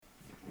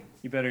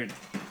You better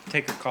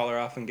take her collar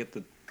off and get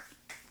the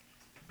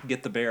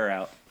bear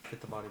out. Get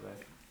the body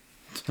bag.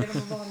 Get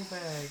him a body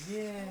bag,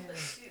 yeah.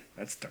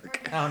 That's dark.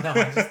 Oh no,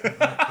 I just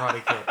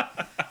Karate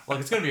Kid. Look,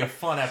 it's gonna be a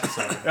fun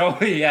episode. Oh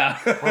yeah.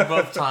 We're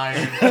both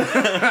tired.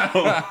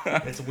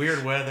 It's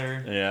weird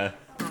weather. Yeah.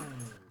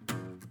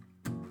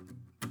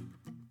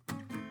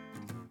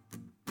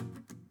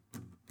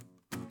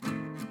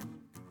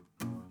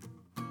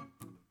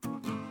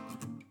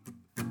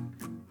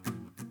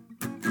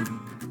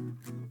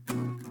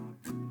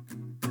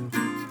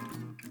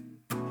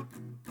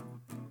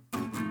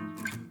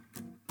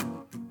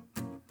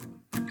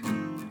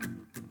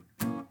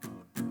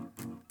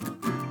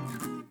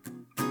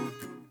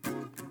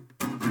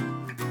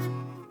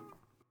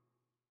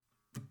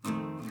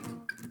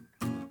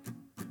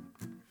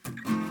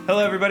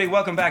 Hello, everybody.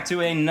 Welcome back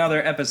to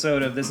another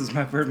episode of This Is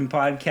My Bourbon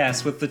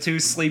Podcast with the two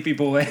sleepy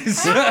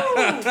boys.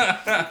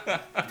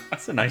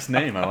 That's a nice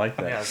name. I like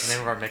that. Yeah, it's the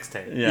name of our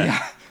mixtape.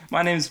 Yeah.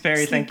 My name is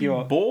Perry. Thank you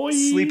all.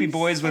 Boys. Sleepy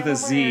Boys with a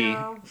Z.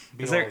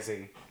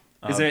 B-O-I-Z.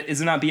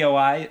 Is it not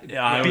B-O-I?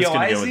 Yeah, I was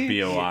going to go with B-O-I-Z?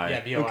 B-O-I. Yeah,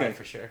 B-O-I Okay.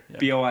 for sure.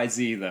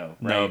 B-O-I-Z, though.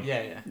 No. Right?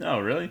 Yeah. No,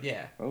 really?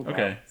 Yeah. Oh, wow.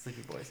 Okay.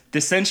 Sleepy Boys.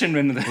 Dissension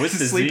in the With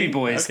the Sleepy Z?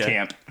 Boys Okay.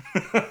 camp.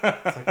 It's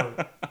like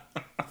a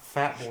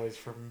Fat Boys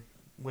from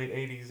late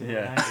 80s and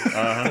Yeah. 90s.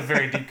 Uh-huh. It's a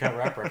very deep cut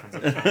rap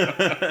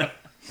reference.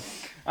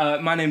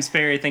 My name's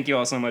Perry. Thank you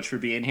all so much for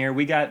being here.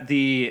 We got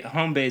the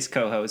home base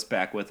co-host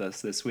back with us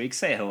this week.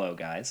 Say hello,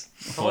 guys.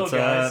 Hello, What's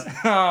guys.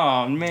 up?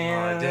 Oh,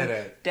 man. I did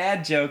it.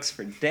 Dad jokes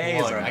for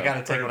days. Look, on I the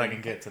gotta take what I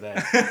bourbon. can get today.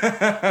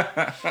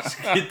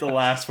 Get the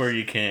laughs where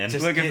you can.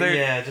 Just- Look,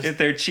 Yeah, if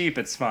they're cheap,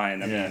 it's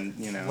fine. I Yeah. mean,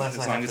 you know, Less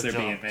as I long have as to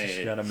they're jump. being You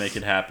made. gotta make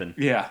it happen.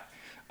 Yeah.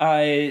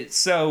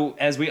 So,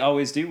 as we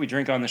always do, we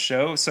drink on the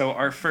show. So,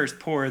 our first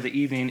pour of the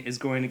evening is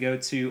going to go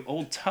to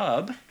Old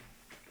Tub,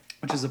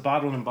 which is a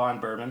bottled and bond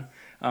bourbon.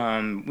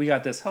 We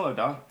got this. Hello,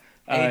 dog.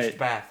 Aged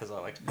bath, as I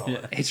like to call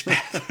it.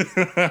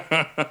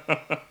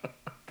 HBAF.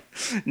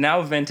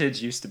 Now vintage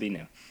used to be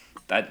new.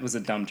 That was a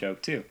dumb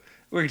joke, too.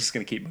 We're just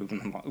going to keep moving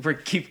along. We're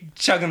keep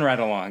chugging right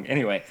along.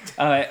 Anyway,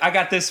 I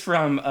got this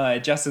from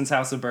Justin's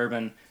House of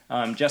Bourbon.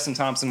 Justin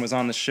Thompson was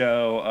on the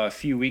show a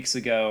few weeks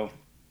ago.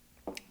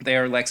 They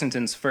are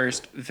Lexington's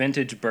first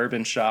vintage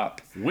bourbon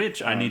shop.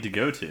 Which I need to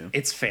go to.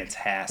 It's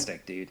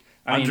fantastic, dude.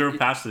 I drove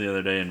past it the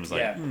other day and was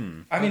like, Yeah.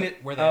 hmm. I mean,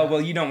 Where they at? well,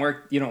 you don't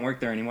work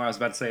there anymore. I was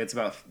about to say it's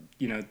about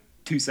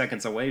 2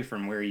 seconds away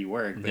from where you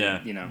work. But,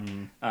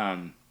 Yeah.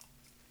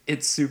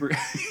 It's super.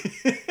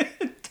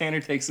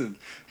 Tanner takes a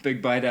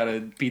big bite out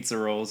of pizza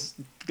rolls,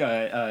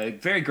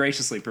 very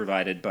graciously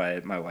provided by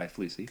my wife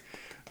Lucy.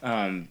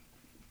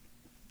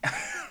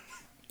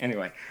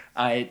 Anyway,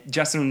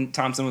 Justin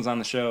Thompson was on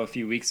the show a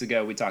few weeks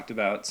ago. We talked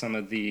about some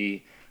of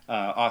the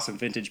awesome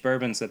vintage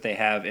bourbons that they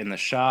have in the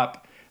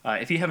shop.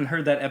 If you haven't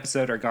heard that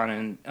episode or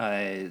gone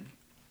and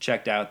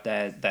checked out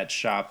that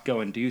shop,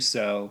 go and do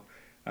so.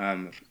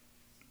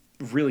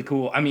 Really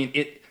cool. I mean,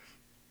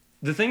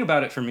 the thing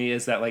about it for me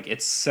is that like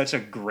it's such a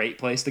great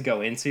place to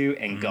go into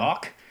and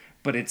gawk,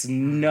 but it's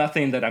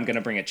nothing that I'm going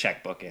to bring a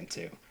checkbook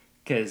into.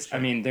 Because, I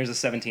mean, there's a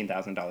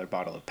 $17,000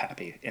 bottle of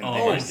Pappy in there.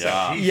 Oh my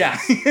God. Yeah.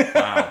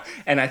 Wow.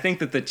 And I think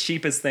that the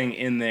cheapest thing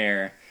in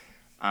there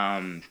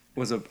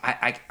was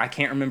I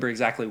can't remember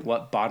exactly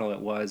what bottle it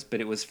was, but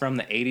it was from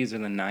the 80s or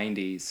the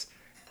 90s,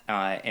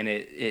 and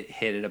it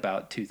hit at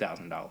about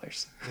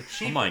 $2,000.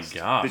 Oh my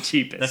gosh. The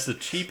cheapest. That's the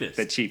cheapest.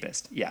 The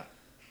cheapest, yeah.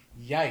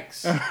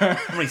 Yikes. How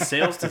many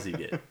sales does he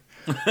get?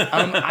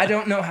 I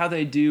don't know how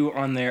they do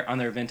on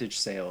their vintage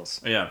sales.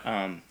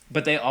 Yeah.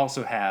 But they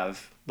also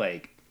have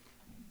like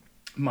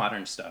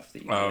modern stuff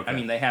that you Oh, okay. I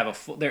mean, they have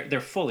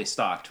they're fully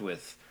stocked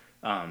with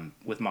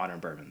modern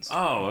bourbons.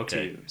 Oh,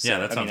 okay. Too. Yeah,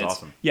 that I sounds mean,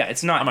 awesome. Yeah,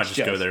 it's not. I might just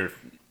go there.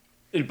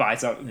 buy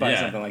something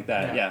like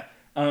that.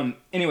 Yeah.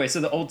 Anyway,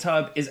 so the Old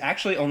Tub is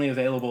actually only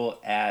available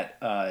at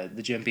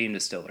the Jim Beam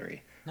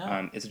Distillery.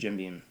 No. It's a Jim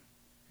Beam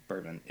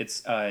bourbon.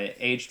 It's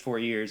aged 4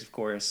 years, of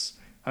course,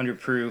 100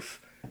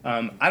 proof.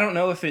 I don't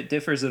know if it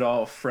differs at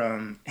all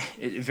from.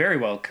 It very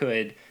well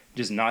could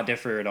just not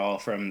differ at all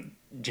from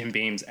Jim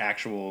Beam's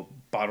actual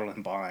bottled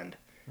and bond.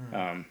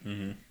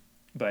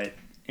 But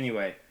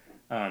anyway.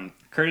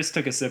 Curtis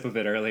took a sip of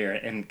it earlier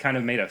and kind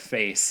of made a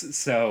face.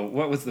 So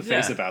what was the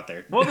face Yeah. about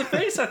there? Well, the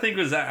face I think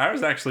I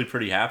was actually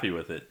pretty happy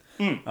with it.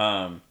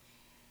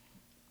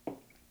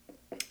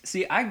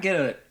 See, I get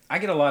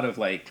a lot of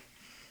like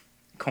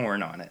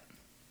corn on it.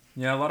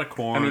 Yeah, a lot of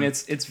corn. I mean,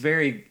 it's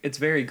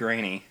very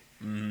grainy.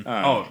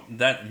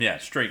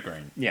 straight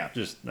grain. Yeah.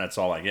 Just that's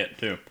all I get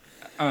too.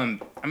 I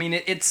mean,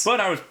 it's But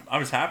I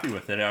was happy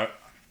with it.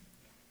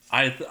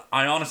 I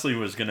honestly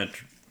was gonna.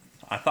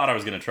 I thought I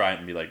was gonna try it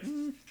and be like,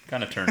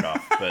 kind of turned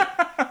off, but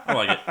I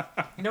like it.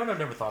 You know what I've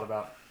never thought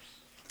about?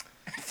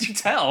 you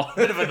tell.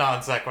 Bit of a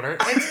non sequitur.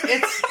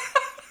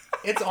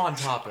 It's on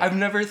topic. I've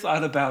never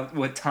thought about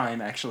what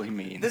time actually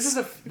means. This is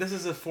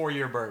a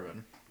 4-year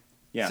bourbon.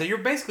 Yeah. So you're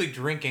basically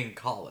drinking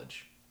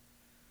college.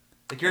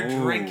 Like you're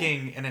Ooh.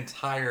 drinking an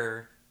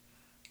entire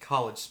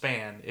college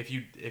span if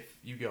you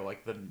go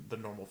like the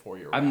normal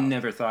 4-year route. I've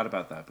never thought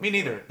about that before. Me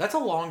neither. That's a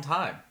long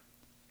time.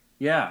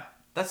 Yeah.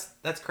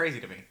 That's crazy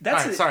to me. That's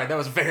Alright, it. sorry, that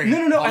was very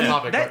No. off I mean,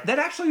 topic. that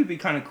actually would be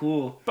kind of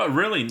cool. But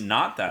really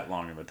not that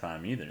long of a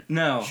time either.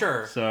 No. but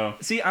sure. So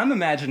See, I'm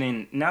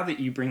imagining now that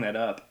you bring that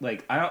up,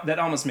 like that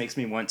almost makes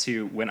me want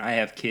to, when I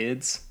have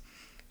kids,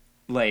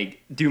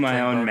 like do my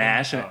Drink own bourbon?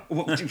 mash. And, Oh.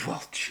 well,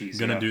 jeez,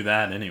 gonna yeah. do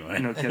that anyway.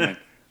 No kidding.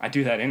 I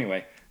do that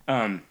anyway.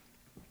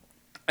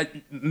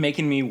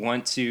 Making me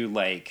want to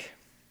like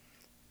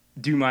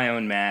do my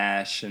own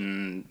mash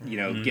and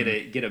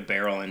get a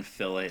barrel and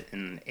fill it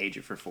and age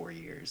it for 4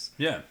 years.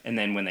 Yeah. And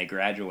then when they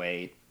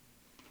graduate,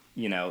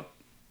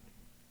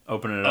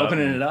 Opening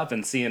it up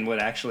and seeing what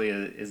actually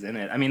is in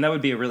it. I mean, that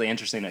would be a really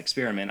interesting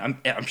experiment.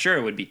 I'm sure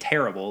it would be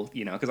terrible,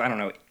 because I don't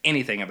know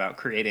anything about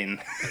creating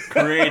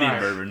creating Right.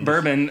 bourbon.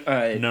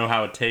 bourbon. Know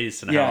how it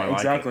tastes and Yeah, how I like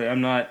exactly. it.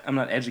 I'm not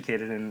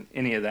educated in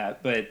any of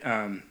that, but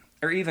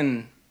or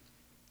even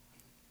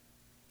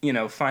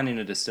finding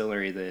a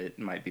distillery that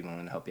might be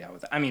willing to help you out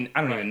with it. I mean,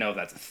 I don't Right. even know if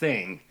that's a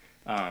thing,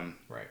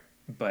 Right.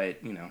 but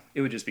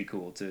it would just be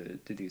cool to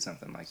do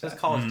something like So this that.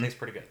 college tastes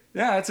pretty good.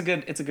 Yeah, it's a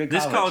good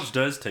This college. college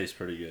does taste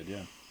pretty good,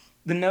 yeah.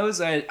 The nose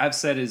I've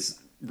said is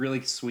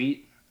really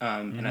sweet,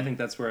 and Mm-hmm. I think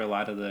that's where a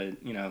lot of the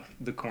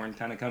the corn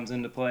kind of comes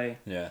into play.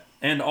 Yeah.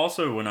 And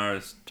also when I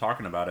was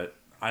talking about it,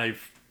 I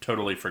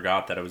totally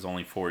forgot that it was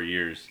only 4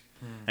 years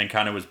and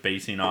kind of was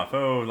basing off,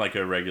 like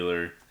a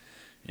regular,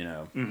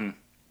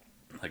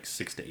 like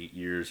 6 to 8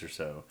 years or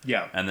so.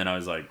 Yeah. And then I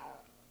was like,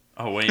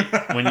 oh, wait.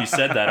 When you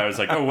said that, I was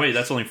like, oh, wait,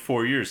 that's only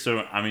 4 years.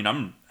 So, I mean,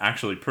 I'm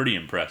actually pretty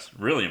impressed.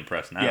 Really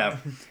impressed now.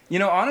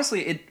 Yeah.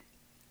 Honestly,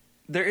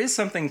 there is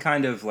something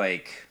kind of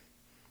like,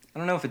 I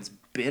don't know if it's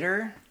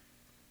bitter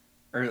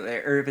or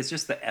if it's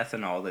just the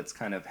ethanol that's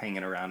kind of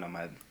hanging around on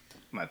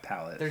my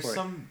palate. There's for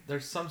it.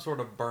 there's some sort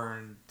of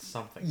burn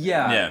something.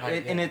 Yeah. Yeah.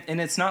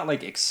 And it's not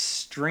like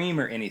extreme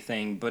or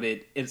anything, but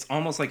it's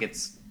almost like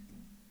it's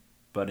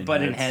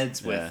Butting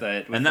heads with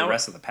yeah. with And the that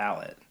rest of the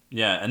palate.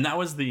 Yeah, and that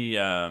was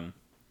the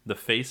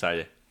face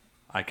I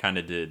kind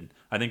of did.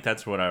 I think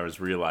that's what I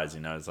was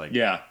realizing. I was like,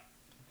 Yeah.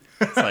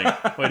 it's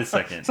like, wait a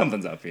second.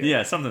 Something's up here.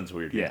 Yeah, something's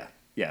weird here.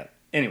 Yeah.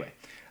 Anyway,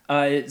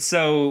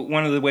 so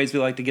one of the ways we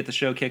like to get the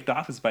show kicked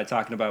off is by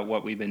talking about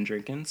what we've been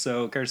drinking.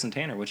 So, Curtis and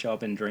Tanner, what y'all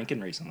been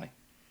drinking recently?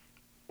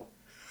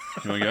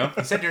 You want to go?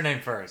 You said your name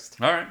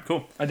first. All right,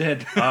 cool. I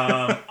did.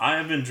 I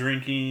have been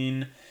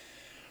drinking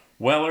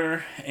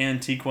Weller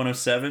Antique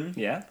 107.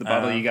 Yeah, the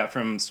bottle you got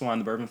from Swan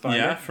the Bourbon Finder.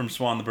 Yeah, from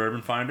Swan the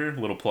Bourbon Finder.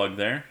 Little plug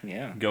there.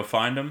 Yeah. Go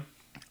find them.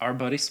 Our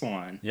buddy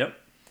Swan. Yep.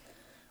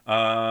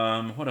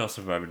 What else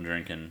have I been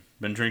drinking?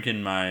 Been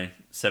drinking my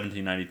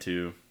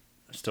 1792.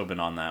 Still been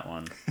on that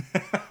one.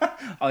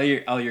 all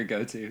your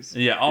go-tos.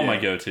 Yeah, all my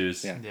Yeah.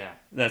 go-tos. Yeah. Yeah.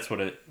 That's what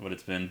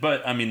it's been.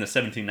 But I mean, the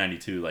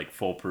 1792 like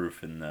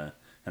foolproof in the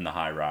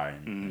high rye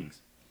and things.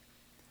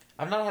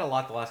 I've not had a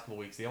lot the last couple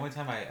weeks. The only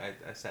time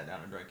I sat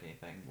down and drank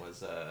anything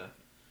was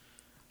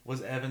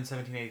Evan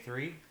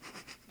 1783.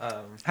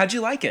 How'd you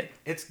like it?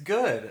 It's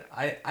good.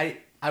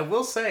 I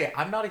will say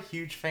I'm not a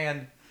huge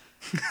fan.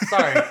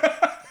 Sorry,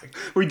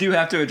 We do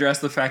have to address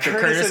the fact that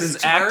Curtis Curtis has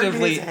is turned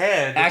his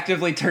head.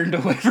 actively turned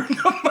away from the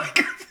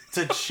microphone.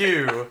 to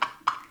chew.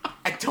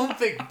 I don't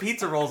think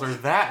pizza rolls are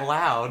that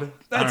loud.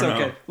 That's I don't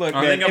okay. know. Look,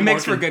 I man, think it I'm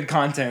makes more for good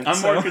content. I'm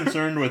so. more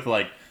concerned with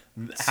like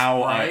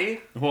how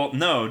Spray? well,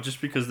 no, just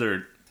because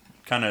they're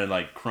kind of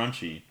like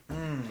crunchy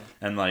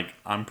and like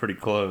I'm pretty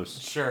close.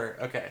 Sure.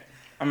 Okay.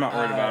 I'm not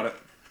worried about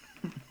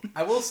it.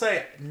 I will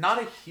say not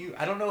a huge.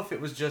 I don't know if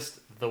it was just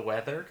the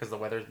weather because the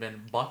weather's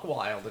been buck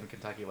wild in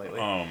Kentucky lately.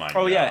 Oh my.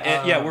 Oh God.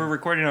 yeah, we're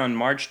recording on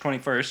March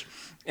 21st,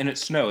 and it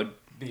snowed.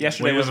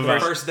 Yesterday we was have the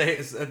about- first. First day,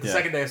 the Yeah.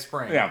 second day of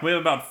spring. Yeah. We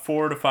have about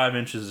 4 to 5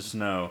 inches of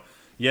snow.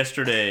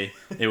 Yesterday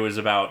it was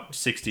about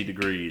 60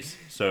 degrees.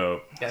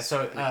 So Yeah,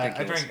 so I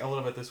ridiculous. drank a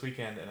little bit this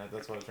weekend, and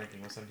that's what I was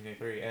drinking was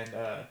 1783.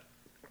 And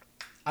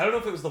I don't know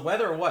if it was the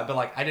weather or what, but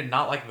like I did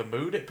not like the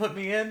mood it put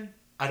me in.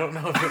 I don't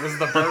know if it was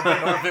the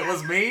bourbon or if it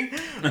was me,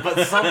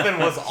 but something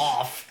was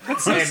off.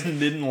 just And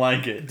didn't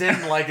like it.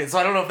 didn't like it. So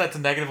I don't know if that's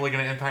negatively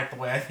going to impact the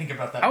way I think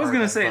about that. I was gonna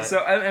bourbon, say, but- so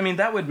I mean,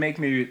 that would make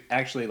me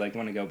actually like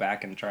want to go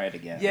back and try it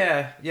again.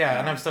 Yeah,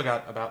 and I've still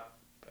got about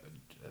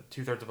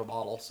 2/3 of a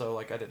bottle, so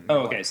like I didn't. Oh,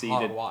 go, okay, like, so you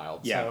hog did-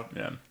 wild. yeah. So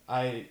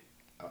Yeah.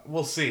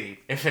 we'll see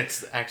if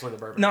it's actually the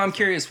bourbon. No, I'm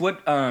curious.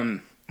 What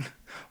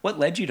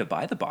led you to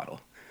buy the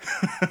bottle?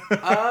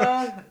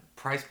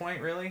 Price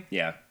point, really?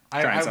 Yeah,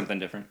 I- trying I- something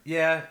different.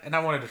 Yeah, and I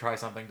wanted to try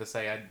something to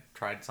say I'd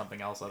tried something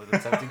else other than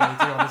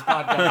 1792 on this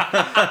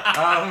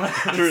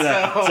podcast. True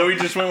that. So we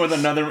just went with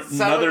another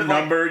like-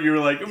 number. You were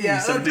like, ooh,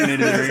 Yeah,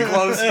 1783.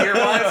 close year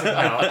wise.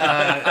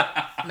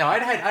 No,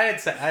 I'd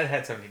had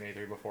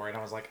 1783 before, and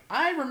I was like,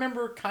 I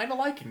remember kind of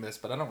liking this,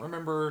 but I don't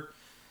remember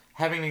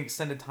having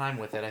extended time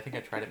with it. I think I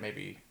tried it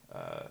maybe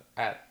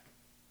at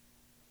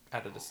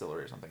a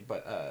distillery or something,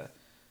 but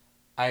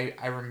I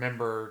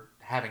remember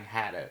having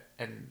had it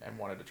and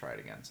wanted to try it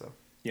again. So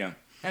Yeah,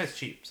 and it's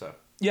cheap, so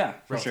yeah,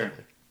 for sure.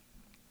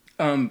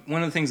 relatively.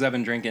 One of the things I've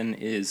been drinking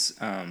is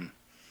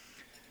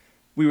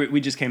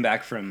we just came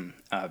back from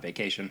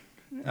vacation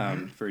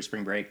for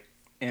spring break,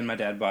 and my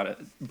dad brought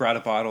a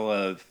bottle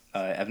of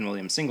Evan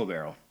Williams Single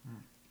Barrel,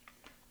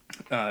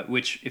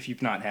 which if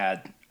you've not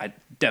had, I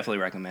definitely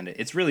recommend it.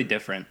 It's really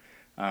different.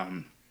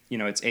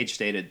 It's age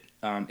stated.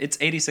 It's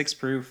 86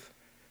 proof,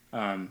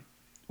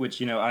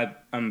 which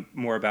I'm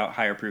more about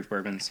higher proof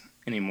bourbons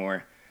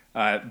anymore.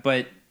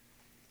 But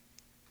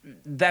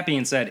that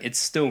being said, it's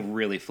still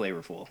really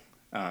flavorful.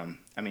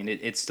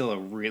 It's still a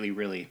really,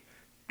 really,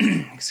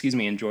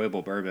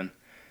 enjoyable bourbon.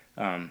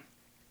 I'm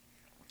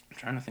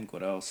trying to think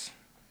what else.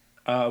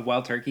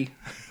 Wild Turkey.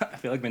 I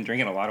feel like I've been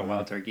drinking a lot of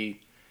Wild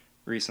Turkey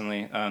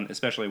recently,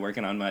 especially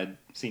working on my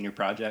senior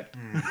project.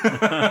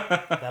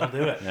 That'll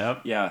do it.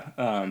 Yep.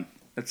 Yeah,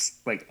 that's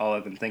like all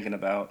I've been thinking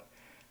about.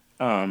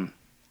 I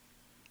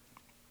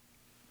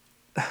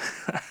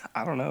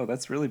don't know.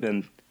 That's really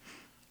been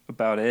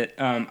about it.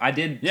 I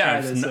did.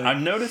 Yeah, try this,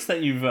 I've noticed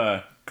that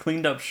you've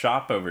cleaned up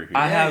shop over here.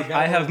 I Yeah, you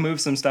have got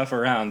moved some stuff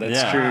around.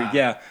 That's Yeah. true.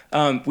 Yeah.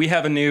 We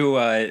have a new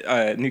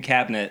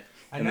cabinet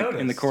in the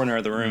noticed. corner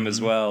of the room as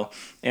well,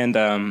 and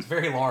It's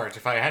very large.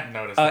 If I hadn't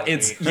noticed, that would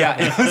it's be-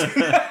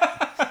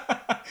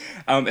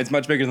 it's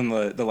much bigger than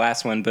the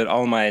last one. But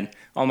all my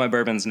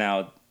bourbons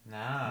now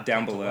Nah,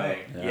 down tucked below. away.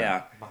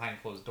 Yeah. Behind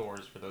closed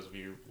doors for those of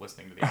you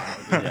listening to the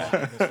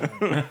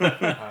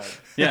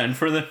Yeah, and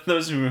for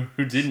those who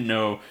didn't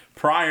know,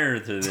 prior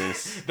to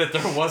this, that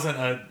there wasn't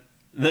a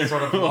there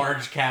sort of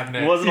large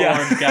cabinet. It wasn't Yeah.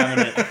 a large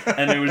cabinet,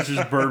 and it was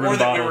just bourbon or that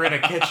bottle. we were in a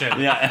kitchen.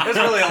 Yeah. There's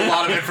really a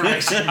lot of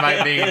information you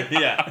might need.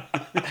 Yeah.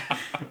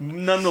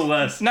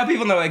 Nonetheless, Now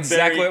people know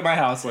exactly Very- what my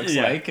house looks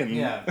Yeah. like, and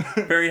Yeah.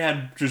 Barry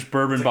had just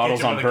bourbon It's a bottles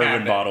kitchen on with a bourbon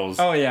cabinet. bottles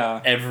oh yeah,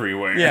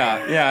 everywhere.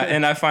 yeah,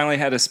 and I finally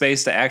had a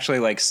space to actually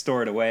like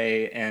store it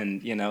away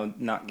and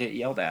not get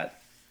yelled at.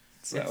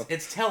 So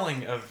It's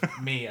telling of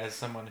me as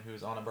someone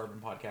who's on a bourbon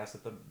podcast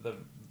that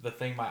the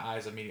thing my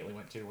eyes immediately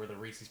went to were the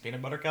Reese's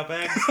peanut butter cup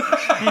eggs,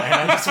 and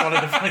I just wanted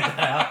to point that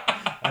out.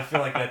 I feel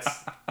like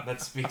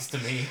that speaks to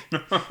me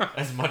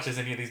as much as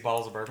any of these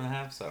bottles of bourbon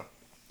have. So,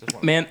 just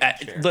wanted man, to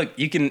share. look,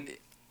 you can.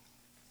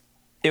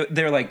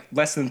 They're like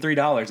less than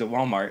 $3 at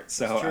Walmart,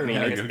 so It's true, I mean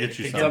yeah, it's, go get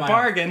you it's some. a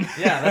bargain.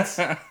 Yeah, that's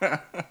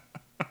a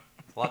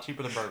lot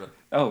cheaper than bourbon.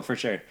 Oh, for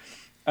sure.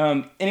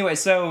 Anyway,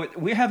 so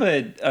we have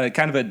a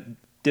kind of a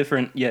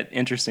different yet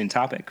interesting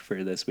topic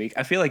for this week.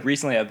 I feel like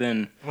recently I've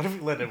been. What have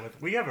we led it with?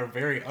 We have a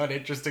very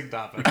uninteresting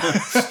topic.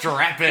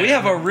 Strap in. We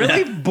have a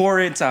really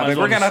boring topic. as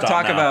well We're gonna just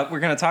stop now. We're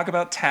gonna talk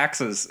about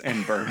taxes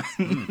and bourbon.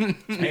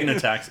 Speaking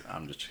of tax,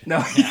 I'm just kidding.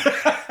 No,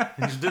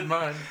 just did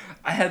mine.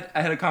 I had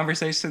a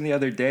conversation the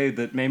other day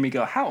that made me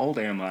go, "How old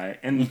am I?"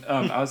 And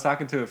I was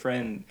talking to a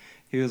friend.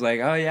 He was like,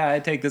 "Oh yeah, I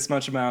take this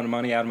much amount of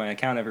money out of my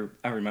account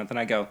every month," and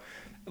I go,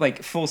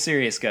 like full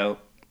serious, do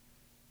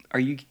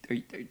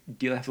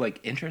you have like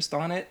interest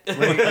on it like,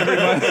 every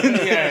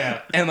month?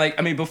 Yeah. And like,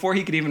 I mean, before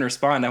he could even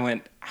respond, I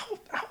went, how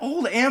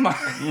old am I?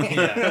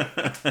 Yeah.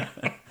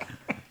 Yep.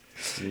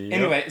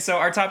 Anyway, so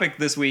our topic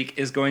this week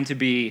is going to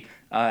be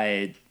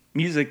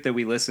music that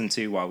we listen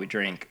to while we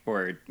drink,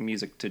 or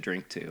music to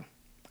drink to.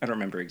 I don't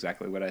remember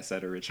exactly what I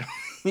said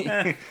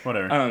originally.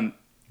 Whatever.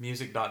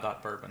 Music ...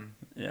 bourbon.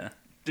 Yeah.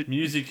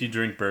 Music you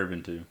drink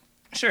bourbon to.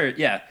 Sure,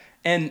 yeah.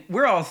 And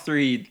we're all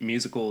three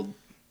musical.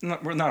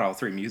 We're not all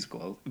three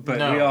musical, but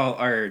No. we all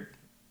are.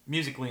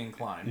 Musically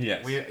inclined.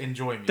 Yes. We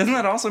enjoy music. Doesn't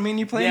that also mean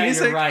you play Yeah,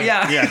 music? you're right.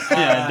 Yeah.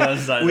 Yeah, it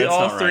does. We that's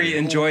all not three right.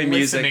 enjoy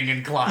music. Listening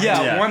inclined.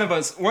 Yeah, Yeah. one of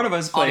us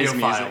plays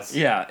Audiophiles. music.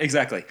 Yeah,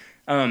 exactly.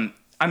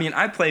 I mean,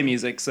 I play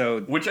music,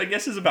 so Which I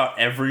guess is about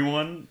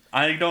everyone.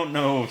 I don't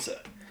know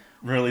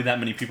really that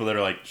many people that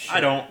are like,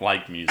 I don't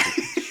like music.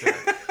 Sure.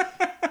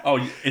 Oh,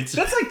 it's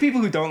that's like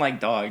people who don't like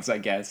dogs. I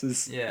guess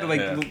is Yeah.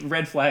 like Yeah. the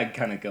red flag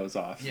kind of goes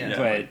off. Yeah.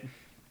 But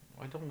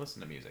I don't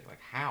listen to music. Like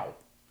how?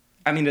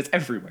 I mean, it's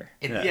everywhere.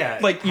 Yeah.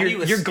 Like how do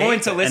you're you going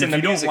escape to it? listen and to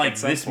if you music don't like at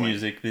some this point.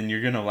 music, then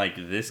you're gonna like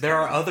this. There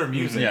kind are other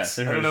musics. Yes,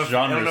 there I don't are know if, I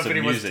don't know genres if of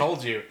anyone's music.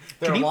 told you.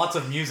 There Can are you- lots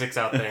of musics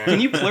out there.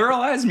 Can you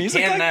pluralize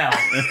music? Can like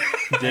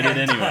now. Did it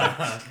anyway.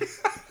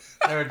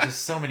 There are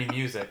just so many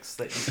musics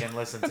that you can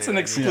listen That's to. an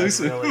and you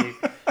exclusive.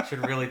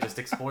 should really just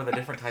explore the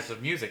different types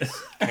of musics,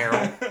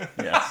 Carol.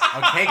 Yes.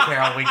 Okay,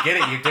 Carol, we get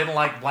it. You didn't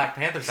like Black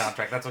Panther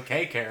soundtrack. That's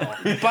okay, Carol.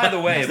 By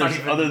the way, It's not There's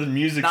even- other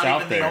music's Not out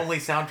even there. the only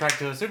soundtrack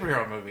to a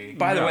superhero movie.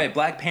 by the No. way,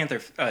 Black Panther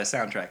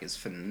soundtrack is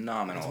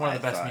phenomenal. It's one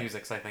of the I best thought.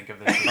 musics I think of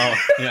this year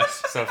Oh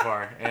yes, so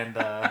far, and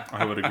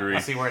I would agree.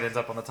 we'll see where it ends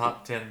up on the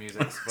top 10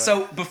 musics. But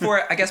So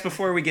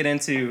before we get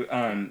into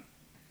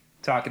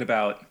talking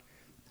about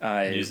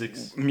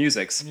Musics?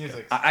 musics,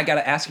 Musics. I got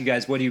to ask you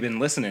guys, what have you been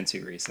listening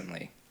to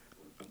recently?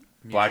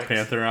 Black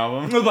musics. Panther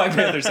album. The Black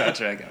Panther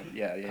soundtrack.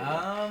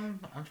 Yeah.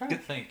 I'm trying to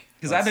think.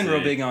 Because I've let's been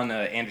real see. big on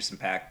Anderson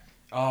 .Paak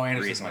Oh,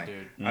 Anderson's my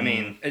recently. dude. I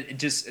mean, it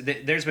just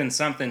there's been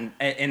something,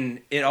 and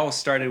it all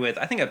started with.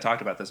 I think I've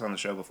talked about this on the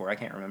show before. I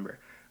can't remember.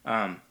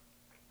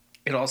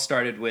 It all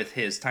started with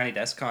his Tiny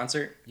Desk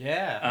concert,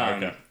 Yeah.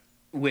 Okay.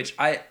 which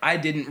I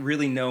didn't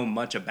really know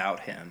much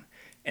about him,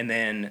 and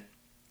then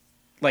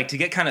like to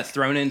get kind of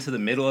thrown into the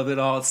middle of it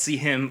all, see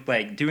him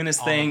like doing his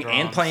All the thing and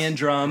drums. playing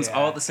drums Yeah.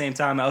 all at the same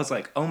time. I was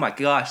like, oh my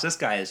gosh, this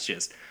guy is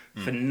just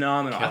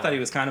phenomenal. I Killer. thought he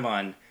was kind of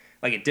on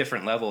like a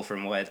different level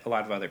from what a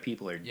lot of other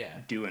people are Yeah.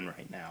 doing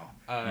right now.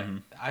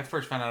 I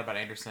first found out about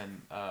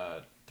Anderson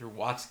through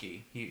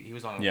Watsky. He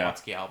was on a Yeah.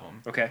 Watsky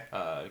album. Okay.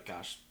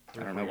 Gosh, I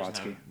 3 or don't 4 know years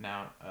Watsky.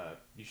 now.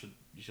 You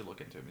should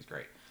look into him. He's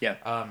great.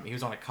 Yeah. He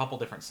was on a couple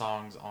different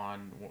songs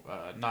on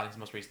not his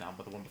most recent album,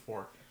 but the one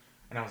before.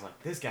 And I was like,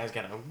 this guy's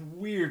got a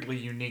weirdly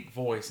unique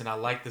voice, and I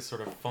like this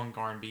sort of funk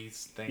R&B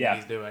thing Yeah.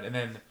 he's doing. And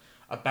then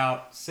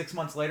about 6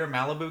 months later,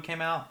 Malibu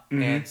came out,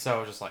 Mm-hmm. and so I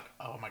was just like,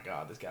 oh my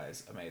god, this guy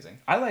is amazing.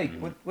 I like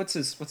what's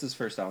his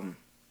first album?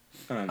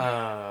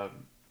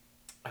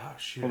 Oh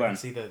shoot! Hold I on. can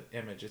see the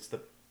image. It's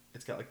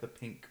got like the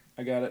pink.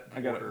 I got it.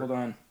 Border. Hold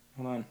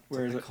on.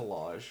 Where is the it?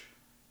 collage?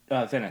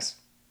 Venice.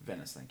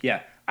 Venice, thank you.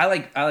 Yeah, I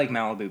like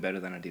Malibu better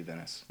than I do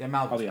Venice. Yeah,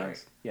 I'll Malibu's be great.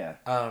 honest. Yeah.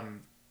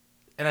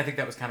 And I think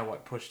that was kind of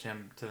what pushed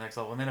him to the next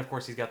level. And then of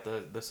course he's got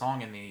the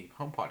song in the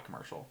HomePod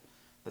commercial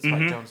that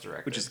Spike Jones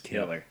directed, Which is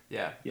killer.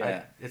 yeah.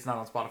 Yeah. It's not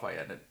on Spotify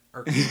yet. And it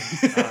irks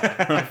me.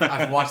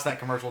 I've watched that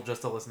commercial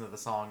just to listen to the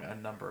song a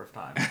number of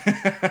times.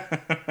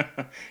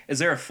 Is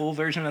there a full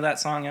version of that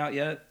song out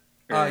yet?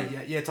 Or-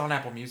 Yeah, it's on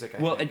Apple Music.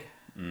 I Well, think.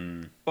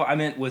 well, I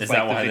meant with Is like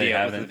that the why they video,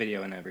 with haven't? the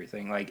video and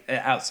everything, like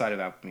outside of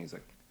Apple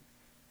Music.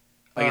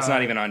 Like it's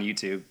not even on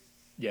YouTube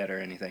yet or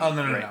anything. Oh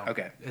no, right? no.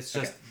 Okay. It's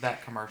just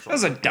that commercial. That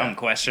was a dumb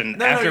question.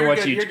 No, After you're what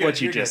good, you you're good,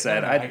 what you you're just good.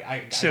 said, No, no, I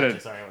got should you.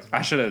 have. Sorry, I was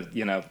I should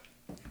have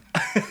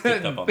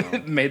Picked up on that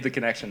one. made the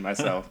connection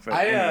myself. But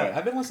anyway.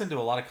 I've been listening to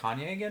a lot of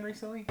Kanye again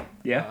recently.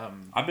 Yeah.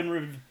 I've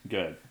been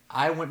good.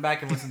 I went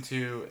back and listened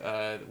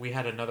to. We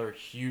had another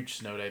huge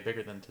snow day,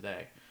 bigger than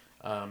today.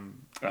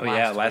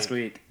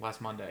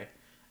 Last Monday.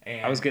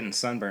 And I was getting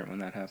sunburnt when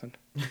that happened.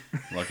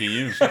 Lucky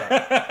you.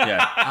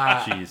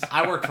 Yeah. Jeez.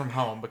 I worked from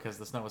home because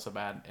the snow was so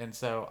bad, and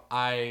so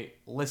I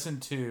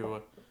listened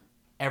to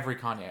every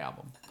Kanye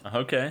album,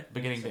 Okay.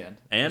 beginning to end.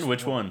 And Just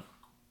which one?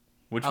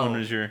 Which one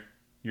was your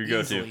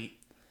go-to?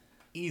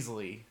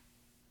 Easily.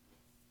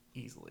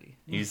 Easily.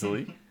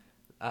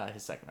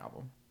 His second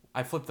album.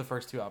 I flipped the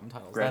first 2 album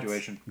titles.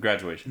 Graduation.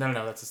 Graduation. No,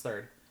 that's his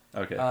third.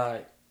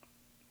 Okay.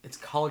 It's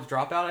College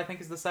Dropout, I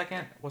think, is the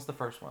second. What's the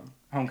first one?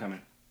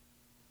 Homecoming.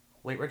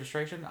 Late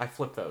Registration? I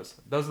flipped those.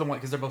 Those are the ones,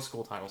 because they're both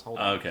school titles. Hold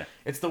on. Okay.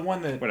 It's the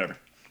one that... Whatever.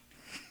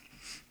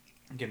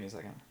 Give me a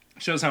second.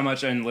 Shows how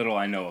much and little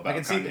I know about I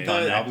can see Kanye.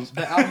 the albums.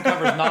 the album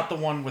cover is not the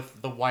one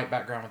with the white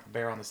background with the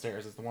bear on the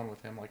stairs. It's the one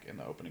with him like in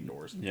the opening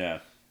doors. Yeah.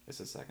 It's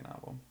his second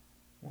album.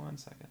 1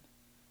 second.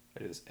 I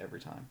do this every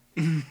time.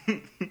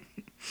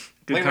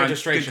 Good Late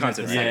Registration is the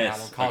concept. second Yes.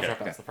 album. College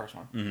Okay. Dropout's the first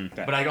one. Mm-hmm.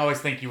 Okay. But I always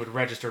think you would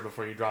register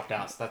before you dropped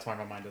out, so that's why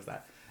my mind does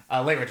that.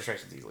 Late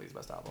Registration's easily his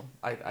best album.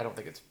 I don't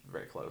think it's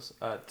very close.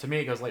 To me,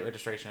 it goes Late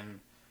Registration,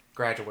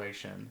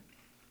 Graduation,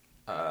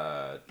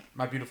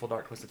 My Beautiful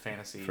Dark Twisted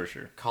Fantasy, For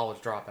sure. College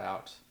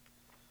Dropout,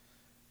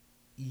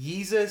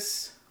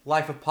 Yeezus,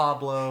 Life of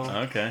Pablo,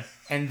 Okay.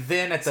 and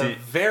then at the See-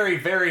 very,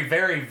 very,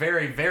 very,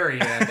 very,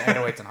 very end,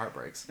 808s and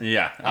Heartbreaks.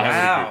 Yeah. I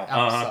Wow. would agree.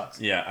 Album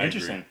sucks. Yeah, I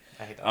Interesting. agree.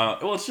 I hate that.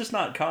 Well, it's just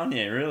not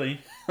Kanye,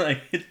 really.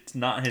 Like, it's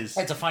not his.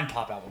 It's a fine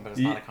pop album, but it's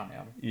not a Kanye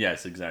album.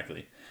 Yes,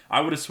 exactly. I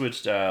would have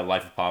switched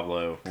Life of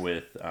Pablo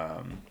with.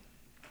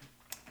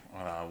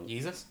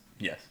 Yeezus?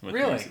 Yes. With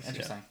Really? Yeezus, yeah.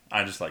 Interesting.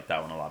 I just like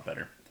that one a lot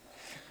better.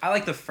 I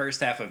like the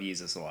first half of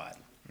Yeezus a lot.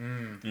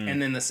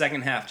 And then the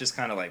second half just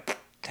kind of like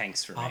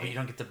tanks for Oh, but me. you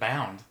don't get to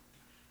Bound.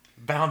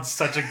 Bound's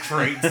such a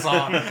great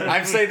song.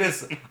 I say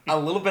this a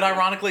little bit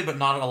ironically, but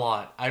not a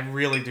lot. I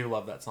really do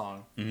love that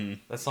song.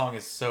 Mm-hmm. That song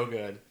is so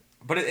good.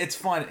 But it's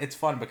fun. It's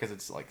fun because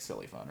it's like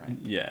silly fun, right?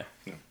 Yeah.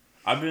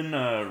 I've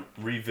been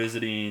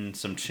revisiting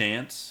some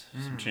Chance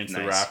the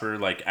Nice. Rapper,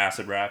 like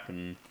acid rap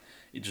and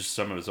just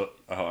some of his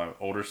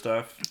older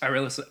stuff. I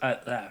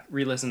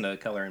re-listened to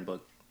Color and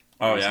Book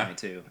Oh, recently yeah?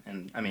 too.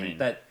 And I mean, mean,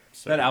 that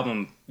so that good.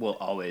 album will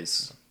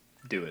always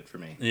do it for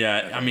me.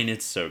 Yeah, I mean,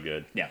 it's so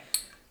good. Yeah.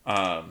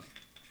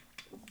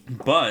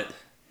 But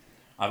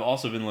I've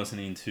also been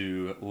listening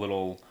to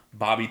little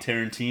Bobby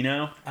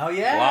Tarantino. Oh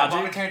yeah, Logic.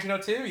 Bobby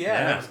Tarantino too. Yeah,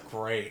 Yeah. that was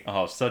great.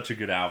 Oh, such a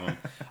good album.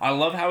 I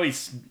love how he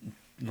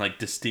like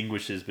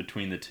distinguishes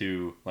between the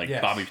two, like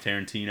Yes. Bobby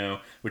Tarantino,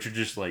 which are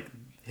just like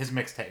His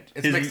mixtape.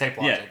 It's mixtape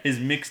Logic. Yeah, his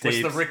mixtapes.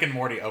 Which the Rick and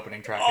Morty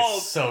opening track Oh,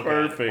 is so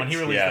good. perfect, When he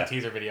released yeah. the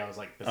teaser video, I was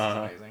like, this is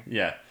amazing.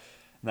 Yeah,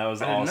 that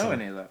was I didn't awesome. know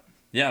any of that.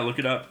 Yeah, look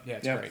it up. Yeah,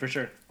 it's Yeah, great. for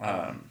sure.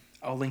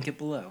 I'll link it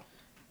below.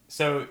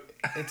 So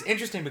it's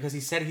interesting because he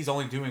said he's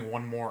only doing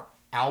one more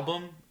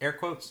album. Air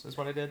quotes is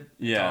what I did. It's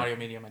Yeah. an audio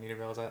medium. I need to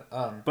realize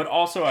that. But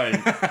also,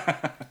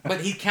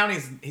 But he's counting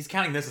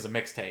this as a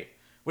mixtape,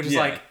 which is Yeah.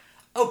 like,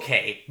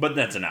 okay, but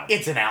that's an album.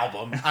 it's an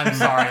album. I'm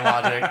sorry,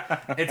 Logic.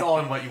 It's all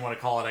in what you want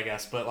to call it, I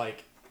guess. But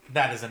like,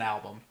 that is an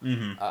album.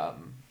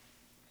 Mm-hmm.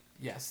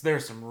 Yes,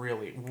 there's some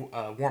really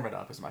 "Warm It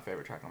Up" is my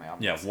favorite track on the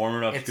album. Yeah,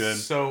 Warm It Up's It's good.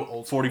 so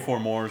old. school. 44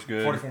 More is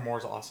good. 44 More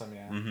is awesome.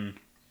 Yeah. Mm-hmm.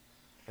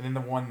 And then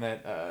the one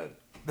that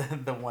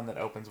the one that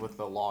opens with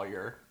the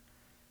lawyer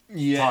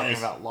Yes. talking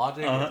about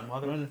Logic with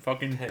mother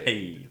fucking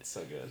paid. It's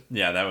so good.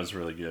 Yeah, that was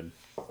really good.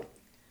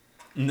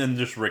 And then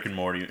just Rick and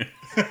Morty.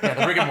 Yeah,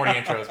 the Rick and Morty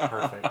intro is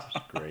perfect.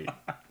 Great.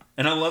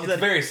 And I love It's that.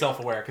 very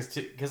self-aware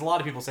because a lot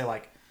of people say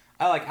like,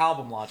 I like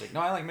album Logic. No,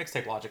 I like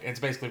mixtape Logic. And it's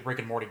basically Rick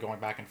and Morty going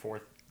back and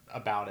forth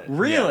about it.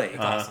 Really? It's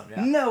awesome.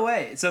 Yeah. No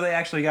way. So they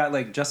actually got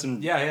like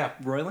Justin Yeah.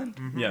 Roiland?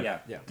 Yeah.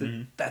 Yeah.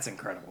 That's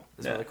incredible.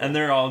 It's Yeah, really cool.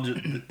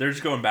 and they're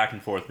just going back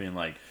and forth, being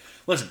like,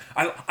 "Listen,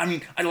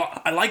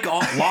 I like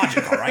all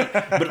Logic, all right,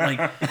 but like,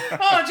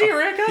 oh, gee,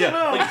 Rick, I don't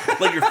know.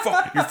 like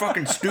you're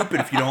fucking stupid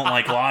if you don't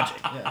like Logic."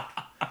 Yeah.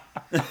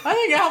 I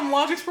think album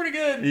Logic's pretty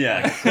good.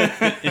 Yeah,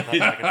 Back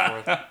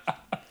and forth.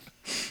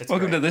 It's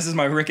Welcome great. to This Is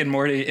My Rick and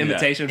Morty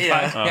imitation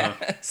Yeah.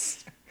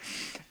 podcast.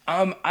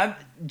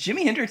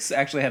 Jimi Hendrix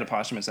actually had a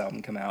posthumous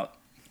album come out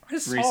I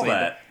just saw recently.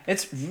 that.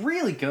 It's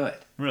really good.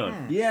 Really,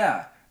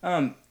 Yeah.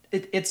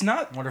 It's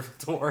not. Wonder if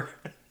he'll tour.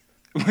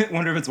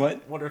 Wonder if it's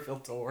what? Wonder if he'll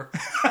tour.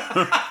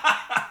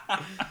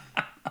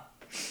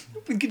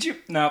 Could you?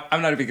 No,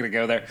 I'm not even gonna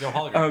go there. Go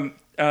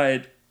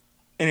hologram.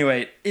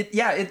 Anyway,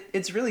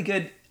 it's really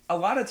good. A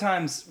lot of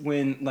times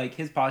when like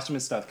his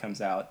posthumous stuff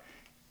comes out,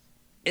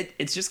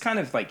 it's just kind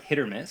of like hit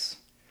or miss,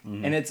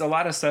 and it's a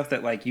lot of stuff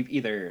that like you've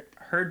either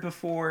heard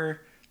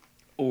before,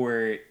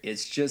 or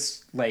it's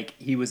just like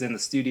he was in the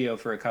studio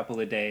for a couple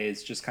of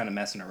days, just kind of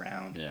messing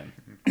around, yeah,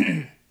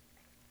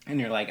 and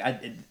you're like,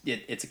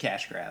 it's a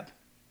cash grab.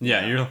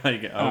 yeah. You're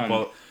like, oh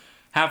well,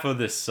 half of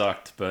this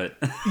sucked, but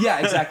Yeah,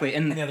 exactly,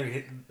 and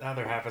The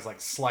other half is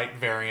like slight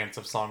variants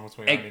of songs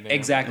we already knew.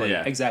 exactly,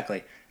 Yeah.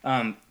 exactly.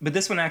 But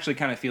this one actually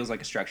kind of feels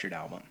like a structured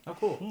album. Oh,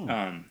 cool.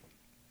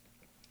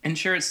 And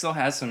sure, it still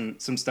has some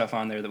stuff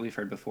on there that we've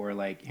heard before,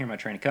 like "Hear My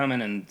Train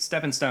Coming" and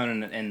 "Stepping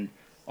Stone" and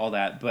all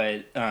that.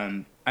 But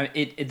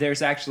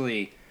there's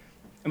actually,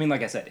 I mean,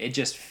 like I said, it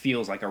just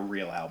feels like a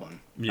real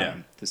album. Yeah.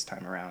 This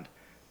time around,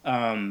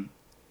 I'm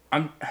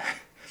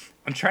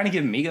trying to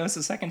give Migos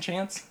a second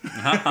chance.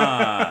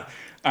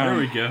 there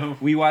we go.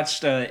 We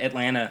watched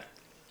Atlanta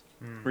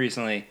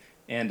recently,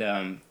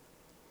 and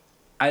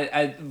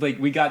I like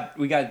we got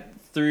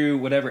through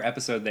whatever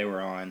episode they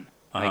were on.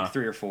 Like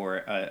 3 or 4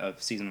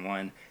 of season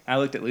 1. I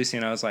looked at Lucy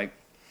and I was like,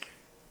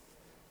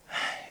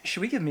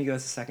 should we give Migos a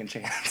second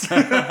chance?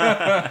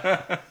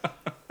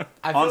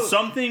 On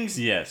some things,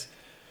 yes.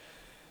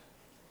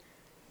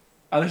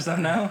 Other stuff,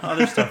 no?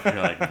 Other stuff, you're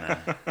like,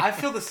 nah. I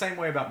feel the same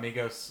way about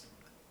Migos.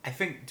 I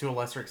think to a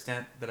lesser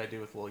extent that I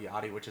do with Lil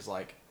Yachty, which is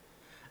like,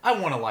 I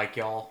want to like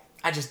y'all.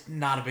 I just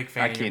not a big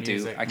fan of your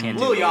music. I can't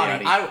do Lil Lil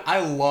Yachty. Yachty. I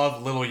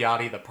love Lil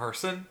Yachty the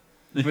person.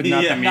 But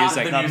not Yeah, the not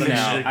music. the No, music.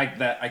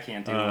 I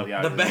can't do Lil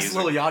Yachty. The best music.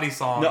 Lil Yachty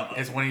song No.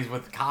 is when he's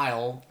with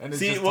Kyle and it's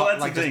See, just well,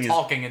 that's like the thing just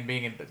is- talking and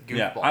being a goofball.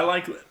 Yeah,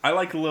 I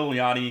like Lil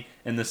Yachty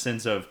in the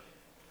sense of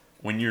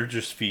when you're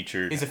just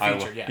featured. He's a I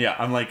feature, yeah.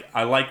 Yeah,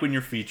 I like when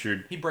you're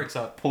featured. He breaks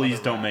up. Please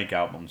other don't rap. make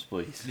albums,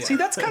 please. Yeah. See,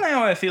 that's kind of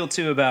how I feel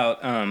too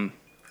about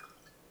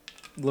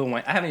Lil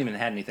Wayne. I haven't even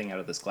had anything out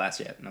of this glass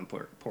yet, and I'm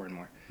pouring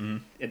more.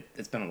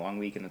 It's been a long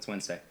week, and it's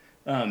Wednesday.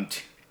 2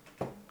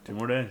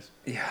 more days.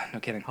 Yeah, no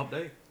kidding. Hump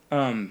day.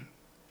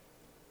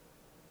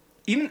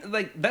 Even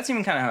like that's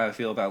even kind of how I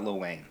feel about Lil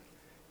Wayne.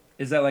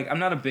 Is that like I'm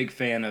not a big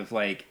fan of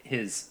like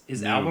his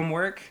New. album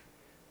work,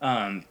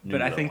 but New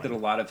I Lil think that a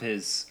Wayne. lot of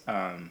his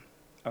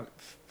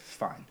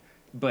fine,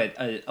 but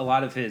a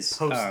lot of his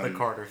Post the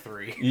Carter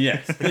 3.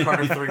 Yes. The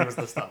Carter 3 was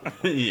the stuff.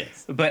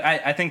 Yes. But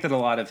I think that a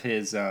lot of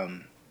his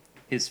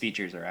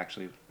features are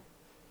actually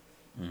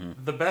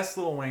The best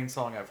Lil Wayne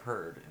song I've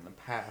heard in the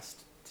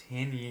past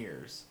 10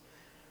 years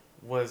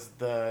was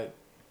the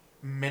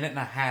minute and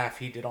a half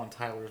he did on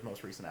Tyler's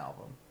most recent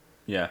album.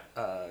 Yeah.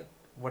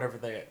 Whatever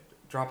they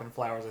Dropping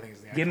Flowers, I think is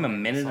the give him a actual name of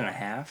the minute and song. a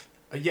half.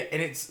 Yeah,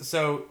 and it's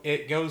so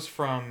it goes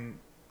from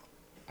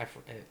I can't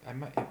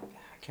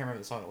remember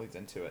the song that leads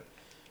into it,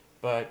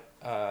 but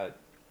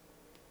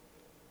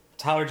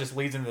Tyler just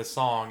leads into this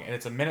song, and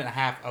it's a minute and a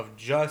half of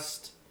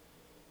just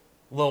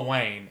Lil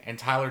Wayne, and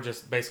Tyler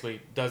just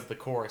basically does the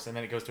chorus, and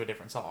then it goes to a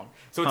different song.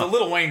 So it's a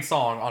Lil Wayne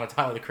song on a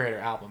Tyler the Creator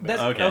album,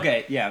 That's basically.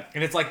 okay. Yeah,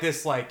 And it's like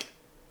this like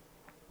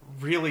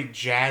really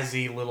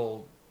jazzy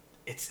little.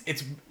 It's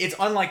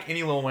unlike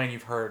any Lil Wayne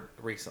you've heard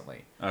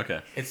recently.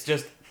 Okay. It's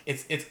just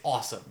it's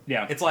awesome.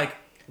 Yeah. It's like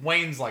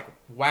Wayne's like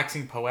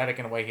waxing poetic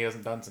in a way he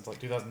hasn't done since like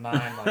 2009.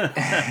 Like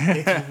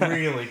it's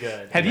really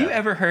good. Have you Yeah.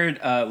 ever heard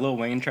Lil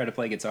Wayne try to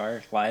play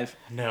guitar live?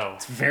 No.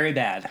 It's very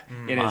bad.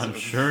 It is I'm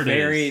sure it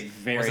very is.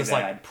 very Was this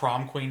bad. like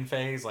prom queen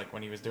phase, like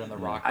when he was doing the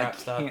rock rap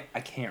stuff? I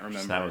can't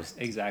remember That was-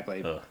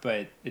 exactly, ugh.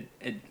 but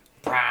it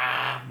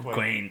Prom queen.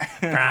 Queen.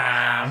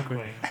 Prom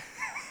queen.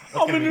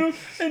 I'm gonna be- gonna and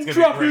gonna be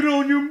drop great. it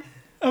on you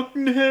up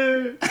in the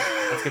head.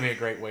 That's gonna be a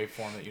great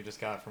waveform that you just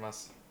got from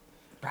us.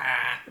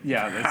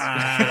 yeah.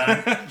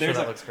 That's, Sure, there's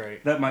that a- looks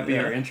great. that might be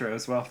Yeah. our intro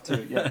as well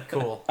too. Yeah.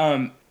 Cool.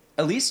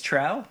 Elise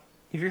Trow.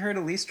 Have you heard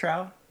Elise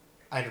Trow?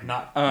 I did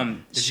not.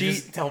 Did She you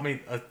just tell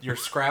me your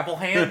Scrabble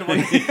hand? What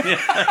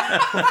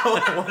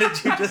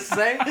did you just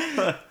say?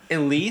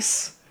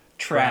 Elise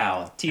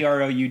Trow.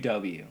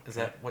 Trouw. Is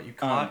that what you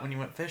caught when you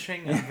went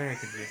fishing? I'm very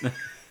confused.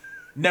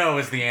 No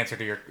is the answer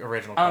to your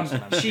original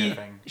question. I'm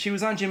skipping. She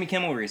was on Jimmy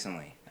Kimmel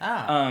recently.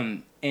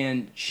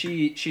 And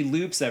she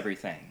loops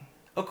everything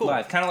Oh, cool.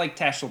 live, kind of like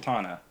Tash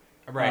Sultana.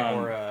 Right,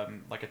 or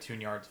like a Tune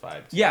Yards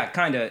vibe. Yeah,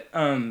 kind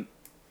of.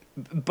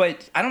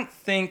 But I don't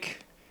think.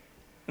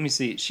 Let me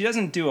see. She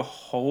doesn't do a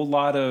whole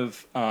lot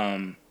of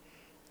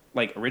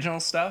like original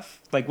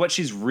stuff. Like what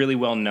she's really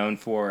well known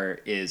for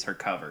is her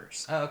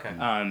covers. Oh,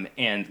 okay.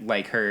 And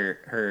like her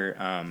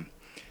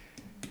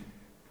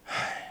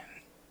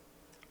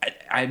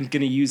I'm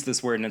gonna use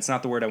this word, and it's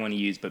not the word I want to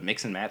use, but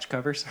mix and match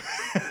covers.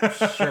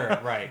 Sure,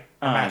 right.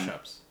 Or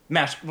mashups.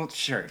 Well,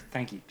 sure.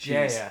 Thank you.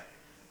 Yeah, Jeez.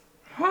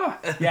 yeah.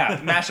 Yeah,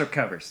 mashup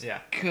covers. Yeah.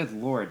 Good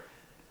lord.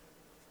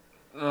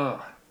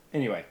 Ugh.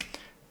 Anyway.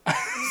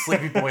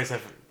 Sleepy Boys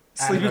have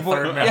Sleepy added a Boy.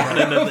 third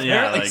member. Yeah,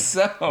 apparently like,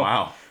 so.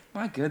 Wow.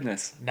 My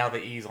goodness. Now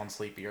the E's on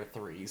Sleepy are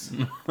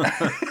 3s.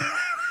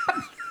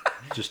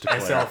 Just to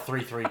clarify.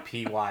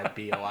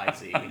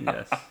 SL33PYBOIZ.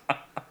 Yes.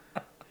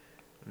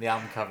 The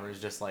album cover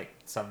is just like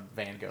some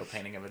Van Gogh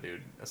painting of a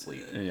dude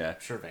asleep. Yeah. I'm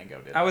sure Van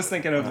Gogh did. I was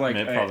thinking of like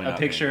Probably a not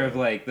picture Van of Gogh.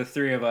 like the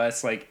three of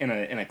us like in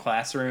a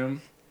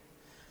classroom.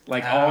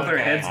 Like all of their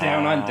Okay. heads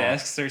down on Oh.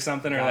 desks or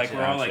something, or like Gotcha.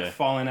 we're all Gotcha. like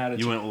falling out of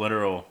You went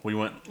literal. We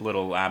went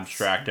little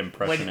abstract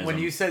impressionism. When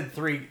you said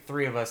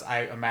three of us,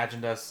 I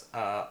imagined us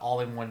all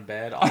in one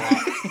bed, a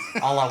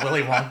la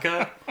Willy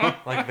Wonka,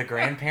 like the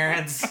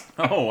grandparents.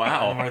 Oh And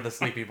we're wow. the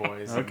Sleepy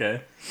Boys.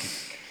 Okay.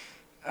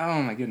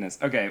 Oh my goodness.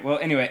 Okay. Well,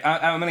 anyway,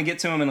 I'm gonna get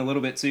to him in a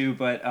little bit too,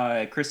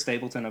 but Chris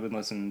Stapleton, I've been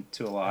listening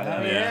to a lot. Oh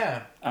of.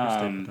 yeah.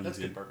 Um, That's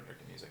good bourbon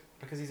drinking music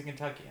because he's a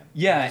Kentuckian.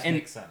 Yeah, It just and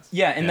makes sense.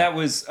 yeah, and Yeah. that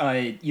was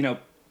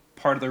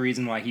part of the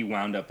reason why he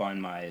wound up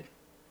on my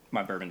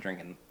bourbon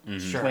drinking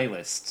Sure.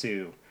 playlist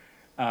too.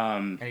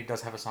 And he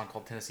does have a song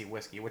called Tennessee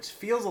Whiskey, which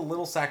feels a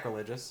little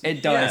sacrilegious.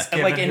 It does,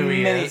 Yeah, like given who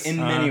he is. in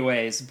many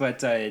ways, but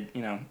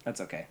that's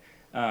okay.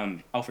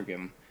 I'll forgive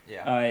him.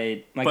 Yeah.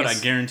 But I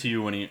guarantee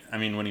you, when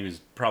he was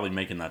probably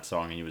making that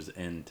song, he was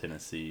in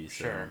Tennessee.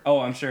 So. Sure. Oh,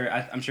 I'm sure.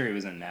 I'm sure he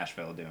was in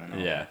Nashville doing. All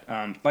Yeah.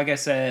 that. Like I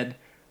said,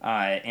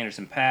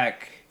 Anderson .Paak.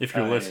 If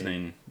you're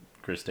listening,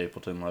 Chris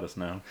Stapleton, let us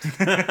know.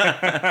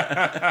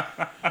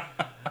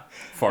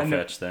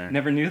 Far-fetched there.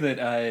 Never knew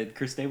that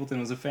Chris Stapleton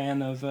was a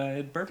fan of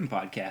bourbon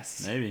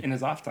podcasts. Maybe. In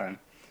his off time.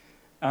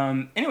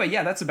 Anyway,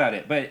 yeah, that's about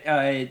it. But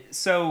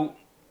so,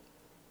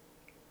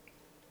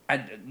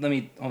 let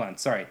me hold on.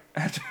 Sorry, I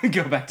have to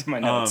go back to my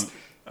notes.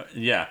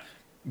 Yeah.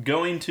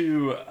 Going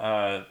to,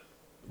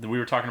 we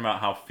were talking about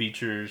how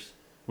features,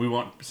 we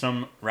want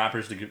some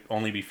rappers to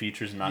only be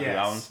features and not do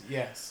albums.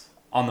 Yes.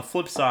 On the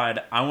flip side,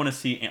 I want to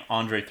see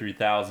Andre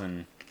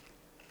 3000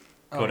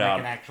 put make out,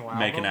 an actual album?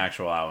 make an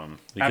actual album.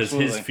 Because his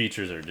Absolutely.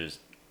 features are just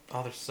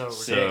Oh, they're so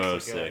so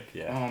ridiculously sick. good.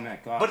 Yeah. Oh my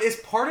god! But is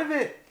part of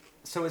it?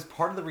 So is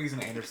part of the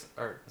reason Anderson?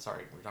 Or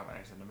sorry, we were talking about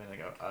Anderson a minute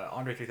ago.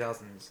 Andre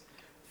 3000's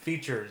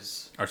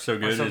features Are so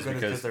good is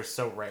because they're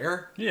so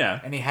rare. Yeah.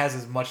 And he has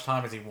as much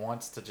time as he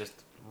wants to just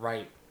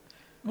write.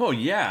 Well,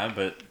 yeah,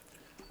 but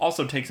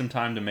also take some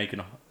time to make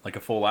a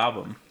full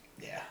album.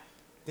 Yeah.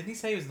 Didn't he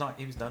say he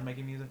was done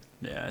making music?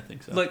 Yeah, I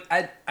think so. Look,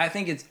 I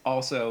think it's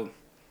also,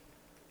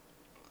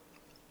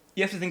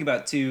 you have to think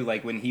about too,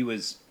 like when he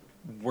was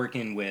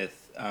working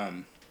with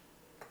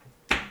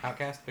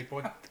Outcast, Big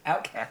Boy.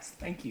 Outkast.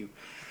 Thank you.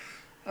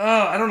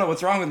 Oh, I don't know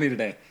what's wrong with me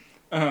today.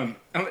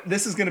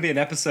 This is going to be an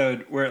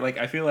episode where, like,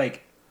 I feel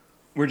like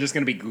we're just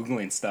going to be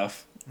Googling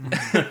stuff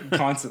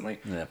constantly.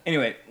 Yeah.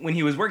 Anyway, when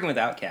he was working with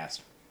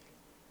Outkast,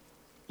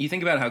 you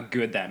think about how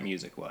good that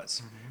music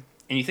was.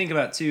 And you think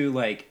about, too,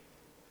 like,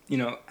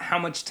 how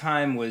much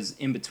time was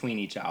in between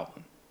each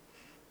album.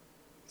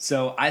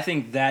 So I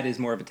think that is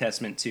more of a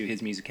testament to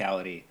his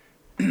musicality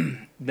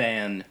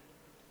than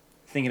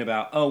thinking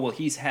about, oh, well,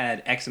 he's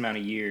had X amount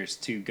of years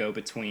to go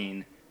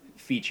between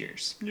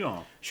features.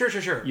 Yeah. Sure.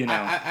 You know.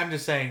 I'm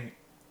just saying.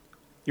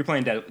 You're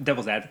playing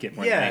devil's advocate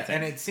more than Yeah, anything.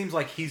 and it seems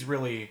like he's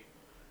really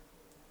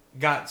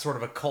got sort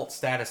of a cult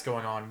status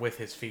going on with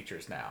his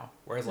features now.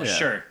 Whereas, like, Yeah.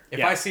 Sure. if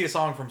yeah. I see a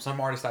song from some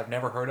artist I've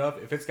never heard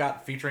of, if it's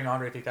got featuring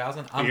Andre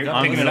 3000, I'm You're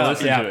gonna picking it gonna up.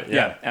 listen Yeah, to it, yeah,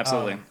 yeah.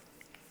 absolutely.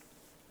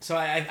 So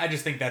I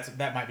just think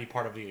that might be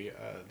part of the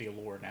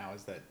allure now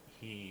is that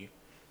he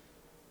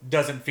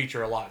doesn't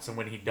feature a lot. So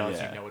when he does,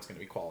 Yeah. you know it's going to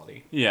be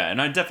quality. Yeah, and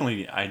I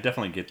definitely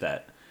get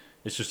that.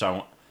 It's just I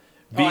want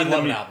I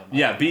love an album.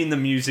 Yeah, being the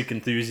music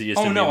enthusiast.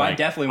 Oh and no, being I like,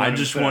 definitely want I him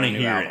just to put out want a to new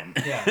hear album.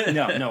 it.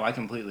 Yeah. No, I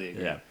completely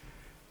agree.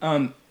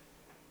 Yeah.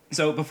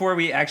 So before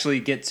we actually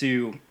get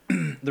to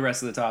the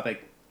rest of the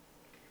topic,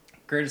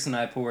 Curtis and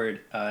I poured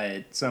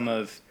some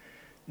of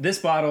this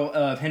bottle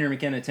of Henry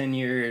McKenna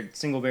 10-year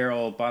single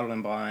barrel bottled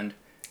and bond.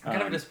 I'm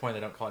kind of disappointed they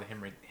don't call it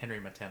Henry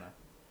Matena.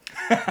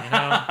 You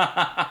know,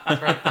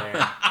 it's right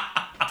there.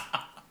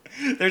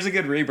 There's a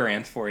good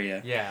rebrand for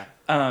you. Yeah,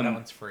 that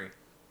one's free.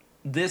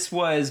 This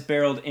was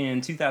barreled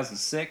in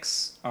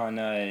 2006 on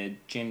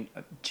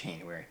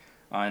January.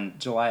 On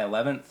July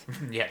 11th.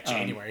 Yeah,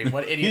 January.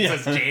 What idiot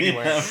says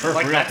January? Yeah, for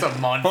like real. that's a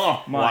month.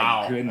 Oh, My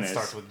wow. That goodness.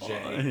 starts with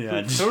J.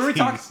 Yeah, So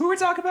who we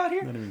talking about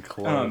here? Not even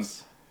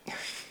close.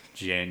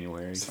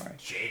 January. Sorry.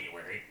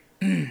 January.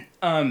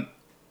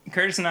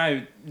 Curtis and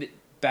I,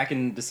 back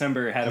in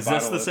December, had Is a bottle.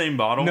 this the of- same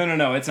bottle?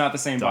 No, it's not the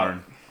same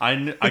Darn.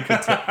 bottle. I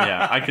could tell.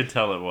 Yeah, I could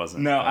tell it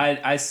wasn't. No, but-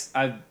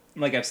 I,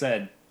 like I've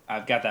said,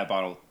 I've got that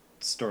bottle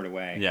stored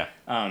away. Yeah.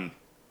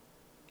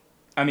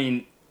 I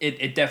mean,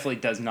 it definitely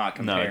does not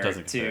compare No, it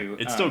doesn't compare.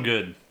 to. It's still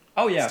good.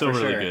 Oh yeah, Still for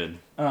really sure. good.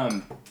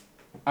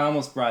 I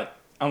almost brought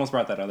I almost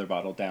brought that other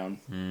bottle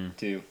down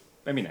too.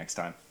 Maybe next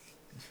time.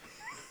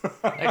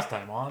 Next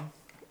time on.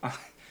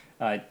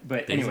 But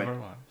Days of anyway, our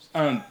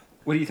lives.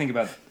 what do you think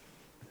about?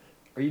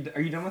 Are you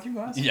done with your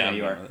glass? Yeah, I'm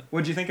you done are. with it.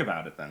 What did you think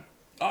about it then?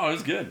 Oh, it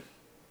was good.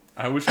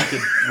 I wish I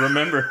could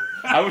remember.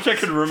 I wish I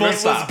could remember.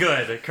 It was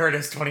good.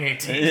 Curtis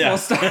 2018. Yeah. Full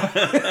stop.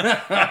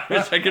 I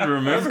wish I could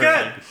remember.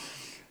 good.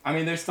 I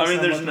mean, there's still I mean,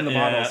 some there's left in the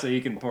yeah. bottle, so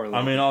you can pour a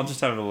little. I mean, I'll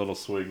just have a little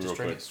swig real Just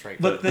drink quick. it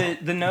straight. Look,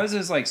 the nose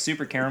is like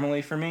super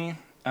caramelly for me,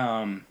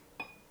 and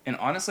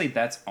honestly,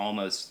 that's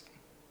almost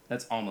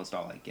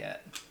all I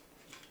get.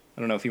 I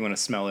don't know if you want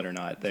to smell it or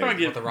not. There, Try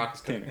to What the rock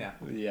is cooking. Yeah.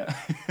 yeah.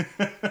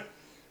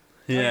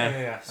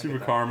 Yeah, I super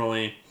get that.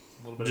 caramely.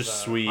 A little bit Just of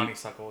sweet.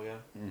 honeysuckle,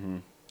 yeah.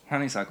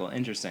 Honeysuckle,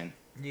 interesting.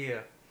 Yeah.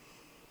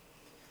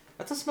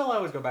 That's a smell I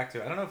always go back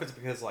to. I don't know if it's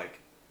because, like,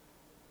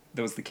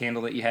 That was the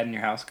candle that you had in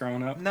your house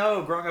growing up.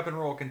 no, growing up in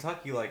rural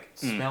Kentucky, like,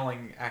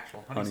 smelling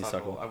actual honeysuckle,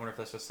 Honeysuckle. I wonder if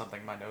that's just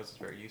something my nose is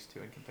very used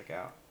to and can pick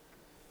out.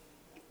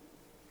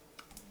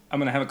 I'm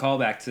gonna have a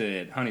callback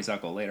to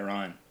honeysuckle later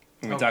on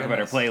when we Oh, talk about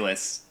our goodness.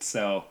 playlist.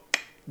 So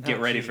get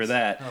Oh, ready jeez. for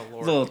that. Oh,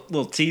 Lord.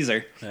 Little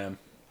teaser. Yeah.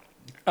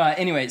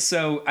 Anyway,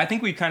 so I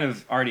think we kind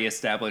of already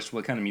established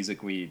what kind of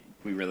music we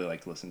really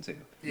like to listen to.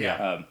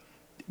 Yeah.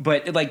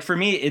 But like for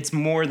me, it's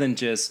more than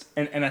just,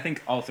 and I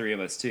think all three of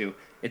us too.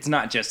 It's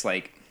not just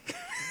like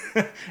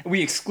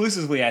we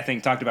exclusively, I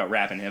think, talked about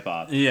rap and hip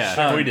hop.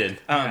 Yeah, we did.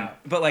 Yeah.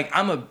 But like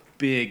I'm a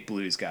big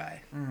blues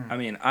guy. I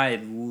mean,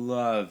 I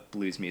love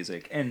blues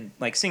music and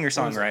like singer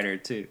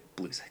songwriter too.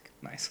 Bluesic,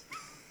 nice,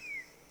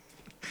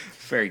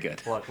 very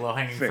good. Look, low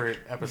hanging Very-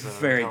 fruit episode.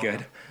 Very I'm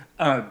good.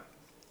 telling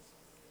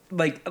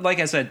Like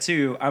I said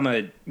too, I'm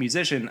a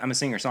musician. I'm a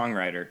singer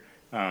songwriter.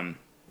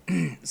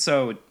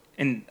 So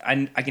and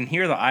I can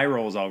hear the eye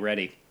rolls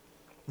already.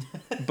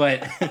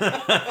 But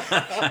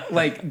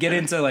like get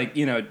into like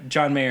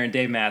John Mayer and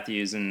Dave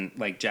Matthews and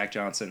like Jack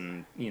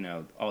Johnson,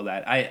 all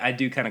that. I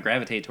do kind of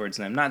gravitate towards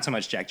them. Not so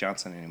much Jack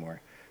Johnson anymore.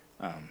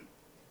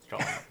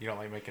 You don't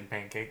like making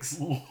pancakes?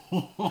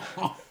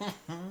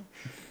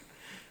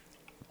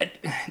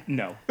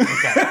 No.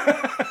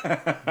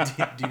 Okay.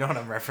 do you know what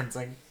I'm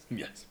referencing?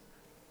 Yes.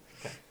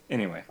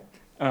 Anyway.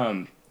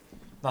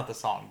 Not the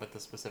song, but the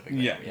specific.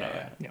 thing.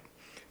 Yeah.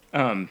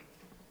 Yeah.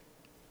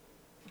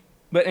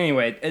 But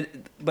anyway,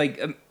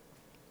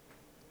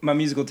 my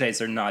musical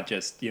tastes are not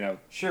just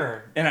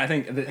Sure. and I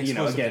think that, Exclusive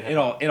to again,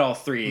 hip-hop. it all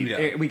three.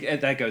 Yeah.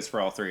 That goes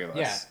for all three of us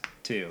Yeah.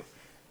 too.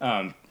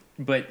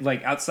 But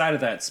like outside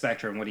of that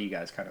spectrum, what do you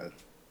guys kind of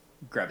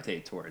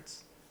gravitate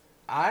towards?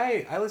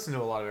 I listen to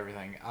a lot of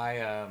everything.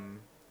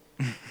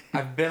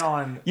 I've been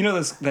on.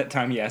 That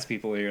time you ask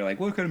people, where you're like,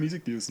 "What kind of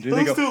music do you listen to?"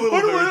 Let's They go, do a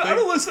little bit of I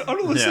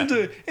don't listen Yeah.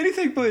 to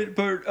anything but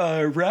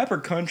rap or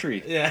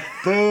country." Yeah.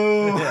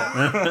 Boo!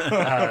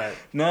 I'm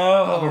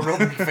No. a real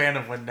big fan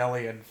of when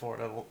Nelly and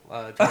Florida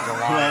Georgia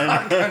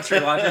Line, Country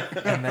logic.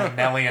 and then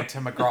Nelly and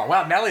Tim McGraw.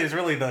 Wow, Nelly is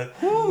really the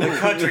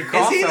country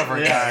crossover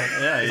Yeah, guy.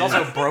 yeah, He's he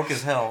also is. broke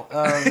as hell.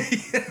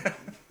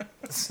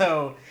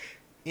 So,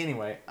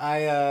 anyway,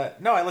 I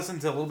listen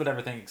to a little bit of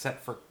everything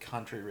except for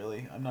country.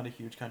 Really, I'm not a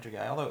huge country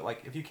guy. Although,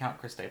 like, if you count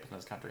Chris Stapleton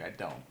as country, I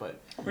don't. But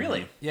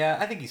Really? yeah,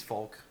 I think he's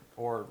folk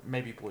or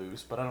maybe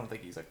blues, but I don't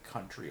think he's a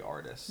country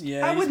artist.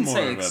 Yeah, I he's wouldn't more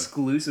say of a-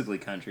 exclusively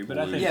country, but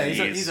I think blues. Yeah,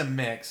 he he's is. a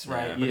mix,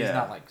 right? Yeah. But he's Yeah.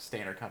 not like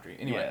standard country.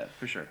 Anyway, Yeah,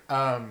 for sure.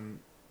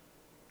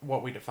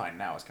 what we define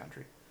now as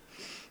country.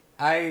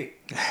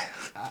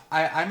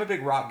 I'm a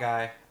big rock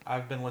guy.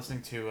 I've been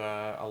listening to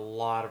a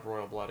lot of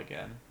Royal Blood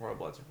again. Royal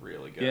Blood's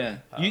really good.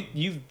 Yeah,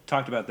 you've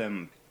talked about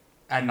them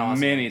ad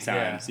nauseam. many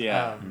times.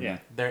 Yeah, Um, yeah.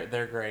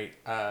 They're great.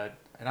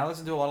 And I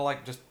listen to a lot of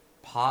like just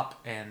pop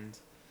and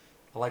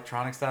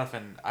electronic stuff,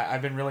 and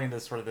I've been really into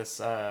sort of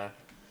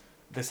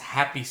this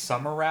happy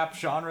summer rap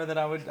genre that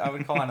I would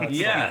call. I know it's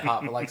Yeah. still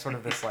pop, but like sort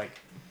of this like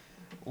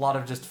a lot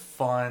of just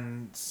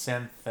fun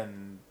synth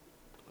and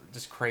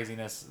just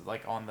craziness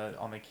like on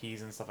the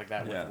keys and stuff like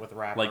that Yeah. with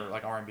rap Like- or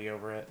like R&B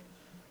over it.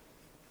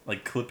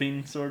 Like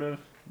clipping, sort of.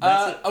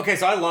 Okay,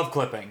 so I love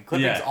clipping.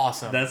 Clipping's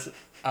awesome. That's.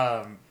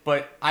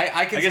 But I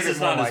I guess consider it's it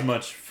more not like, as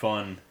much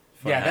fun.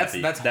 Yeah, that's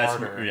happy.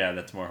 harder. Yeah,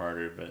 that's more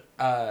harder.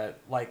 But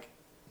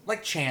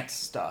like chance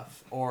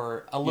stuff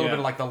or a little Yeah. bit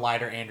of like the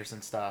lighter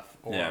Anderson stuff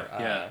or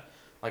Yeah.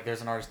 like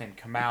there's an artist named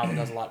Kamau that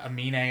does a lot.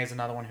 Amine is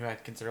another one who I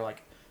consider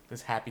like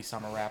this happy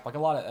summer rap. Like a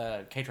lot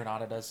of K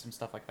Tronada does some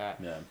stuff like that.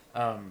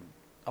 yeah.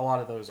 A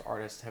lot of those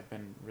artists have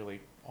been really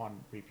on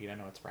repeat. I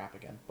know it's rap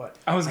again, but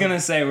I was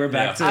gonna say we're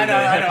back to I know,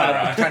 the I hip-hop.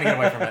 I'm trying to get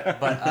away from it.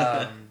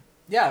 But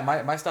yeah,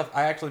 my stuff.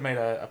 I actually made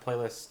a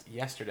playlist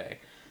yesterday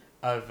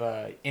of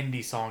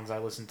indie songs I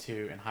listened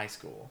to in high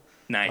school.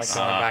 Nice.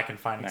 Like going back and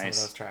finding Nice.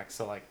 some of those tracks.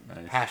 So like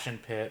Nice. Passion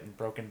Pit and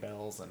Broken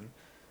Bells and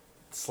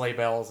Sleigh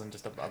Bells and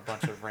just a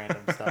bunch of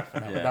random stuff.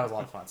 And Yeah. that was a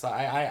lot of fun. So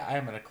I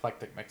am an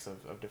eclectic mix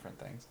of different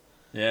things.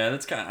 Yeah,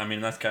 that's kind. I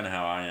mean, that's kind of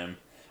how I am.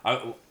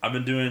 I've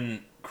been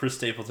doing Chris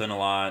Stapleton a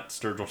lot,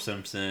 Sturgill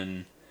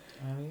Simpson,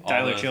 all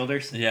Tyler those-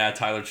 Childers. Yeah,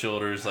 Tyler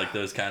Childers, like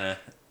those kind of.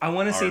 I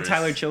want to see Artists.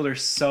 Tyler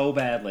Childers so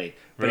badly,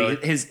 but Really?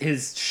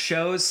 his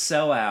shows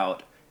sell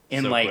out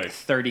in So like quick.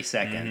 30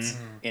 seconds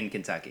in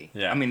Kentucky.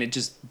 Yeah. I mean, it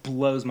just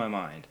blows my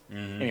mind.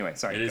 Anyway,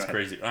 sorry. It go is ahead.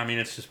 crazy. I mean,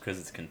 it's just because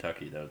it's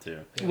Kentucky, though, too.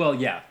 Well,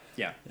 yeah.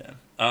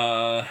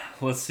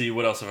 Let's see.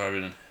 What else have I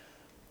been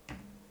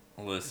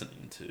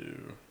listening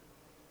to?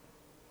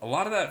 A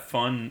lot of that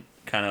fun,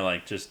 kind of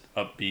like just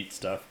upbeat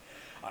stuff.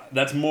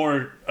 That's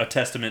more a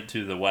testament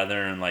to the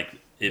weather and like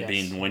it Yes.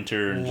 being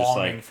winter and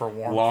Longing just for like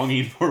warmth.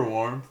 longing for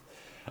warmth.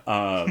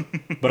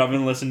 But I've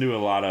been listening to a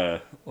lot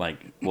of like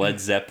Led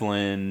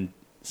Zeppelin,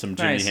 some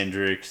Jimi Nice.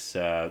 Hendrix,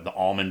 the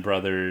Allman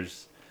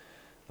Brothers,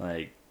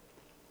 like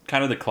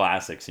kind of the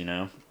classics, you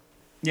know.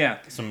 Yeah.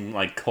 Some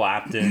like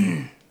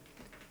Clapton.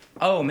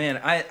 Oh man,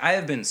 I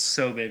have been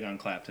so big on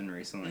Clapton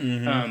recently,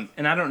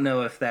 and I don't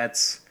know if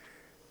that's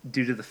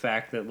due to the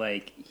fact that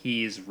like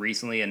he's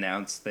recently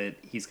announced that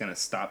he's gonna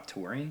stop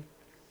touring.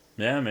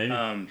 Yeah, maybe.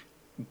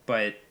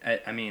 But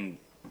I mean,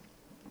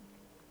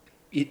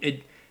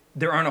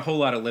 there aren't a whole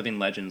lot of living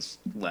legends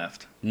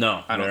left.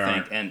 No, I don't there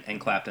think, aren't. and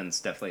Clapton's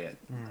definitely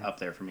up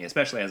there for me,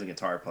 especially as a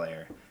guitar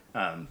player.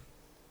 I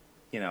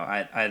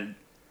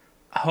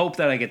hope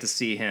that I get to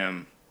see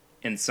him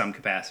in some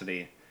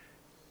capacity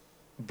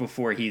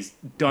before he's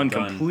done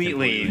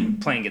completely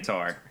playing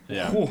guitar.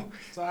 Yeah. Whew,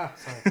 Sorry.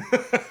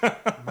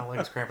 My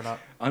leg's cramping up.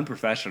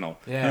 unprofessional.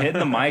 Yeah. Hitting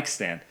the mic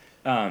stand.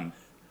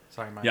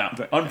 Sorry, Mike. Yeah,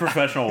 But-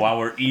 unprofessional while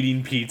we're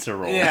eating pizza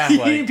rolls. Yeah.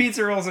 Like, Eating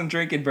pizza rolls and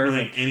drinking I bourbon.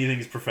 think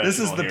anything's professional. This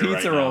is the here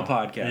Pizza right Roll now.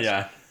 podcast.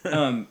 Yeah,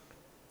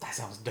 That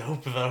sounds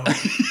dope, though.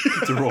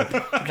 pizza roll.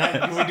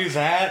 Can we do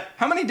that?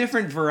 How many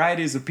different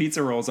varieties of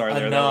pizza rolls are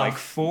there? There are like We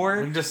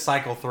 4. can just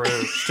cycle through.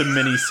 Just a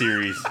mini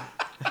series.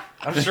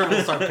 I'm sure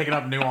we'll start picking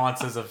up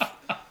nuances of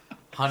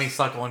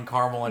honeysuckle and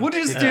caramel and We'll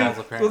just pizza do. rolls,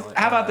 apparently.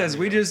 How about this?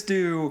 We just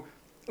do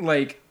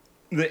like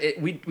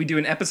we do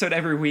an episode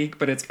every week,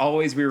 but it's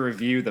always we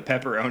review the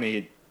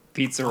pepperoni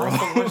pizza roll.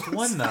 What's the worst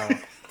one though?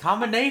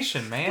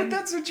 Combination, man. But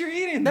that's what you're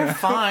eating. They're though.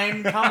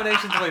 fine.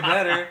 Combination's way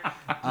better.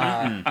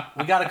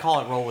 We got to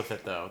call it Roll With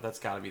It, though. That's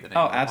got to be the name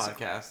of the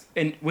podcast.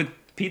 And with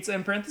pizza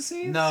in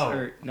parentheses? No.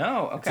 Or,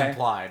 no. It's Okay.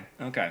 implied.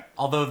 Okay.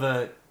 Although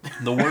the...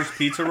 The worst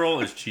pizza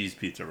roll is cheese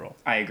pizza roll.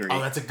 I agree. Oh,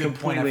 that's a good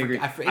point. Completely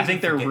I agree. for- I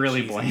think they're forget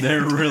really cheese. bland.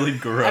 They're really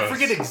gross. I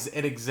forget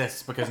it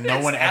exists because no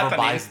It's one ever happening.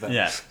 buys them.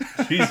 Yeah,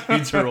 cheese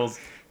pizza rolls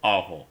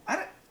awful.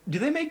 Do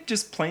they make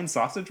just plain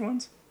sausage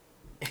ones?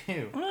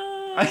 Ew.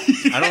 I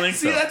don't think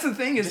See, so. that's the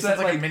thing is This that is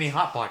like like, a mini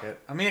Hot Pocket.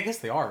 I mean, I guess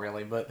they are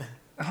really, but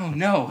oh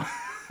no.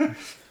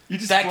 You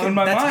just that's blown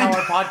my mind. how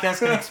our podcast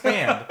can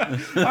expand.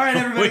 All right,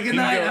 everybody. We Good can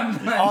night. go-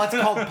 I'm done. Oh, it's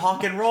called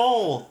Pock and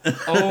Roll.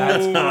 Oh,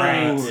 That's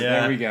right. Yeah.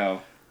 There we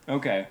go.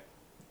 Okay.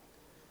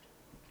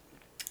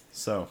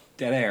 So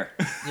Dead air.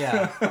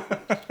 Yeah.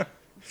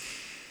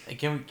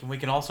 And we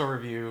can also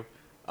review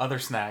other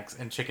snacks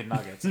and chicken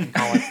nuggets and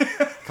call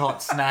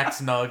it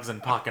Snacks, Nugs,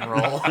 and Pock and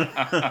Roll.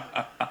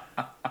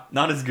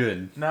 not as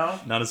good. No?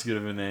 Not as good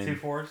of a name. 2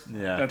 fours?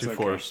 Yeah, That's 2 okay.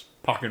 fours.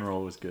 Pock and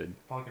roll was good.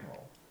 Pock and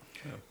Roll.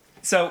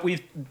 So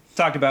we've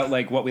talked about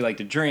like what we like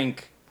to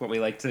drink, what we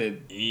like to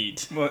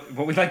Eat. what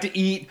we like to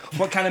eat,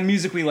 what kind of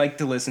music we like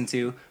to listen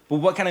to. But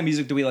what kind of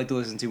music do we like to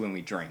listen to when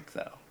we drink,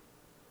 though?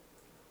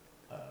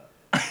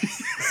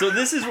 So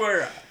this is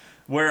where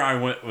I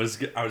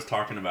was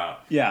talking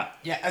about. Yeah.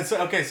 Yeah, so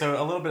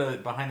a little bit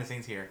of behind the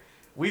scenes here.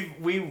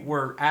 We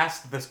were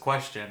asked this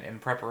question in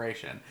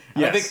preparation.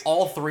 And I Yes. think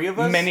all three of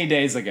us Many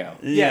days ago.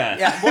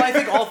 Yeah. Well, I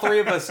think all three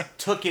of us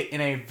took it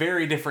in a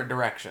very different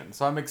direction.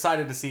 So I'm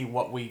excited to see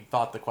what we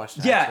thought the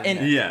question. Yeah, actually and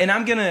meant. Yeah. and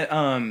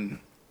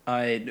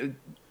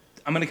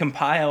I'm gonna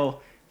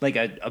compile like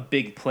a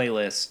big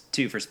playlist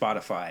too for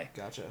Spotify.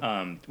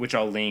 Gotcha. Which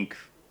I'll link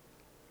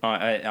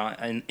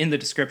in the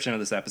description of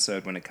this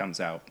episode when it comes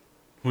out.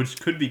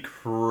 Which could be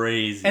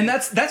crazy. And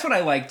that's what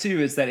I like too,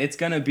 is that it's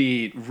gonna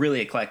be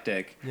really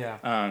eclectic. Yeah.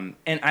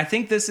 And I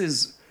think this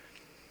is,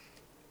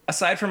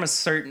 aside from a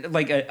certain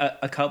like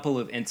a couple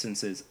of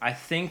instances, I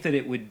think that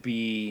it would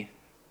be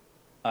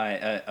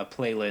a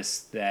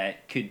playlist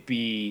that could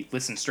be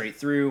listened straight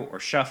through or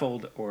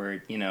shuffled,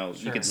 or you Sure.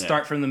 could Yeah.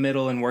 start from the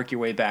middle and work your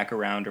way back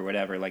around or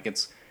whatever. Like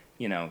it's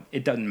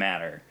it doesn't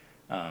matter.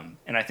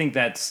 And I think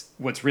that's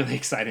what's really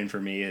exciting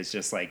for me is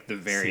just like the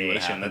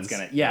variation that's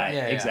happens. gonna yeah,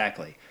 Yeah.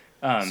 exactly.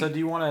 So do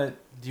you want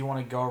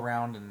to go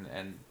around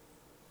and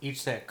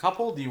each say a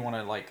couple? Do you want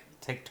to like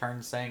take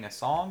turns saying a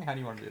song? How do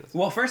you want to do this?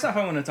 Well, first off,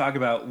 I want to talk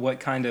about what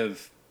kind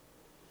of,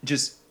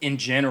 just in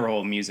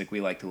general, music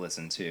we like to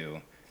listen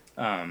to.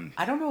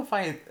 I don't know if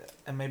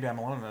and maybe I'm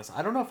alone in this.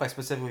 I don't know if I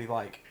specifically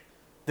like,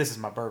 this is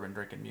my bourbon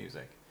drinking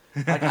music.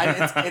 Like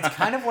it's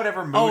kind of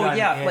whatever mood Oh, I'm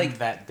yeah, in like,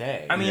 that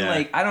day. I mean, Yeah.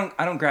 like I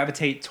don't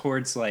gravitate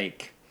towards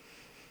like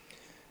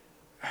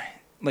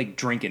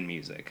drinking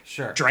music.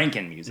 Sure.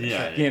 Drinking music.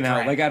 Yeah, You know,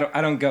 Drank. like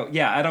I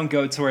don't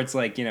go towards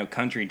like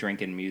country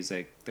drinking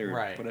music.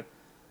 Right. Did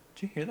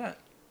you hear that?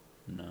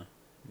 No.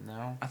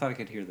 No. I thought I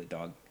could hear the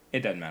dog. It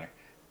doesn't matter.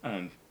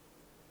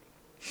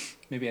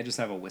 Maybe I just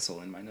have a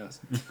whistle in my nose.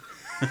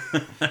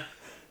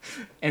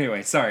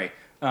 Anyway, sorry.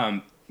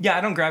 Yeah,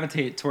 I don't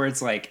gravitate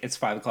towards like it's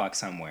 5 o'clock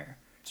somewhere.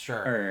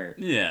 Sure.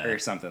 or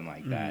something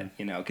like that,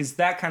 because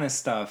that kind of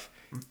stuff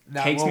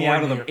Now, takes we'll me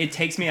out of warn the you. it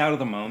takes me out of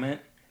the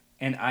moment,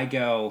 and I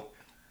go,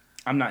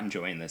 I'm not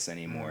enjoying this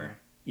anymore,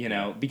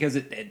 because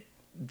it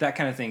that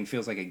kind of thing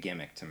feels like a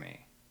gimmick to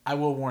me. I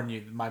will warn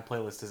you, my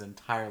playlist is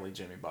entirely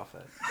Jimmy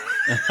Buffett.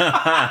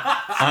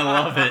 I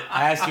love it.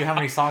 I asked you how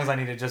many songs I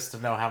needed just to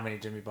know how many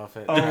Jimmy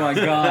Buffett. Oh my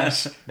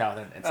gosh. No,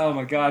 then it's Oh not.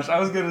 my gosh, I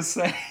was gonna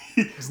say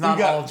It's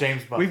not all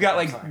James Buffett. We've got I'm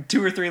like sorry.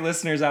 2 or 3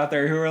 listeners out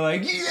there who are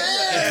like,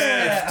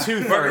 yeah, It's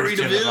 2/3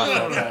 Jimmy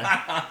Margaritaville.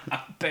 Buffett.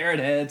 Okay. Barrett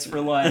heads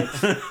for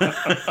life.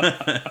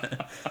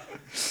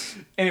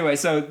 Anyway,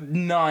 so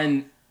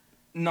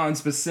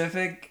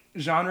non-specific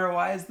genre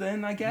wise,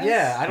 then I guess.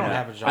 Yeah, I don't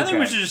have a genre. I think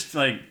we Okay. should just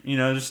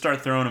just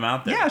start throwing them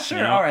out there. Yeah,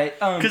 sure. All right.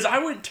 Because I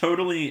went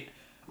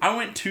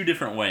 2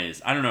 different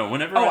ways. I don't know.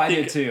 Whenever Oh, I I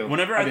think, did too.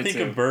 Whenever I I did think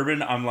too. of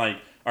bourbon, I'm like,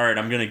 all right,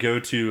 I'm gonna go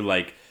to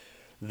like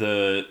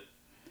the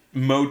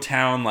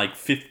Motown, like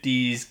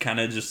 50s, kind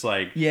of just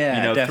like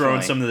Yeah, throwing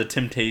definitely. some of the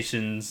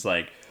Temptations,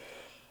 like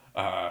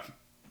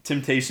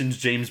Temptations,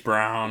 James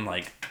Brown,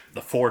 like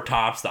the Four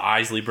Tops, the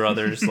Isley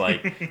Brothers,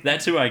 like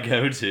that's who I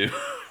go to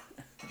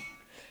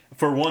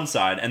for one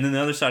side, and then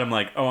the other side, I'm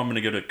like, oh, I'm gonna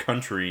go to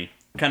country,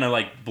 kind of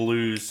like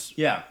blues,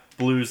 Yeah.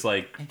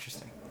 like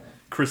Interesting.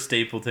 Chris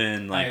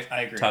Stapleton, like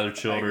I agree. Tyler I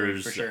agree,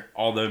 Childers, for sure.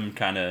 all them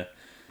kind of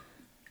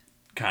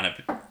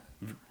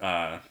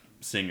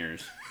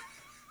singers.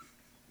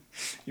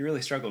 You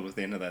really struggled with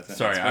the end of that sentence.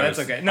 Sorry, but I that's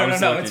was- okay. I No, was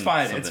it's looking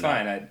fine. It's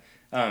something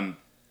fine.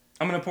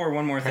 I'm gonna pour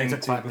one more Craig thing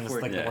took too 5 minutes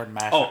before. to think the word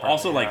mashup. Oh,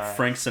 also earlier. like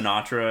Frank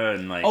Sinatra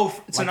and like Oh,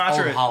 Like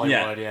Sinatra. old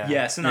Hollywood, yeah.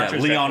 Yeah,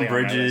 Sinatra's Leon definitely on my list.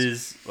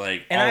 Bridges,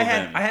 like And all I of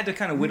had them. I had to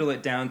kind of whittle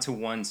it down to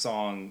one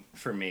song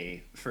for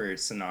me for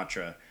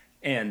Sinatra.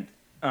 And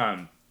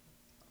I'm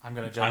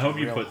gonna I judge hope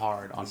you you real put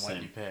hard the on what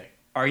same. you pick.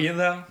 are you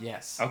though?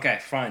 Yes. Okay,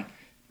 fine.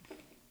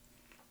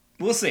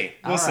 We'll see.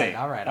 We'll All see. right,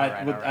 all right, I- all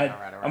right, with- all right, I- all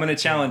right, all I'm gonna right.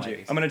 challenge you.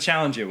 Ladies. I'm gonna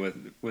challenge you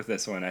with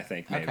this one. I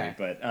think maybe, Okay.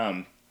 but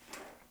I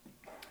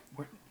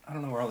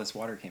don't know where all this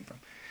water came from.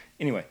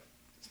 Anyway,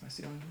 is my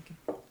ceiling leaking?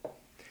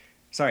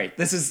 Sorry,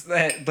 this is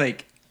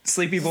like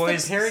Sleepy Is this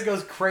Boys. the Terry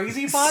Goes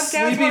Crazy podcast?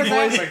 Sleepy What is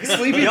Boys- happening?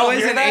 Sleepy Y'all Boys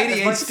hear and that?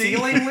 Is my ADHD.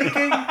 ceiling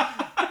leaking?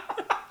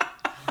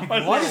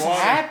 What is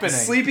happening?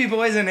 Sleepy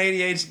Boys and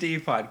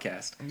ADHD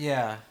podcast.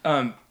 Yeah.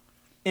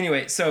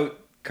 Anyway, so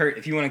Kurt,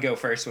 if you want to go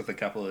first with a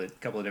couple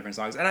of different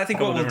songs, and I think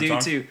what Couple we'll do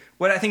different too,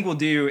 what I think we'll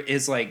do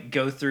is like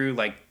go through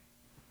like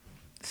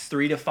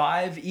 3 to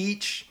 5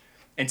 each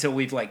until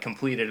we've like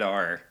completed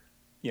our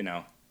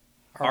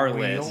Our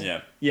list. wheel?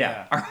 Yeah.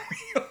 Yeah, our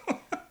wheel. All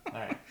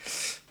right.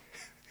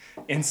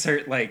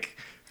 Insert like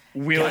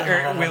Wheel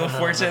of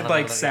Fortune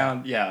like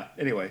sound. Yeah.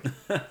 Anyway,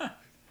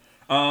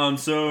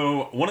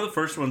 So one of the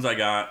first ones I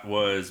got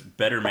was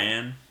 "Better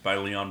Man" by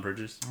Leon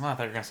Bridges. Oh, I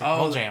thought you were gonna say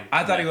Pearl Jam.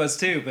 I thought he was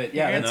too, but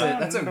yeah,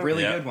 that's a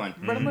really Yeah. good one.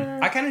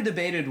 Mm-hmm. I kind of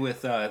debated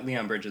with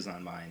Leon Bridges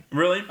on mine.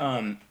 Really?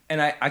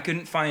 And I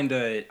couldn't find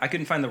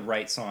the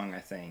right song. I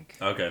think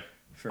Okay.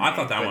 for I me.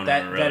 thought that But one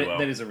went really well.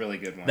 That is a really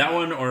good one. That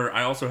one, or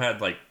I also had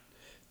like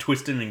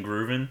 "Twistin' and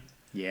Groovin'."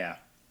 yeah,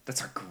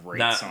 that's a great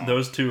That song.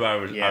 those two, I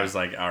was Yeah.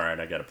 like, all right,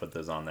 I got to put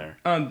those on there.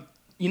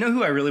 You know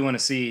who I really want to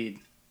see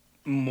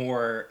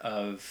more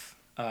of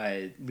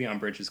Leon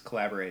Bridges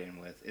collaborating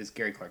with is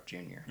Gary Clark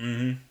Jr.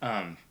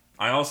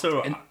 I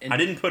also and- I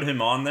didn't put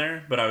him on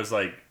there, but I was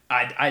like,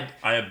 I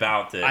I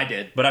about did. I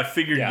did. but I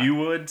figured Yeah. you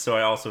would, so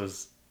I also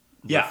was.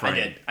 yeah,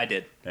 refrained. I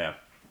did. Yeah.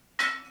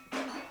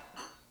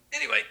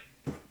 Anyway,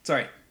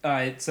 sorry.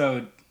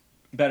 So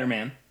Better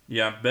Man.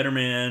 Yeah, Better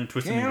Man,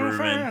 Twistin' and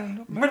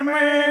Groovin'. Better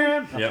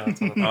Man.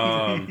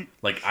 Yep.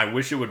 Like I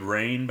Wish It Would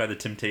Rain by the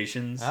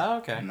Temptations. Oh,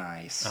 okay.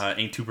 Nice.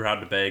 Ain't Too Proud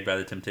to Beg by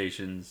the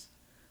Temptations.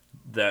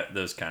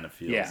 Those kind of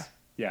feels.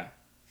 Yeah,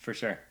 for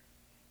sure.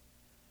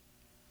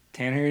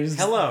 Tanner's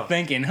Hello.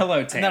 thinking.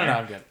 Hello, Tanner. No,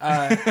 I'm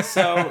good.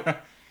 So,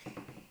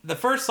 the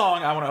first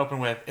song I want to open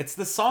with, it's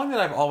the song that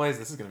I've always,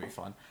 this is going to be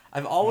fun,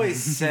 I've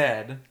always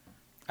said,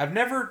 I've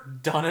never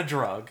done a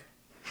drug.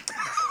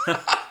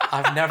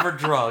 I've never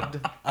drugged.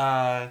 Never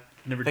I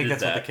think did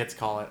that's that. what the kids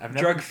call it. I've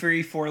never, Drug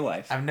free for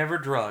life. I've never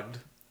drugged.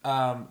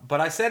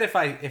 But I said if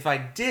I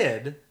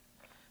did,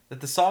 that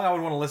the song I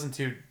would want to listen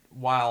to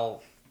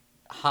while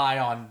high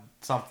on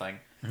something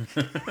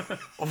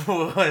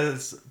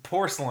was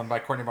Porcelain by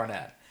Courtney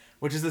Barnett,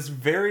 which is this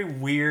very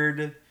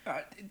weird,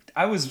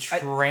 I was.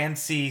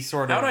 trancey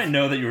sort of... How did I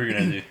know that you were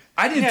gonna do?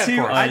 I did Yeah, of too.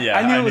 course. I, Yeah,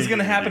 I knew I it was knew going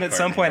to you would happen do at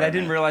some Courtney point. I Barnett.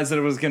 didn't realize that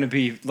it was going to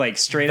be like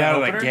straight The out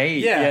of opener? the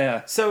gate. Yeah.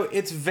 Yeah. So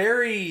it's a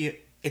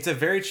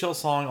very chill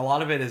song. A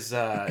lot of it is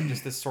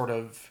just this sort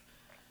of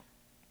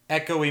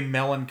echoey,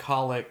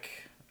 melancholic,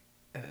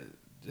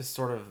 just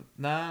sort of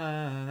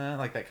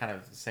like that kind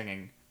of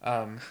singing.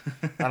 I don't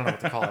know what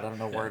to call it. I don't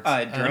know words.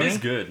 It Drumming? is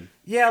good.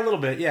 Yeah, a little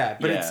bit. Yeah,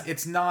 but Yeah.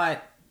 it's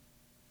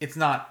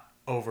not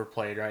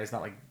overplayed, right? It's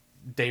not like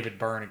David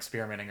Byrne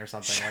experimenting or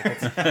something. Like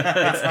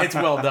it's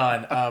well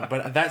done.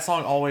 But that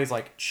song always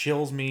like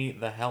chills me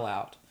the hell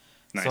out.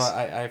 Nice. So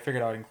I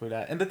figured I would include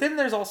that. But then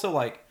there's also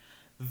like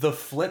the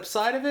flip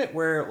side of it,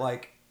 where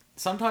like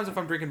sometimes if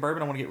I'm drinking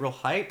bourbon, I want to get real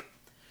hype.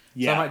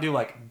 Yeah. So I might do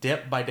like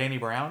 "Dip" by Danny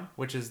Brown,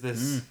 which is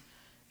this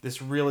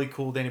really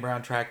cool Danny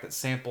Brown track that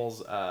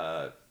samples.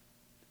 I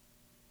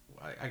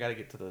gotta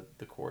get to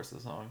the chorus of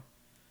the song.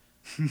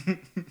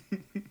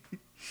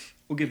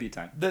 We'll give you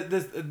time.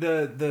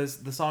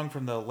 The song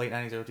from the late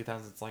 90s, early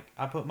 2000s. It's like,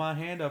 I put my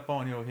hand up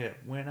on your hip.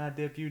 When I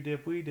dip, you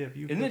dip, we dip.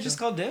 You Isn't it just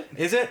called Dip?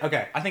 Is it?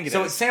 Okay. I think it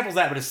so is. it samples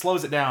that, but it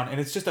slows it down, and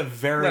it's just a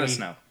very... Let us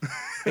know.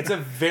 It's a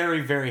very,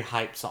 very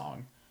hype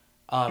song.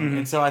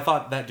 And so I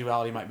thought that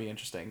duality might be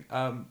interesting.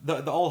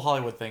 The old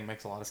Hollywood thing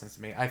makes a lot of sense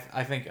to me.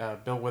 I think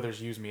Bill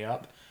Withers' Use Me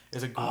Up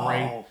is a great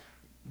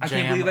I can't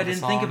jam believe I of a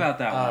didn't think song. about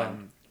that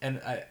one. And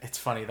it's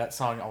funny, that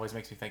song always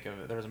makes me think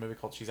of... There was a movie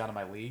called She's Out of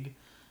My League.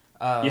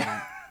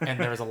 Yeah. And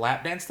there was a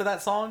lap dance to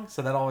that song,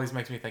 so that always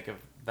makes me think of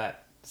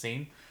that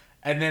scene.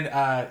 And then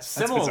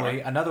similarly,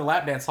 bizarre. another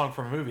lap dance song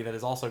from a movie that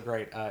is also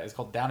great is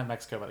called Down in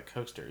Mexico by the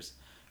Coasters,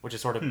 which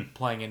is sort of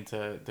playing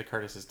into the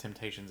Curtis's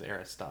Temptations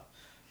era stuff.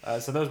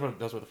 So those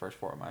were the first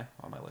four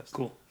on my list.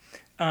 Cool.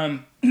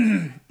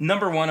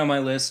 Number one on my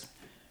list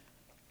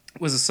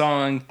was a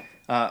song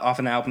off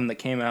an album that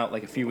came out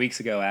like a few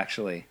weeks ago,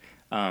 actually,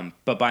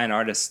 but by an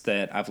artist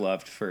that I've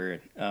loved for,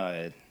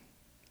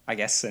 I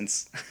guess,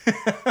 since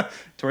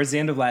towards the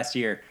end of last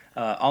year.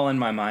 All in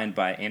My Mind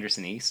by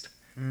Anderson East,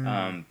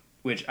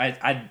 which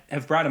I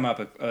have brought him up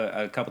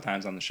a couple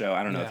times on the show.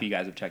 I don't know if you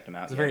guys have checked him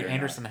out. It's a very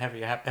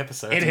Anderson-heavy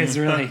episode. It is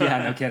really,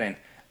 yeah, no kidding.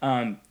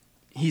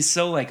 He's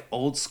so like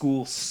old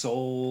school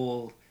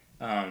soul,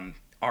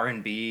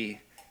 R&B,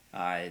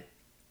 and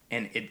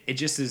it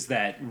just is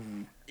that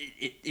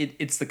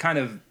it's the kind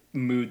of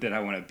mood that I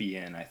want to be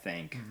in, I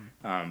think,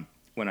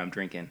 when I'm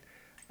drinking.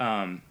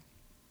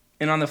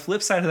 And on the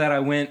flip side of that, I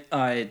went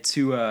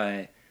to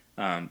an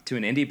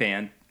indie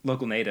band,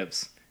 Local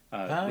Natives,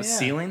 with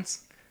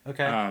Ceilings.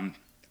 Okay.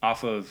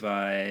 Off of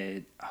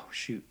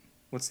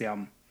what's the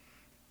album?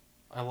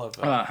 I love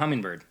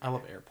Hummingbird. I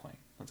love Airplane.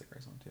 That's a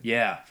great song too.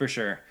 Yeah, for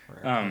sure. Or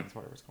Airplane, that's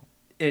whatever it's called.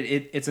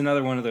 It's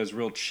another one of those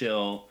real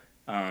chill,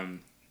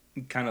 kind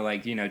of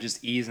like,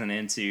 just easing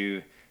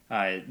into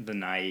the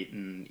night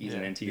and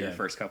easing into your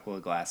first couple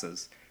of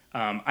glasses.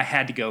 I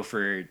had to go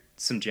for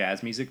some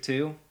jazz music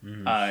too.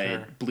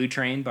 Sure. Blue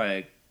Train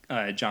by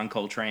John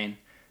Coltrane,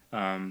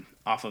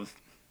 off of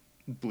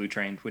Blue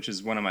Train, which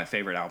is one of my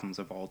favorite albums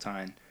of all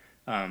time.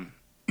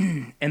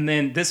 And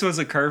then this was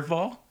a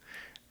curveball.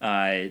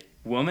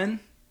 Woman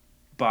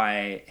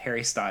by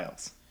Harry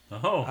Styles.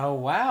 Oh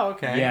wow,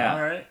 okay. Yeah.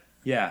 All right.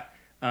 Yeah.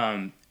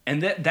 And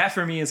that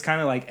for me is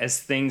kind of like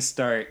as things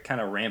start kind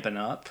of ramping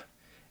up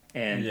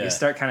and you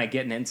start kind of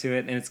getting into it,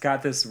 and it's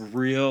got this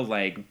real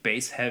like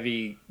bass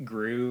heavy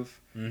groove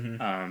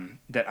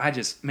that I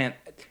just, man,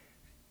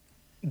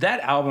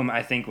 that album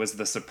I think was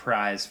the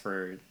surprise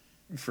for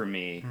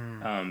me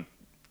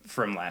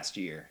from last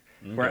year.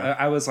 Okay. Where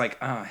I was like,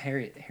 oh,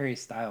 Harry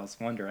Styles,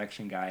 One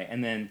Direction guy.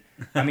 And then,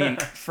 I mean,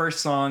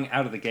 first song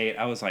out of the gate,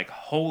 I was like,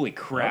 holy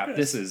crap,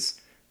 this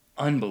is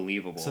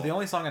unbelievable. So the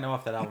only song I know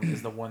off that album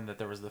is the one that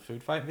there was the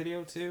food fight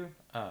video to.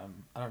 I don't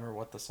remember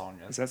what the song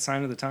is. Is that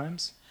Sign of the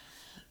Times?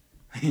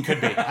 Could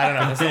be. I don't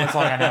know. That's the only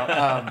song I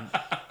know.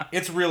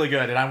 It's really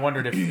good, and I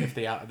wondered if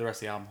the rest of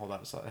the album held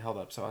up. So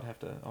I'd have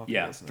to.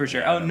 Listen for to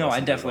sure. That. Oh no, I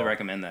definitely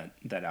recommend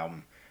that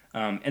album.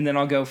 And then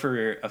I'll go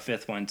for a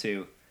fifth one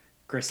too.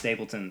 Chris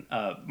Stapleton,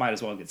 Might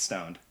As Well Get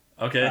Stoned.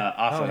 Okay.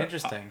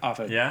 Interesting. Off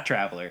of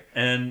Traveler.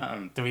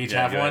 And do we each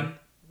have one?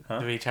 Huh?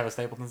 Do we each have a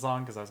Stapleton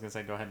song? Because I was going to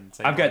say, go ahead and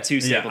say I've got two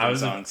Stapleton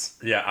songs.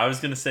 I was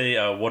going to say,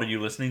 What Are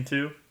You Listening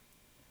To?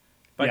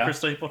 By Chris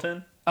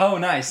Stapleton. Oh,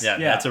 nice. Yeah,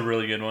 that's a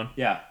really good one.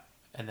 Yeah.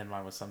 And then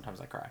mine was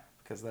Sometimes I Cry.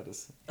 Because that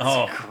is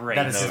great.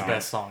 That is his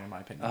best song, in my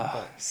opinion.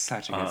 Oh,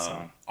 such a good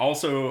song.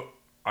 Also,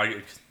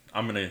 I'm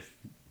going to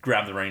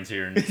grab the reins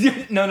here.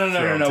 And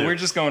no. We're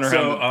just going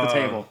around the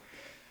table.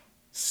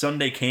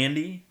 Sunday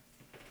Candy,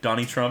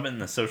 Donnie Trumpet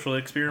and the Social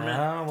Experiment.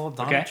 Oh, well,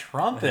 Donnie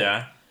Trumpet.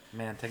 Yeah.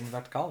 Man, taking me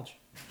back to college.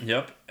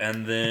 Yep.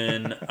 And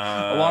then...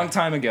 a long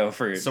time ago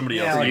for somebody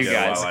else you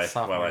guys.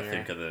 While I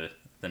think of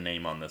the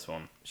name on this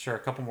one. Sure, a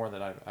couple more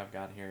that I've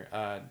got here.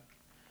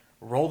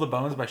 Roll the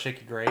Bones by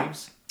Shaky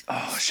Graves.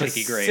 Oh,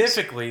 Shaky Graves.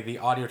 Specifically the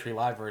Audio Tree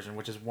Live version,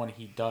 which is one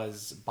he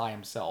does by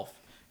himself.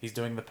 He's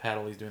doing the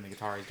pedal, he's doing the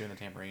guitar, he's doing the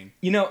tambourine.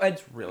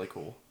 It's really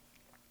cool.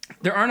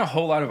 There aren't a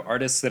whole lot of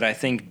artists that I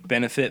think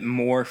benefit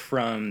more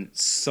from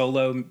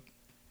solo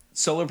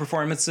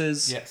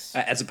performances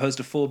as opposed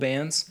to full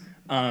bands.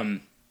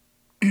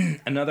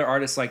 Another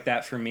artist like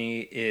that for me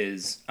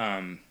is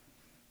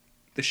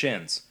the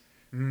Shins.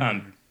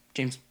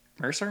 James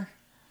Mercer?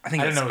 I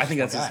think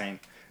that's his name.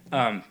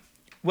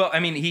 Well,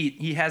 I mean,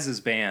 he has his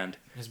band.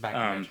 His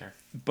backing picture.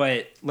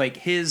 But like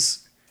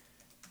his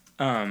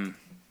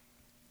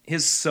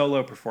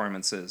solo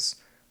performances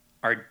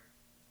are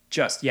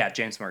just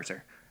James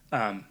Mercer.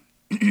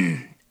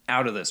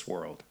 Out of this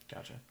world.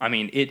 Gotcha. I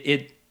mean,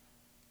 it.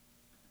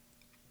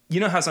 You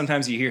know how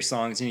sometimes you hear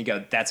songs and you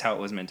go, "That's how it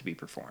was meant to be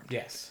performed."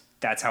 Yes.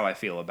 That's how I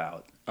feel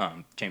about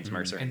James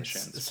Mercer and the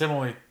Shins.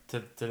 Similarly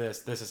to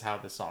this is how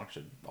this song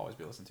should always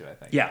be listened to, I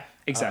think. Yeah,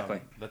 exactly.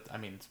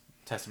 It's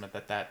testament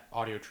that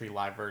Audio Tree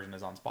Live version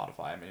is on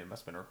Spotify. I mean, it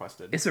must have been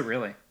requested. Is it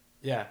really?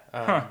 Yeah.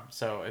 Huh.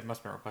 So it must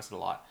have been requested a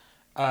lot.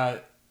 A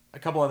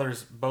couple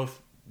others,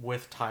 both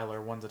with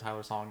Tyler. One's a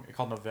Tyler song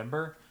called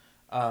November.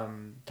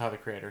 Tyler the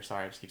Creator.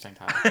 Sorry, I just keep saying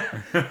Tyler.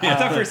 I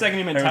thought for a second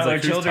you meant Everyone's Tyler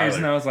like, who's Childers, Tyler?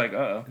 and I was like,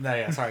 uh-oh. No,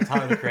 yeah, sorry,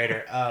 Tyler the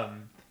Creator.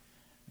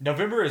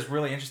 November is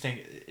really interesting.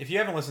 If you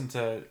haven't listened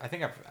to, I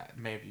think I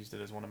may have used it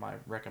as one of my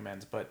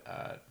recommends, but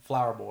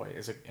Flower Boy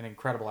is an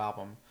incredible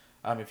album.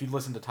 If you've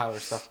listened to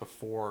Tyler's stuff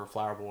before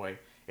Flower Boy,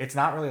 it's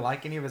not really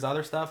like any of his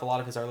other stuff. A lot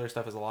of his earlier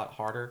stuff is a lot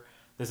harder.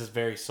 This is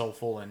very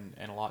soulful and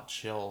a lot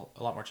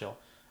more chill.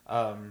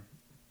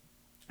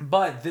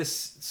 But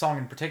this song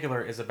in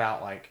particular is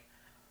about like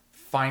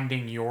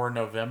finding your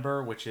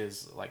November, which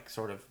is like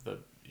sort of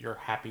your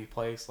happy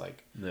place,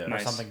 like Yeah. or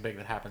Nice. something big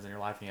that happens in your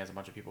life, and he has a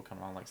bunch of people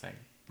coming on like saying,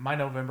 "My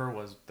November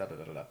was da da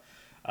da da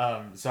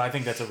da." So I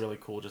think that's a really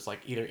cool, just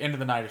like either end of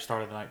the night or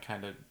start of the night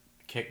kind of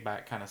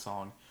kickback kind of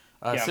song.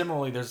 Yeah.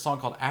 Similarly, there's a song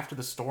called "After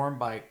the Storm"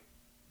 by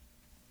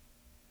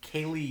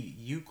Kaylee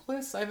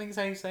Euclid, I think is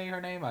how you say her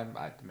name. I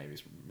maybe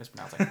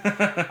mispronouncing.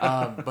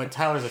 But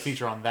Tyler's a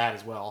feature on that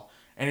as well,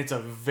 and it's a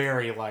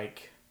very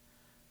like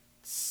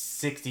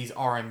 60s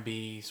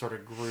R&B sort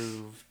of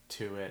groove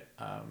to it,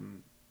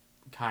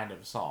 kind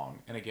of song.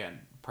 And again,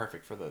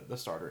 perfect for the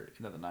starter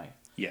end of the night.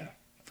 Yeah,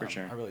 for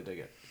sure. I really dig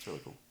it. It's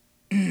really cool.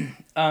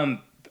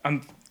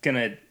 I'm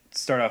gonna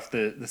start off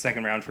the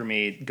second round for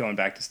me going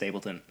back to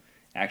Stapleton.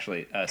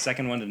 Actually,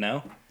 second one to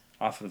know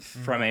off of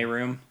From A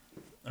Room,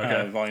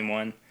 Okay. Volume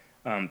 1.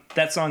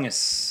 That song is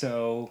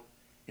so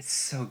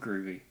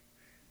groovy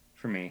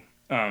for me.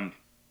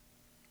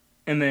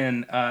 And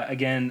then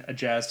again a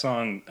jazz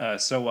song,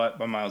 So What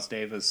by Miles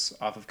Davis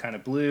off of Kind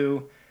of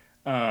Blue.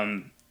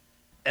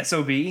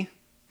 SOB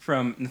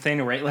from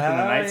Nathaniel Rateliff and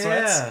the Night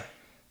Sweats.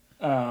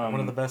 One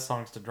of the best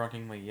songs to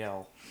drunkenly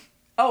yell.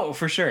 Oh,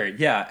 for sure.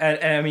 Yeah.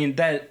 And I mean,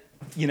 that,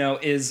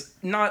 is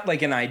not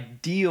like an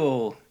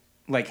ideal,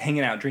 like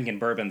hanging out drinking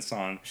bourbon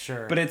song.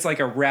 Sure. But it's like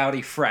a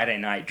rowdy Friday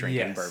night drinking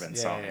Yes. bourbon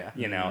Yeah, song, yeah.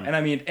 And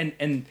I mean,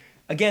 and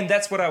again,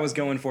 that's what I was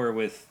going for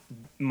with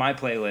my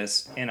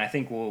playlist. And I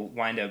think will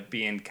wind up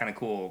being kind of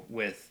cool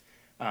with,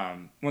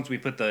 once we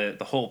put the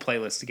whole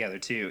playlist together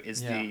too,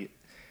 is the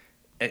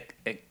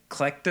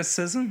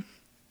eclecticism.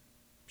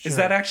 Is Sure.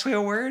 that actually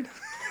a word?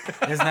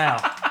 Is now.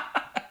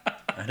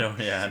 I don't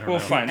know. Well,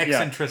 fine. Yeah.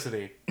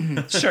 Eccentricity.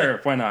 Sure,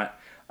 why not?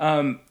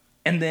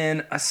 And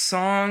then a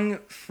song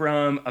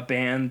from a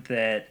band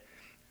that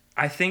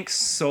I think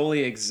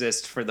solely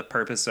exists for the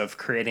purpose of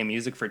creating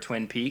music for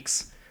Twin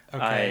Peaks.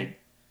 Okay.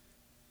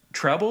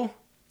 Trouble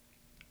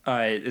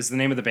is the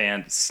name of the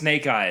band.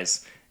 Snake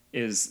Eyes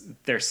is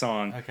their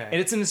song. Okay. And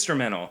it's an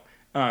instrumental.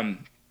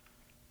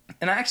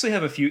 And I actually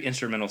have a few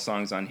instrumental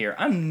songs on here.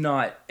 I'm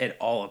not at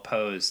all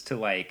opposed to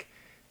like,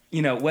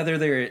 whether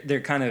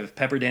they're kind of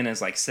peppered in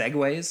as like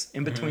segues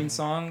in between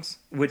songs,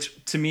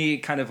 which to me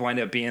kind of wind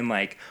up being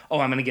like, oh,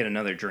 I'm gonna get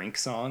another drink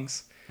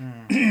songs,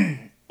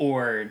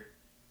 or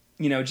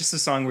just a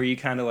song where you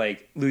kind of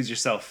like lose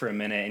yourself for a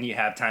minute and you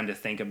have time to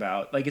think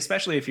about, like,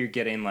 especially if you're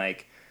getting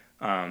like,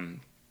 a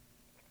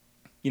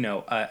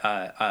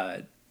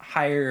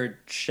higher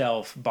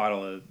shelf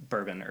bottle of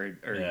bourbon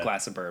or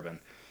glass of bourbon.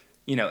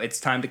 It's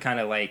time to kind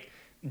of like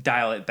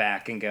dial it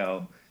back and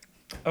go,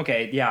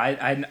 okay,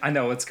 yeah, I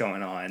know what's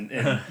going on.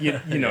 And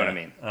you know what I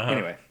mean. Uh-huh.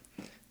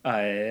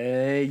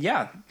 Anyway,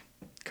 yeah,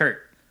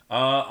 Kurt.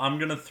 I'm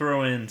gonna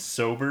throw in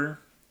 "Sober"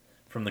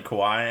 from the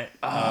Kawhi.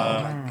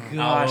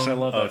 Gosh, I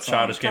love that of song.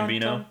 Childish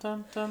Gambino.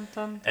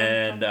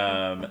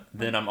 And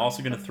then I'm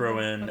also gonna throw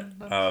in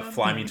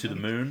 "Fly Me to the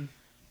Moon,"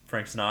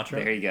 Frank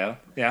Sinatra. There you go.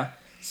 Yeah.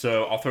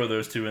 So I'll throw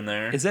those two in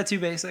there. Is that too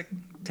basic,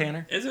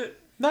 Tanner? Is it?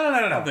 No.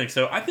 I don't think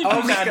so. I think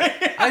Oh, you got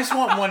okay. I just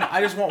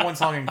want one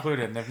song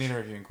included, and if neither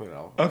of you include it,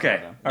 I'll Okay.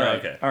 throw it All in. right.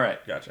 Okay. All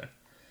right. Gotcha.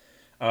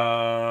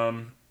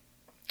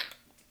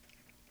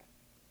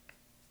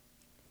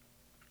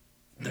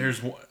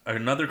 There's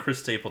another Chris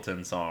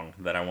Stapleton song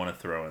that I want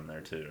to throw in there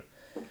too.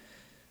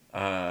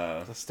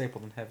 It's a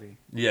Stapleton heavy.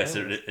 Yes,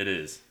 it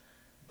is.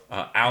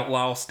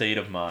 Outlaw State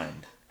of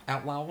Mind.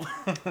 Outlaw.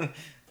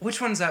 Which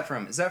one's that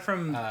from? Is that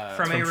from It's A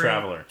from Room?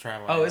 Traveler.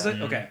 Traveler. Oh, is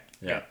it? Okay.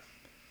 Yeah.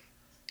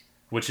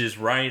 Which is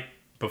right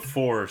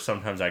before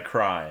Sometimes I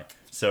Cry.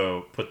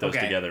 So put those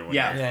Okay. together. When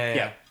Yeah. you're-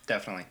 Yeah.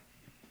 Definitely.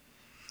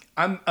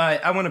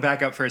 I want to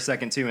back up for a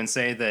second too and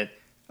say that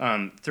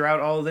throughout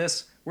all of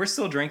this, we're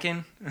still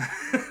drinking.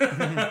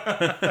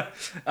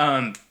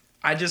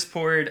 I just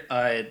poured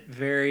a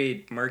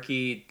very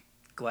murky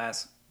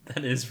glass.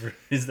 That is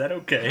that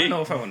okay? I don't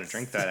know if I want to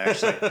drink that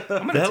actually.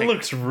 That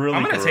looks really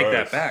I'm gonna gross. take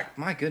that back.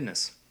 My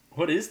goodness.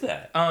 What is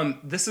that?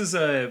 This is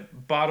a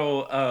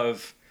bottle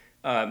of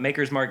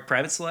Maker's Mark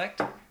Private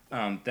Select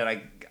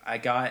that I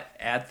got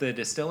at the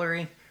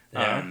distillery.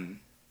 Yeah.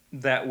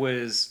 That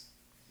was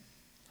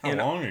How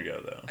long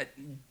ago though?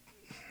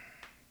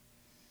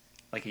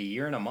 like a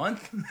year and a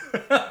month.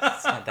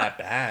 It's not that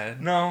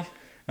bad. No,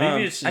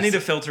 Maybe it's I need to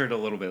just- filter it a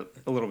little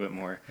bit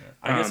more.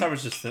 I guess I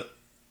was just.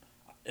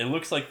 It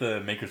looks like the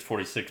Maker's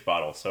 46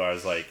 bottle, so I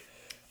was like,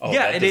 "Oh,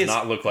 Yeah, that it does is.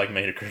 not look like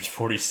Maker's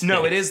 46."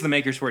 No, it is the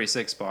Maker's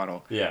 46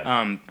 bottle.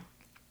 Yeah.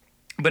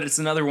 But it's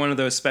another one of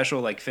those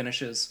special like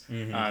finishes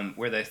Mm-hmm.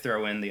 where they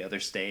throw in the other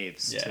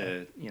staves Yeah.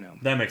 to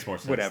That makes more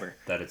sense. Whatever.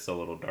 That it's a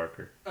little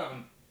darker.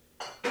 I'm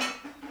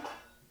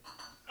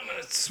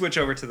gonna switch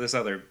over to this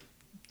other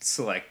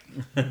select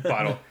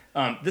bottle.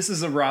 This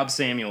is a Rob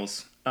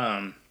Samuels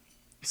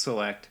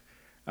select.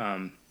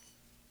 I'll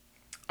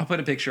put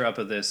a picture up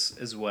of this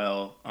as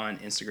well on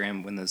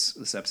Instagram when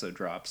this episode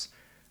drops,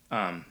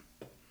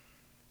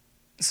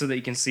 so that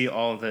you can see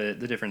all the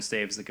different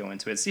staves that go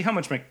into it. See how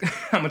much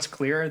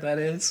clearer that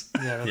is.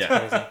 Yeah, that's Yeah,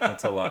 crazy.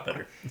 that's a lot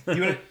better.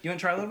 You want to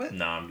try a little bit?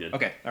 No, I'm good.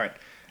 Okay, all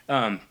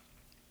right.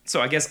 So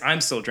I guess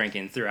I'm still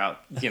drinking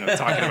throughout, talking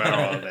about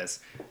all of this.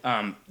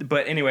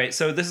 But anyway,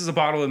 so this is a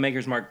bottle of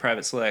Maker's Mark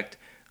Private Select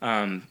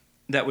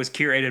that was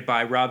curated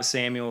by Rob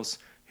Samuels,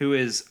 who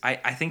is, I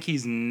think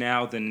he's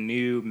now the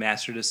new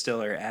master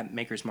distiller at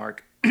Maker's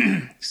Mark.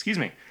 Excuse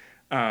me.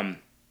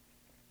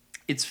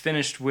 It's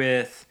finished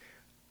with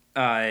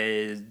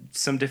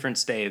some different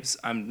staves.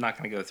 I'm not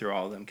going to go through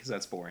all of them because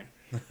that's boring.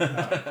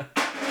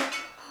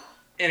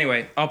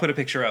 Anyway, I'll put a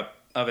picture up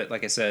of it,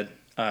 like I said,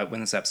 when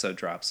this episode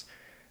drops.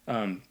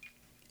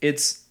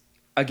 It's,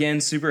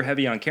 again, super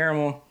heavy on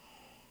caramel.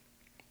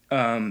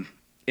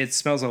 It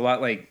smells a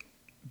lot like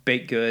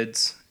baked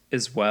goods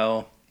as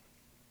well.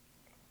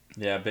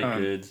 Yeah, baked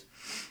goods.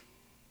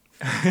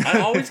 I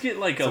always get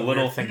like It's a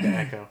little weird thing to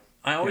echo.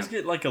 I always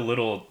get like a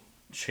little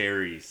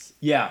cherries.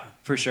 Yeah,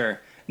 for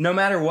sure. No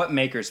matter what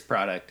Maker's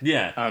product,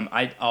 Yeah.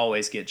 I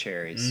always get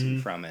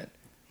cherries from it.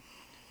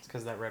 It's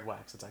because that red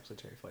wax. It's actually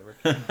cherry flavored.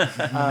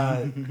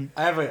 I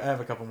have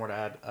a couple more to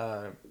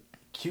add.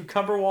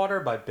 Cucumber Water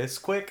by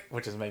Bisquick,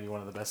 which is maybe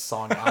one of the best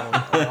song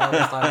artist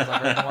titles I've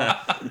heard in a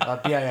while.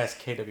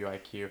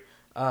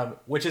 Biskwik,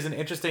 which is an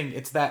interesting.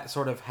 It's that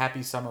sort of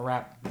happy summer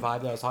rap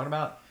vibe that I was talking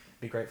about.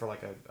 Be great for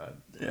like a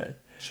Yeah.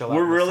 chill out.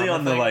 We're in the really summer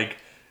on the thing. like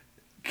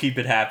keep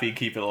it happy,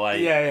 keep it light.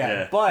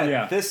 Yeah. But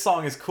Yeah. this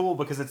song is cool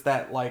because it's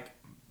that like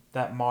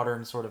that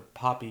modern sort of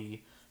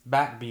poppy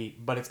backbeat,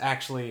 but it's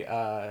actually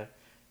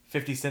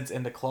 50 Cent's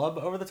In the Club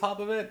over the top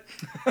of it,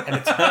 and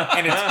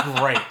it's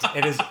great.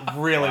 It is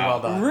really Wow. well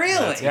done. Really?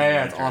 That's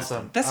Yeah, it's interesting.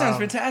 awesome. That sounds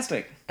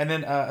fantastic. And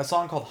then a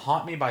song called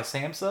 "Haunt Me" by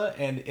Samsa,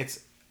 and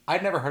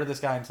I'd never heard of this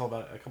guy until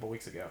about a couple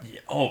weeks ago. Yeah.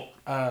 Oh,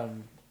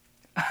 Um,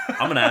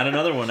 I'm gonna add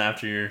another one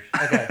after your.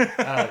 okay, is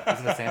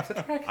it a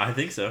Samsa track? I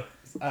think so.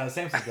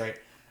 Samsa's great.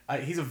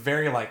 He's a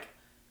very like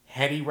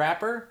heady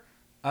rapper.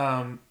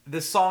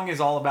 This song is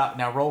all about.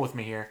 Now roll with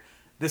me here.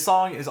 This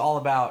song is all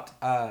about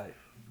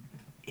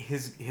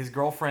his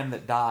girlfriend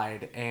that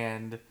died,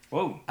 and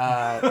Whoa.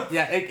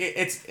 yeah,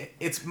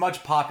 it's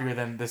much poppier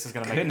than this is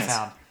gonna make Goodness. it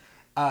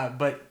sound.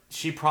 But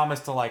she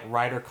promised to like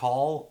write her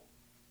call,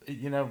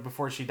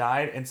 before she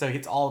died, and so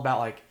it's all about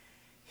like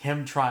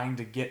him trying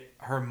to get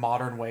her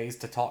modern ways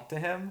to talk to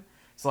him.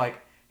 So like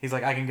he's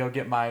like, I can go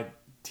get my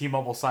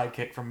T-Mobile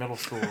sidekick from middle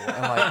school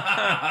and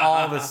like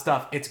all this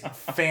stuff. It's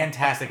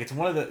fantastic. It's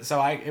one of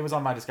the it was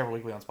on my Discover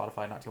Weekly on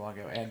Spotify not too long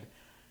ago, and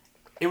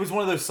it was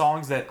one of those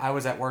songs that I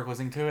was at work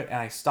listening to it, and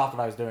I stopped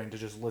what I was doing to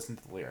just listen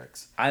to the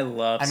lyrics. I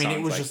love I mean, it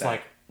songs was like just that.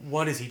 like,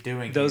 what is he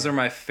doing? Those here? are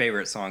my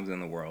favorite songs in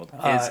the world.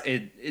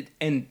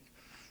 And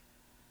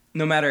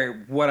no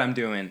matter what I'm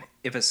doing,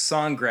 if a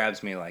song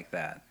grabs me like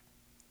that,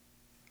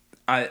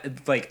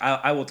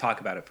 I will talk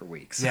about it for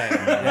weeks. Yeah,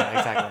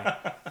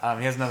 exactly.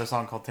 He has another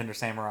song called Tender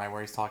Samurai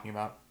where he's talking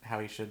about how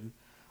he should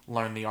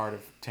learn the art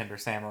of Tender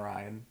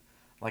Samurai and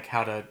like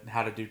how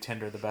to do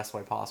Tinder the best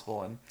way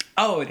possible. And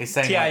Oh, he's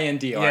saying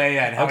TINDR. Like,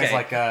 yeah, and how okay. he's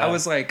like, I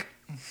was like,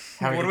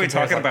 how he what are we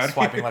compares, talking like, about?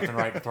 swiping left and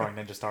right and throwing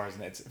ninja stars,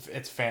 and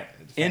it's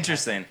fantastic.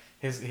 Interesting.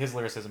 His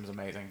lyricism is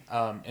amazing.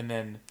 And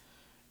then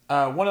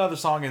one other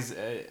song is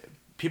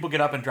 "People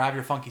Get Up and Drive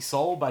Your Funky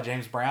Soul" by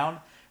James Brown,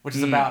 which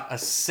is about a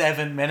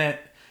 7-minute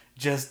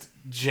just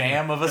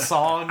jam of a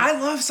song. I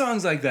love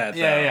songs like that.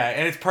 Yeah, though.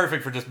 and it's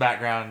perfect for just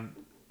background,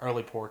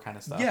 early pour kind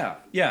of stuff.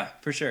 Yeah,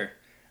 for sure.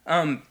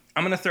 I'm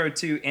gonna throw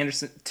two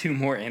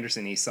more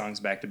Anderson East songs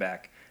back to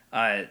back.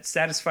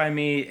 "Satisfy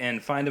Me"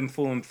 and "Find 'Em,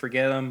 Fool 'Em,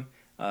 Forget 'Em,"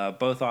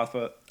 both off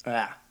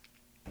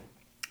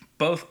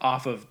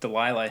of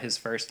Delilah, his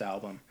first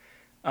album.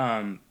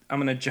 I'm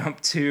gonna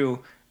jump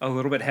to a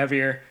little bit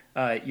heavier.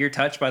 "You're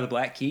Touched" by the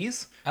Black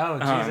Keys, Oh,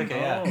 jeez, okay,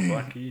 yeah. Oh,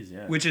 Black Keys,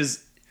 yeah. which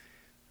is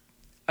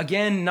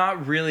again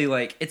not really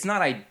like, it's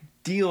not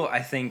ideal,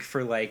 I think,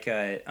 for like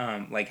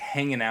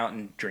hanging out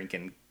and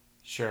drinking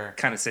Sure.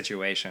 kind of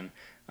situation.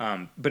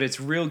 But it's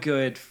real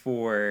good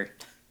for.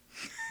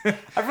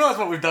 I realized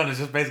what we've done is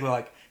just basically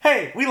like,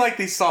 hey, we like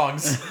these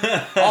songs.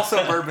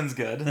 Also, bourbon's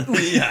good.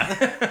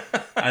 Yeah.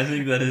 I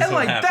think that is And what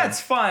like happened. that's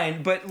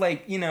fine, but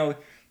like,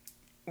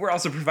 we're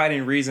also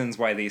providing reasons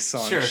why these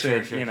songs Sure,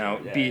 should sure. Yeah,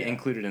 be yeah.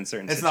 included in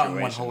certain It's situations.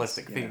 not one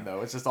holistic theme,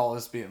 though. It's just all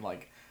just being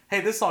like,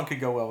 hey, this song could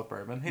go well with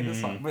bourbon. Hey, this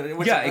song. That's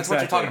what you're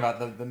exactly. talking about,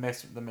 the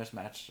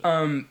mismatch.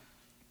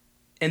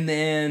 And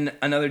then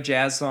another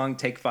jazz song,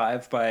 "Take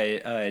 5"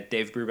 by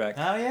Dave Brubeck.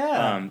 Oh,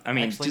 yeah. I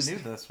mean, actually just knew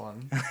this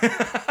one.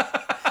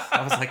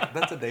 I was like,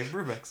 that's a Dave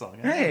Brubeck song.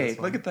 I knew hey, this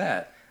one. look at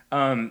that.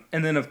 And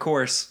then of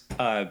course,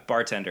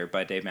 Bartender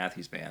by Dave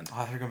Matthews Band.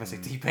 Oh, they're gonna say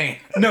T-Pain.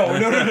 No.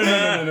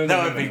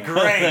 That would be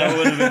great. That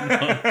would have been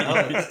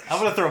fun. I'm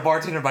gonna throw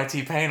Bartender by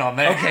T-Pain on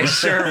there. Okay,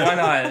 sure, why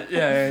not?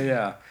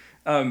 Yeah.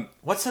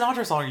 What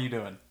Sinatra song are you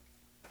doing?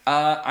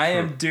 I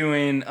am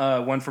doing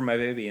one for my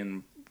baby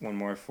and one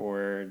more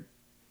for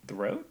the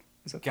road.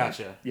 Is that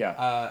Gotcha.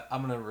 Yeah.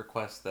 I'm gonna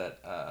request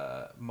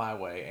that My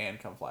Way and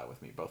Come Fly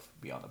With Me both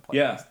be on the playlist.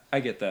 Yeah, I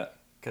get that.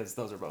 Because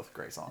those are both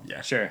great songs.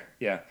 Yeah. Sure.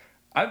 Yeah.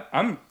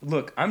 I'm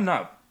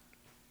not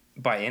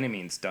by any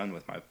means done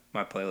with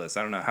my playlist.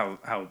 I don't know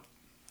how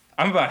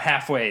I'm about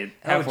halfway geez.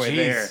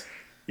 there.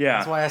 Yeah.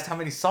 That's why I asked how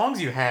many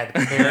songs you had,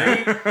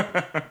 Harry.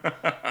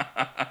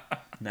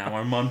 Now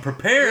I'm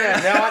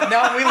unprepared.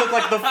 Now we look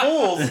like the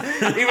fools.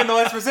 Even though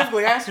I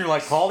specifically asked you,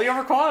 like, quality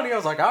over quantity. I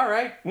was like, all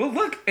right. Well,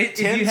 look, if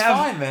 10's you have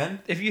fine, then.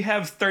 if you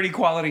have 30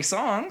 quality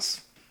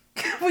songs,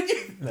 Would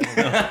you?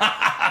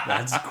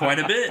 That's quite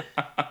a bit.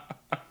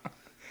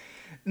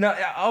 no,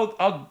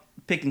 I'll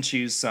pick and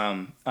choose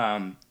some.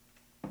 And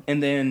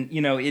then,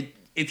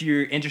 if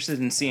you're interested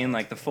in seeing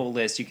like the full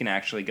list, you can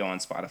actually go on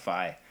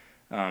Spotify.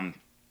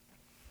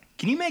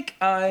 Can you make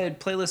a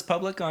playlist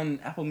public on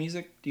Apple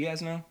Music? Do you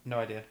guys know? No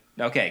idea.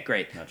 Okay,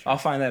 great. Not sure. I'll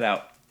find that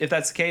out. If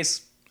that's the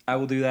case, I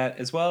will do that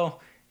as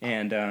well.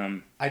 And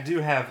I do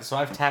have, so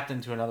I've tapped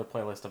into another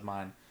playlist of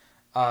mine.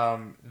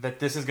 That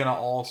this is gonna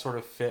all sort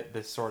of fit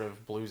this sort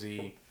of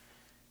bluesy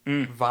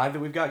vibe that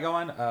we've got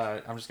going.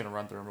 I'm just gonna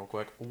run through them real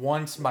quick.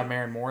 Once by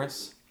Maren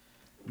Morris.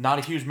 Not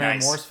a huge Maren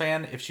Nice. Morris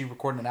fan. If she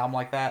recorded an album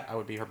like that, I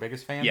would be her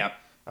biggest fan. yeah,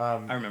 I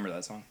remember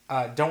that song.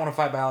 Don't Want to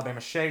Fight by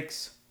Alabama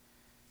Shakes.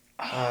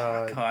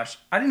 Gosh,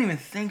 I didn't even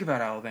think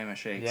about Alabama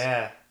Shakes.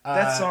 Yeah.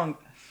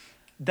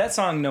 That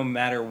song, no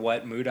matter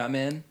what mood I'm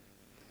in,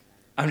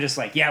 I'm just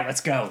like, yeah,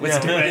 let's go.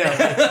 Let's do it.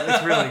 Yeah,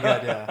 it's really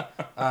good,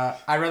 yeah.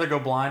 I'd Rather Go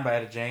Blind by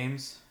Etta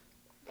James.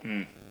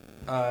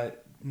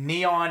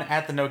 Neon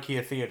at the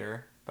Nokia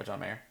Theater by John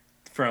Mayer.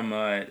 From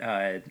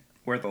Where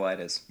the Light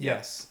Is.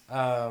 Yes.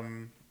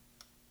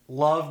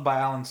 Love by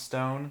Alan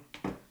Stone.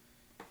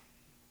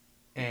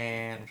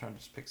 And I'm trying to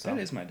just pick some.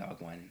 That is my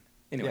dog whining.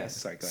 Anyway, Yes.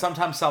 sorry, go ahead.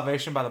 Sometimes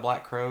Salvation by the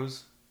Black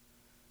Crows.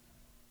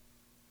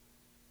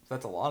 So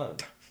that's a lot of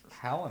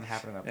howling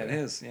happening up there. It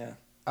is, yeah.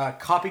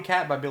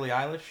 Copycat by Billie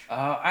Eilish.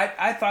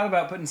 I thought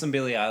about putting some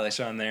Billie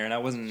Eilish on there, and I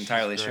wasn't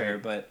entirely great. sure,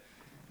 but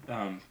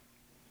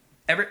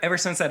ever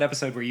since that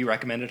episode where you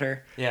recommended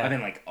her, Yeah. I've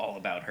been like all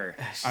about her.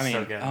 She's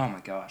so good. Oh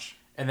my gosh.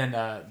 And then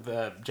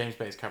the James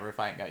Bay's cover, If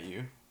I Ain't Got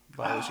You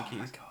by Alicia Oh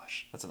my Keys.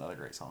 gosh. That's another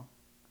great song.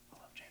 I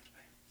love James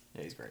Bay.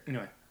 Yeah, he's great.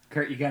 Anyway,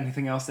 Kurt, you got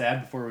anything else to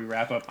add before we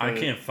wrap up? I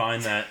can't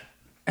find that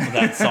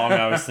song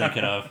I was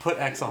thinking of. Put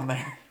X on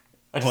there.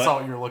 I just What? saw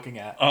what you were looking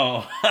at.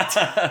 Oh,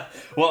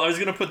 well, I was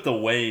gonna put The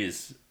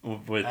Ways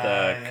with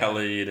yeah.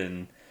 Khalid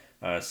and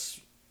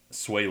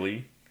Sway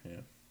Lee.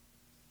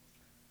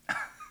 Yeah.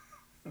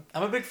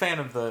 I'm a big fan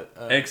of the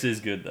X is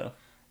good though.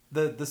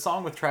 the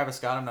song with Travis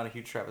Scott. I'm not a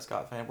huge Travis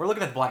Scott fan. We're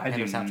looking at the Black I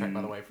Panther do soundtrack,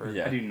 by the way. For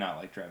Yeah. I do not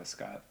like Travis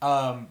Scott.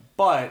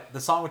 but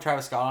the song with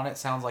Travis Scott on it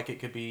sounds like it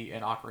could be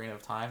an Ocarina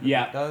of Time.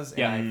 Yeah. It does.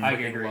 Yeah, and I I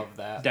freaking agree. love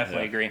that.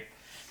 Definitely Yeah. agree.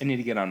 I need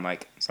to get on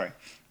mic. Sorry.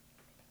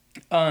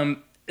 And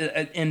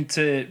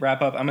to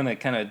wrap up, I'm gonna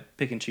kind of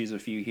pick and choose a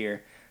few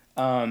here.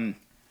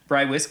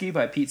 Rye Whiskey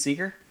by Pete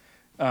Seeger,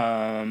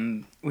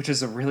 which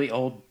is a really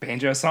old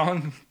banjo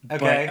song,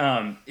 Okay.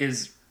 but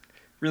is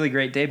really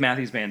great. Dave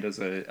Matthews Band does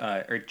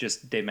or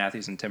just Dave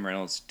Matthews and Tim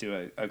Reynolds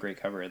do a great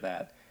cover of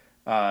that.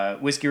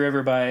 Whiskey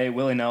River by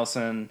Willie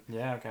Nelson.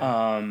 Yeah. Okay.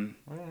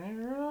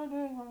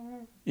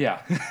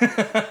 Yeah.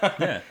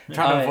 Yeah.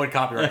 Trying to avoid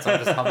copyright, so I'm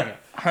just humming it.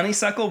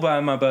 Honeysuckle by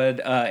my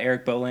bud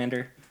Eric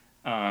Bolander,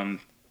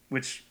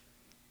 which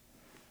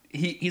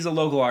he's a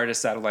local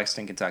artist out of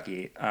Lexington,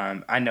 Kentucky.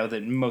 I know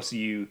that most of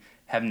you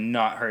have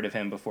not heard of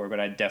him before, but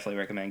I definitely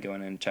recommend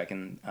going and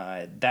checking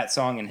that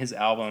song and his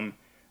album.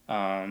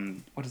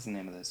 What is the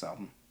name of this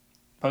album?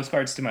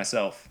 Postcards to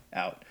Myself,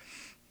 out.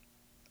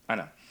 I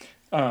know.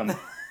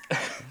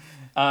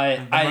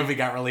 The movie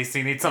got released, so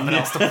you need something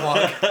else to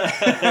plug.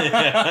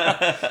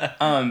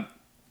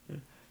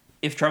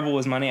 If Trouble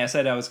Was Money, I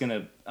said I was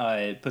going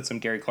to put some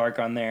Gary Clark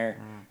on there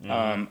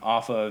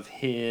off of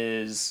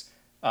his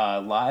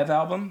live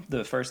album,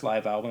 the first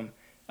live album.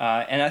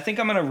 And I think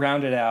I'm going to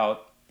round it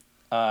out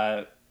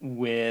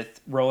with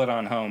Roll It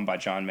On Home by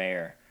John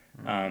Mayer,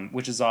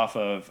 which is off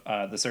of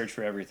The Search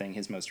for Everything,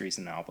 his most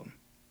recent album.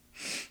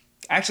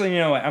 Actually, you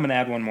know what? I'm going to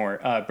add one more.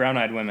 Brown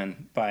Eyed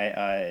Women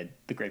by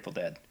The Grateful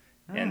Dead.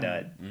 And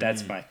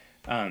that's my...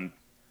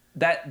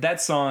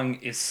 that song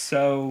is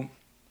so...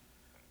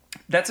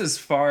 That's as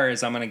far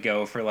as I'm going to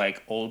go for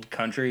like old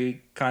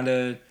country kind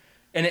of...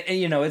 And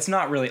it's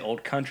not really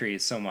old country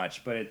so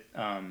much, but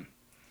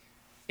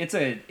it's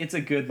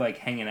a good like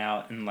hanging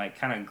out and like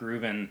kind of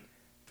grooving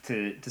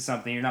to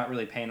something you're not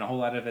really paying a whole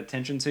lot of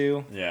attention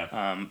to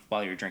Yeah.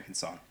 while you're drinking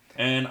song.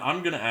 And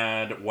I'm gonna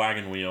add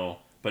Wagon Wheel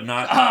but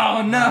not.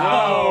 Oh no!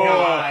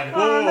 God.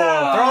 Oh,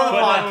 no. Throw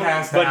the But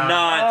podcast but out.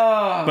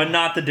 not, but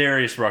not the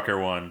Darius Rucker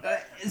one.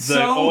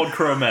 The old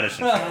Crow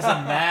Medicine. Doesn't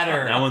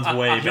matter. That one's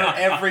way You're back.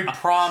 every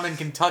prom in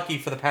Kentucky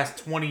for the past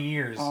 20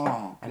 years.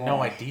 Oh, I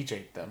know I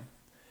DJ'd them.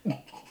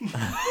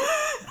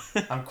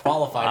 I'm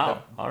qualified Wow,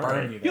 to all burn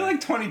right. you. You're There.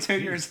 like 22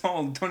 years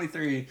old,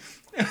 23.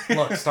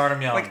 Look, start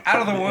him young. Like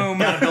out of the womb.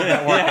 Gotta build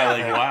that work Yeah,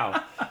 ethic. like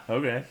wow.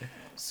 Okay.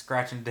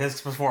 Scratching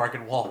discs before I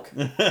could walk.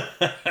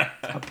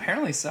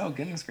 Apparently so.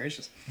 Goodness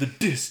gracious. The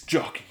disc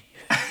jockey.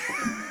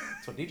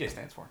 That's what DJ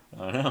stands for.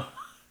 I know.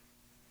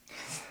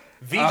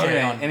 VJ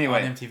Okay, on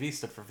anyway. MTV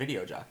stood for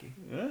video jockey,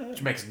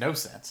 which makes no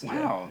sense.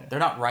 Wow. They're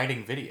not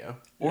writing video.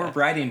 Or Yeah.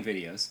 writing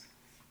videos.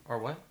 Or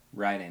what?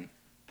 Writing.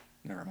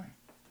 Never mind.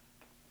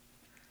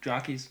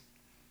 Jockeys.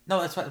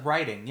 No, that's what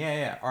writing.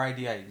 Yeah.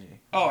 R-I-D-I-N-G.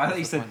 Oh, I thought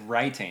you That's the said point.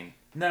 writing.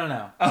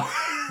 No. Oh.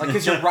 Like,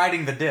 because you're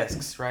writing the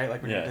discs, right?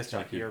 Like when you're Yeah, a disc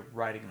like jockey, you're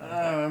writing them.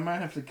 I might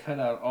have to cut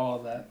out all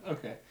of that.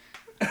 Okay.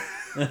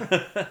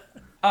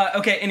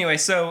 Okay, anyway,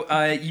 so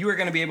you are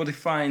going to be able to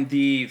find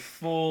the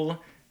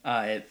full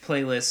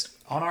playlist.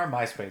 On our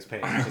MySpace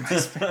page.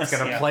 It's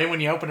going to yeah. play when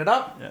you open it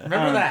up.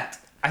 Remember that.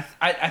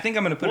 I think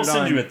I'm going to put We'll it on.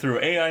 send you it through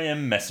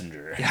AIM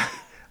Messenger. Yeah.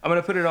 I'm going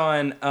to put it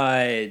on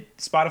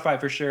Spotify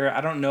for sure.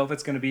 I don't know if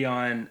it's going to be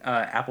on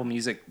Apple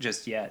Music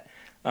just yet.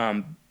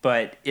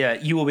 But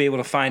you will be able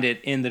to find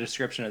it in the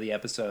description of the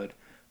episode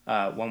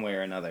one way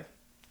or another.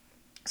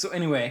 So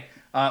anyway,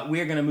 we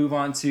are going to move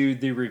on to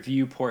the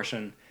review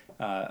portion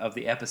of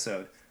the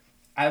episode.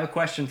 I have a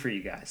question for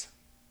you guys.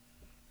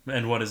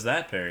 And what is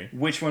that, Perry?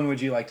 Which one would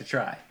you like to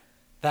try?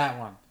 That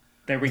one.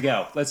 There we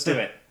go. Let's do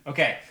it.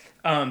 Okay.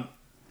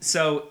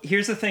 So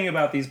here's the thing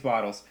about these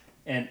bottles,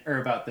 or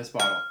about this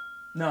bottle.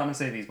 No, I'm going to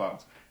say these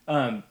bottles.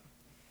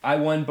 I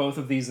won both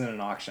of these in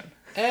an auction.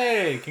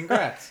 Hey,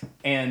 congrats.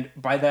 And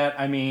by that,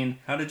 I mean,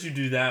 How did you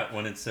do that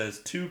when it says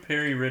to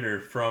Perry Ritter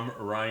from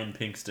Ryan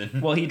Pinkston?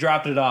 well, he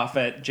dropped it off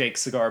at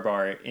Jake's Cigar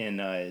Bar in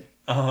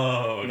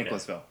Oh, okay.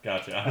 Nicholasville.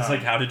 Gotcha. I was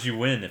like, how did you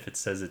win if it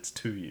says it's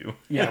to you?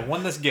 Yeah, I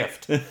won this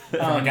gift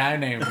from a guy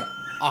named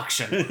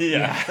Auction.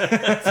 Yeah.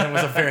 So it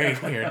was a very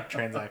weird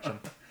transaction.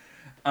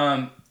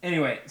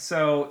 Anyway,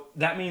 so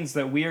that means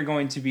that we are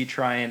going to be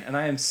trying, and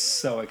I am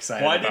so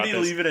excited Why about did he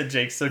this. leave it at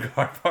Jake's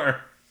Cigar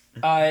Bar?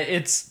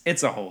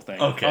 It's a whole thing.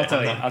 Okay. I'll tell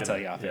I'm you. not I'll gonna- tell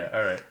you off Yeah,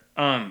 here.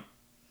 all right.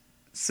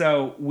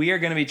 So we are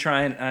going to be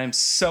trying, and I'm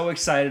so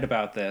excited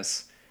about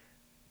this.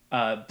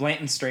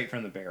 Blanton Straight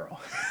from the Barrel.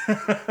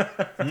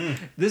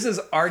 This is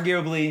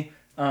arguably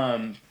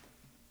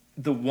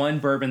the one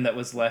bourbon that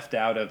was left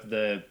out of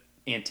the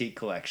antique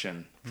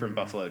collection from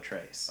Buffalo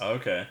Trace.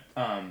 Okay.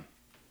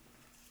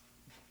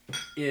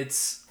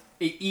 It's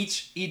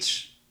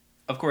each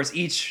of course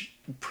each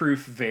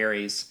proof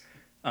varies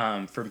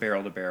from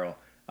barrel to barrel.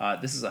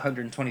 This is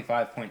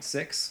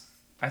 125.6,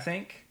 I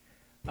think.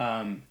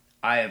 I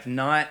have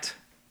not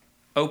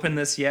opened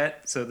this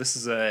yet, so this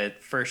is a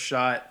first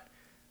shot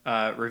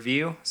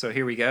review. So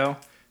here we go.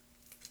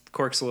 The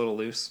cork's a little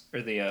loose,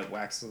 or the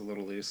wax is a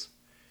little loose.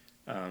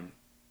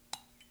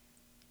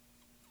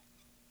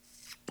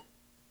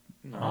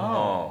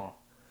 Oh.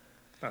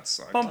 That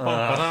sucked. Bum, bum,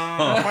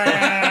 ba-dum.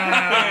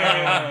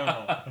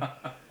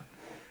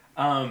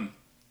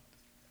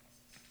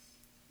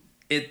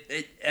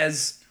 It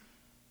as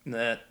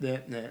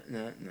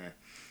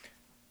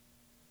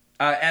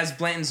as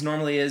Blanton's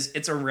normally is,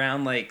 it's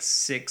around like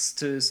 6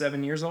 to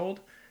 7 years old.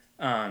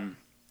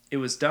 It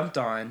was dumped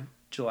on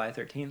July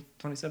 13th,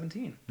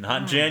 2017.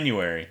 Not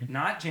January.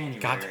 Not January.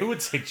 God, who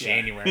would say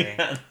January?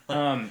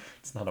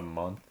 It's not a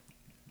month.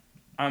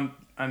 I'm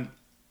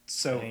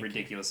so Thank you.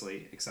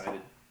 ridiculously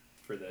excited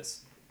for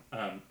this.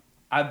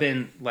 I've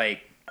been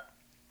like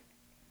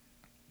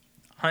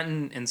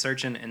hunting and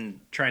searching and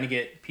trying to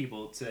get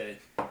people to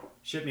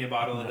ship me a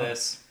bottle of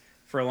this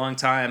for a long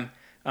time.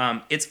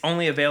 It's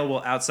only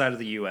available outside of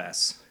the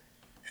U.S.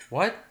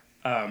 What?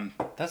 Um,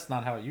 That's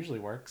not how it usually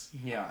works.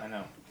 yeah, I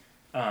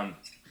know.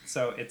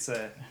 So it's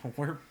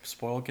We're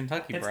spoiled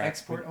Kentucky it's brats.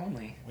 export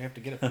only. We have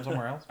to get it from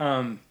somewhere else.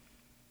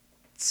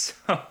 So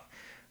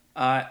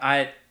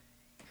I'm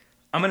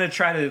gonna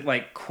try to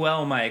like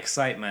quell my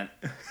excitement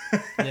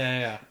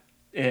Yeah.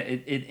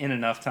 in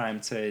enough time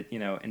to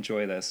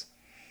enjoy this.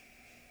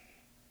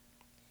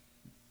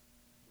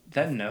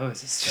 That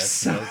nose is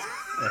just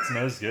That's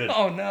nose good.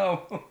 Oh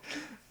no,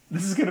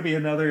 this is gonna be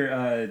another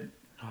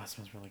Oh, that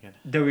smells really good.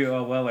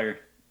 W.L. Weller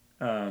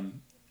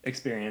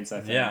experience.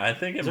 I think. Yeah, I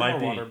think it Is there might more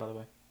be. water, by the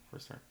way, for a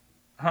start?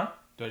 Huh?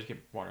 Do I just get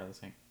water out of the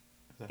sink?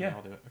 Is that Yeah. how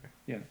I'll do it? Okay.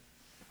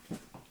 Yeah.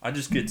 I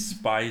just get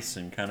spice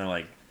and kind of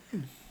like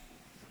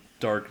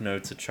dark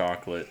notes of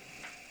chocolate.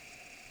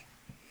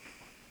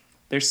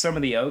 There's some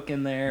of the oak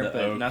in there, The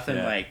but oak, nothing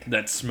yeah. like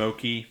that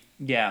smoky.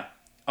 yeah.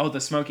 Oh,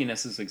 the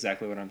smokiness is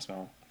exactly what I'm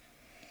smelling.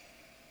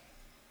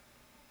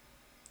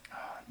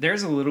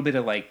 There's a little bit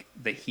of like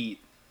the heat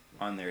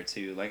on there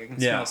too. Like I can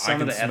Yeah, smell some I of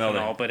can the smell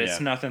ethanol, it, but it's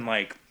yeah. nothing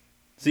like.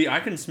 See, I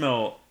can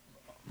smell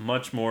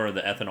much more of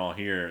the ethanol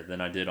here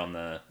than I did on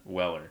the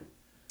Weller.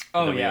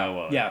 Oh WL yeah,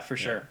 Weller. yeah, for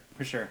Yeah. sure,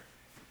 for sure.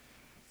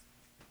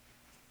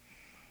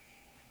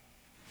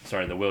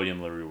 sorry, the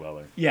William LaRue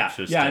Weller. Yeah,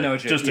 Just yeah, to, I know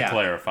what you're... Just to yeah.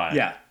 clarify.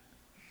 Yeah.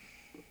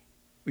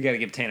 We got to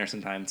give Tanner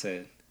some time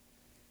to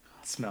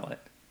smell it.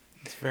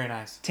 It's very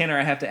nice. Tanner,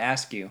 I have to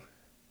ask you,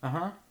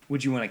 Uh-huh.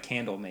 would you want a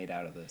candle made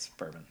out of this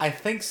bourbon? I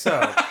think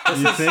so. This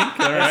You is, think?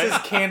 All right. This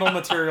is candle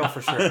material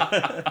for sure.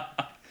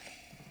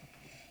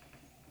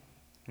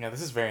 Yeah,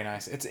 this is very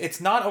nice. It's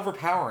not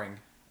overpowering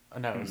a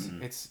nose.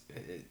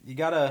 You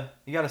gotta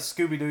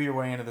Scooby Doo your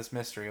way into this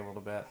mystery a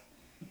little bit.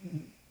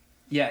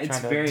 Yeah, it's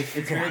Trying to very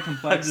figure out-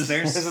 complex. This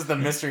There's is the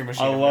mystery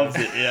machine. I of loved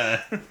this. it.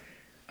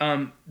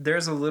 Yeah.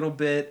 there's a little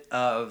bit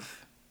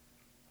of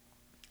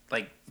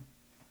like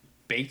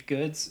baked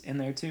goods in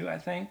there too, I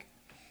think.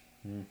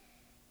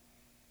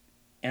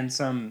 And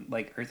some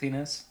like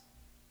earthiness.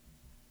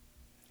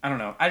 I don't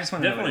know. I just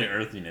want to know. Definitely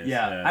what it, earthiness.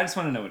 yeah, I just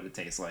want to know what it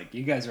tastes like.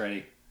 You guys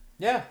ready?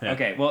 Yeah. Yeah.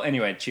 Okay. Well,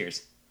 anyway,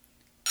 cheers.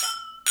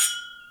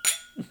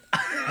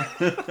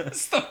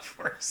 It's the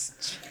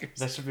worst. Cheers.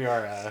 That should be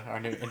our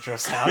new intro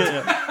sound.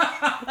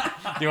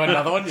 Do you want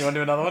another one? You want to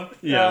do another one?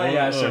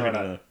 Yeah, sure,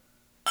 why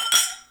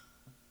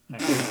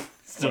not?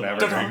 Still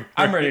Whatever. drink.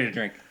 I'm ready to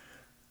drink.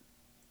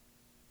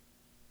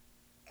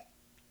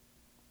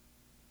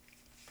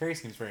 Perry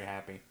seems very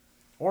happy.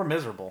 Or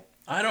miserable.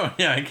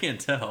 I can't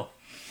tell.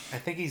 I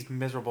think he's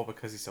miserable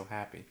because he's so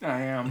happy.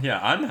 I am. Yeah,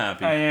 I'm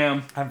happy. I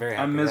am. I'm very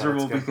happy. I'm Yeah,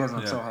 miserable that's good. because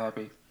I'm Yeah. so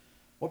happy.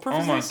 What Oh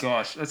purpose my is this?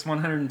 gosh, that's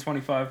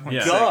 125.6.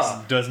 Yeah,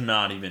 Duh. does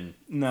not even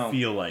No.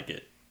 feel like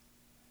it.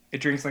 It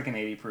drinks like an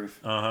 80 proof.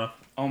 Uh-huh.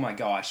 Oh my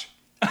gosh.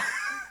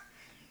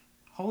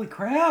 Holy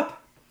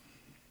crap.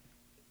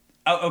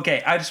 Oh,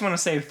 okay, I just want to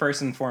say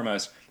first and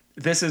foremost,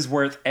 this is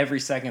worth every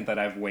second that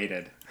I've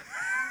waited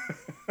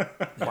Yeah,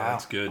 Wow.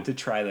 that's good. to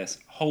try this.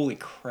 Holy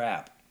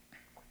crap.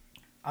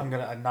 I'm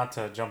gonna not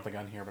to jump the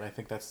gun here, but I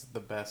think that's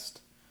the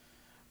best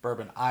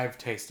bourbon I've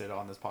tasted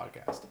on this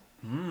podcast.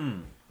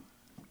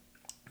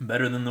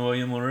 Better than the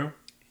William LaRue?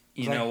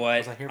 You know what?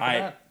 Was I here for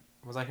that?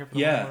 Was I here for the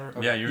Yeah. one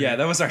where- Yeah, okay. you're Yeah,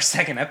 that was our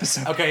second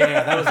episode. Okay,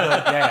 yeah, that was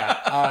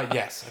the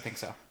yes, I think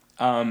so.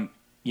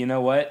 You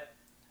know what?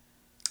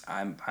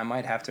 I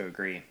might have to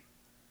agree.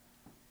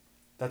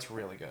 That's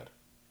really good.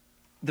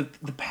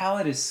 The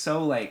palate is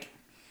so like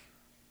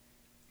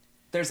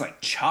there's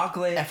like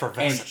chocolate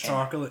Effervescent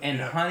chocolate, and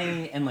yeah.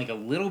 honey and like a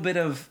little bit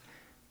of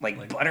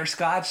like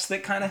butterscotch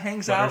that kind of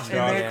hangs out in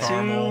Butterscotch, there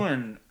caramel. too,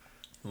 and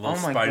A little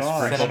Oh my spice gosh.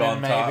 sprinkled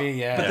Cinnamon, on top. maybe,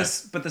 yeah.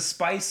 but the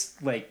spice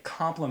like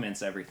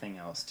complements everything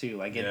else too.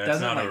 Like it Yeah, it's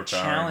doesn't not like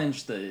overpowering.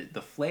 challenge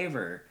the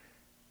flavor.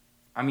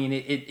 I mean,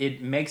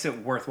 it makes it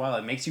worthwhile.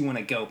 It makes you want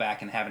to go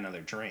back and have another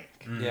drink.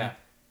 Yeah.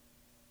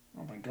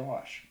 Oh my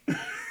gosh.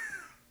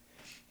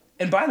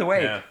 And by the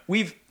way, Yeah.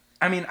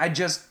 I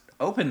just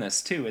opened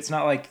this too. It's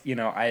not like,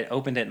 I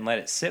opened it and let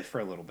it sit for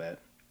a little bit.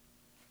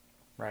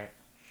 Right.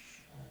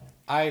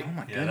 Oh my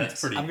Yeah, goodness.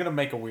 that's pretty. I'm gonna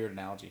make a weird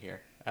analogy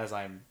here, as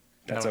I'm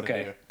That's known to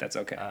okay. do. That's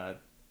okay.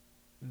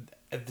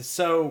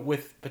 So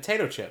with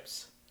potato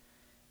chips,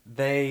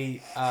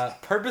 they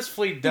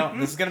purposefully don't.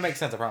 This is gonna make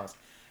sense, I promise.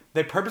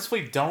 They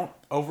purposefully don't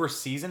over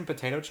season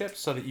potato chips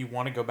so that you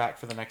want to go back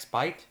for the next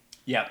bite.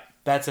 Yep.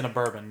 That's in a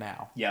bourbon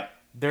now. Yep.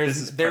 There This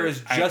is is there is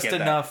perfect. I just get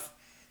that. enough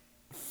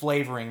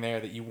flavoring there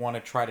that you want to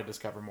try to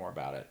discover more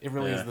about it. It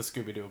really Yeah. is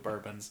the Scooby Doo of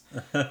bourbons,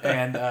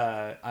 and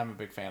I'm a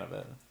big fan of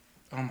it.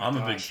 Oh my I'm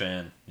gosh. a big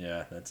fan.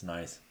 Yeah, that's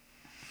nice.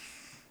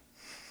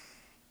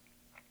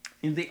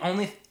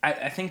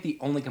 I think the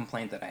only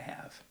complaint that I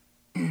have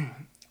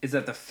is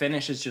that the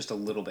finish is just a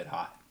little bit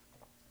hot.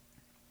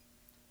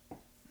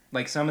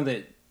 Like some of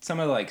the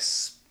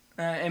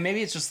and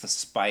maybe it's just the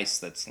spice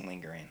that's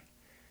lingering,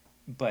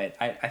 but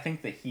I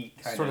think the heat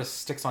kind Sort of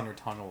sticks on your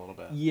tongue a little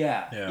bit.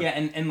 yeah, Yeah.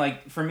 and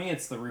like for me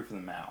it's the roof of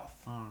the mouth.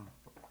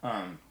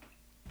 I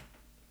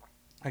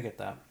get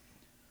that.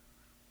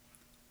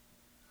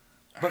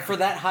 But for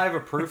that high of a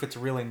proof, it's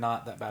really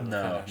not that bad of a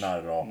No, finish. not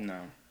at all.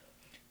 No.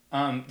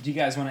 Do you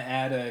guys want to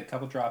add a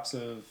couple drops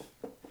of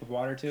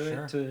water to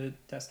Sure. it to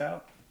test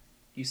out?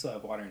 You still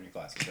have water in your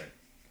glasses, right?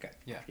 Okay.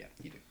 Yeah. Yeah,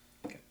 you do.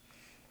 Okay.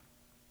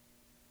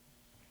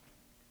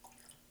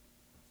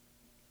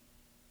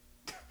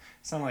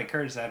 Sounded like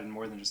Curtis added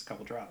more than just a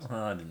couple drops.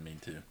 Well, I didn't mean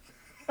to.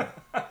 It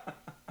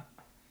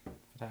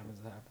happens,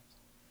 it happens.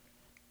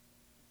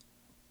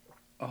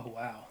 Oh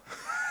wow.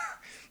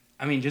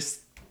 I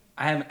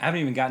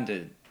haven't even gotten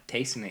to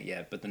tasting it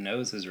yet, but the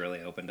nose has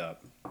really opened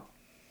up.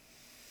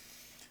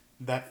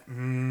 That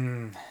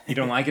You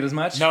don't like it as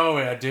much? no,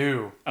 I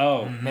do.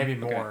 Oh, Maybe okay.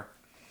 more.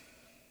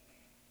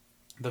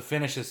 The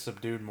finish is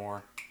subdued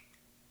more.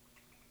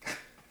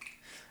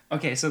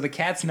 Okay, so the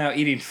cat's now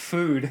eating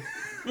food.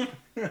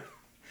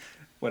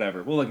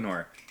 Whatever, we'll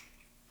ignore it.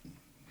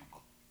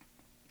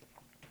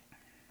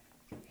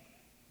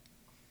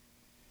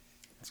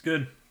 It's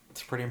good.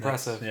 It's pretty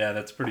impressive. Yeah,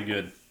 that's pretty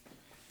good.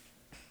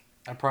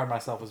 I pride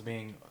myself as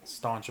being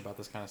staunch about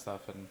this kind of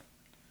stuff, and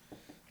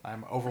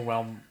I'm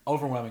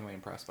overwhelmingly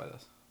impressed by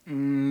this.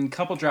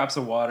 Couple drops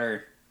of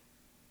water.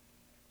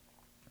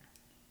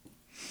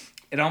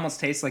 It almost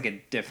tastes like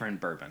a different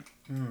bourbon.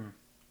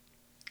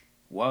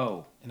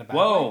 Whoa. In a bad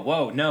Whoa, way?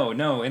 whoa,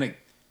 no, in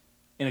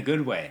a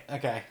good way.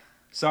 Okay.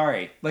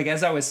 Sorry. Like,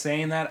 as I was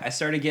saying that, I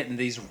started getting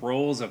these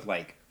rolls of,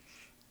 like,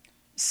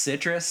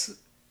 citrus.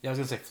 Yeah, I was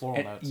gonna say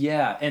floral notes.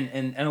 Yeah,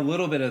 and a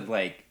little bit of,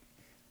 like,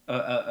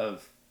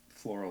 of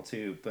floral,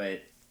 too.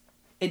 But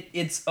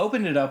it's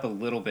opened it up a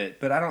little bit,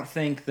 but I don't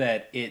think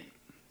that it...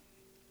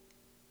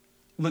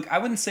 Look, I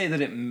wouldn't say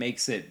that it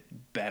makes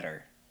it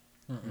better.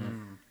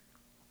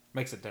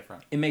 Makes it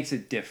different. It makes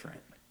it different.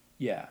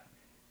 Yeah.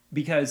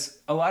 Because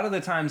a lot of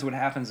the times what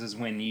happens is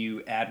when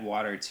you add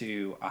water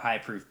to a high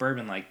proof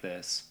bourbon like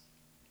this,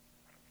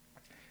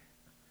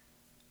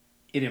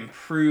 it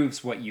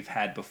improves what you've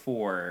had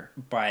before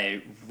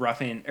by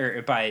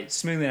by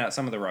smoothing out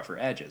some of the rougher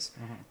edges.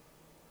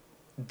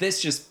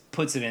 This just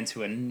puts it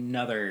into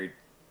another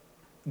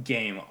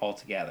game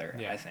altogether,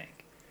 Yeah. I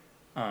think.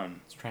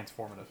 It's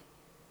transformative.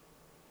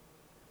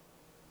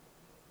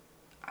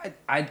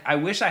 I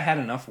wish I had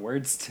enough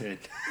words to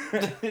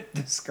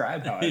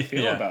describe how I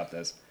feel Yeah. about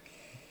this.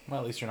 Well,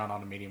 at least you're not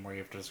on a medium where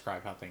you have to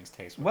describe how things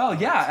taste. with Well,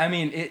 words. yeah, I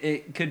mean,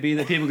 it could be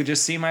that people could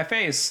just see my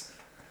face.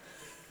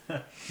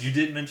 You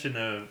did mention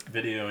a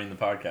video in the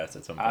podcast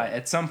at some point.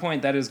 At some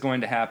point, that is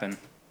going to happen.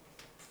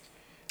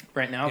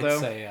 Right now,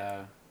 though,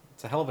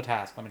 It's a hell of a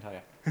task, let me tell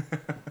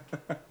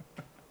you.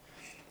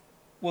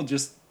 we'll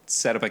just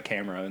set up a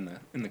camera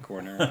in the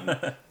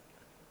corner.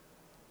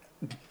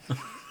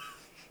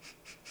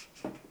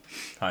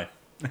 Hi.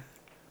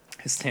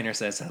 As Tanner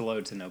says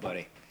hello to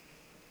nobody.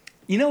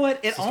 You know what?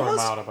 It It's the start of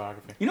my almost.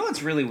 autobiography. You know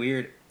what's really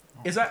weird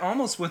is I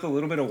almost with a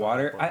little bit of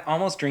water, I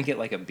almost drink it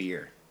like a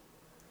beer.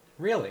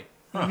 Really?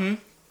 I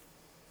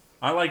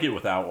like it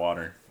without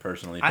water,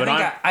 personally. I But think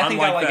I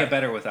think I like that, it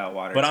better without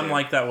water. But too. I'm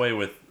like that way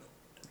with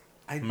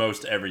I-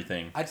 most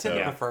everything. I tend so.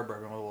 to prefer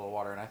bourbon with a little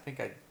water, and I think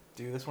I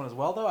do this one as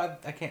well, though.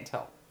 I can't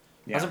tell.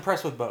 I Yeah. was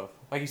impressed with both.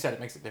 Like you said, it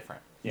makes it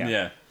different.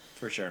 Yeah,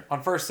 for sure.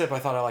 On first sip, I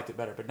thought I liked it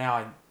better, but now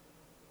I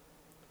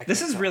This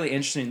can't is tell. really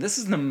interesting. This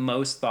is the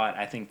most thought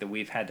I think that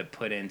we've had to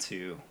put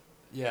into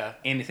Yeah.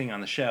 anything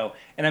on the show.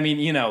 And I mean,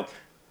 you know,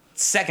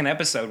 second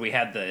episode we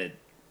had the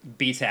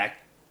BTAC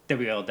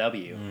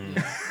WLW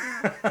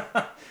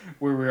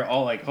where we were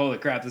all like, holy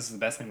crap, this is the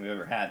best thing we've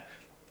ever had.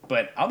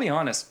 But I'll be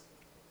honest,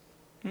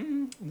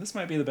 this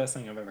might be the best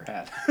thing I've ever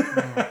had.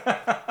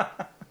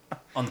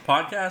 On the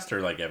podcast or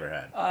like ever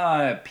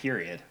had?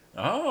 Period.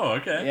 Oh,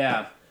 okay.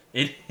 Yeah.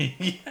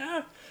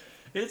 Yeah,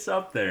 it's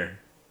up there.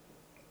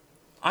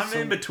 I'm So-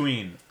 in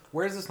between.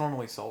 Where is this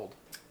normally sold?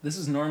 This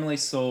is normally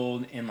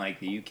sold in like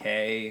the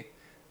UK.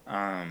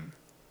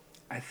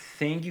 I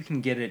think you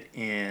can get it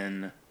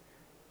in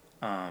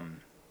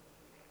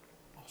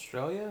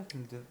Australia?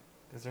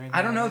 Is there anything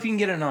I don't know like if you can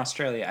get it in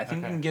Australia. I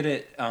think Okay. you can get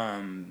it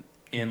in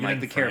get like it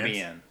the in France?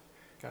 Caribbean.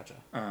 Gotcha.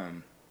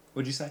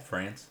 What'd you say?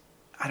 France,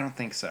 I don't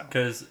think so.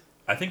 because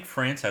I think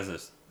France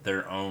has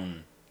their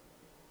own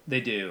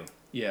They do.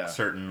 Yeah.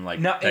 certain like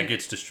No, that in-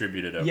 gets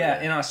distributed over Yeah,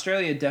 there. and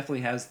Australia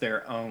definitely has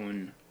their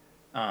own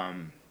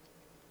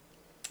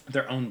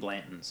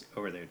Blantons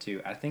over there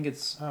too. I think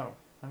it's Oh,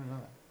 I don't know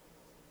that.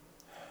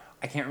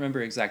 I can't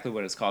remember exactly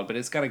what it's called, but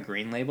it's got a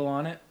green label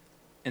on it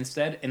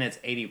instead, and it's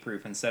 80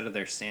 proof instead of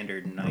their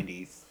standard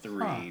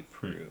 93 Huh.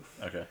 proof.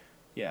 Okay,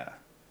 Yeah.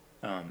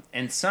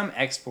 And some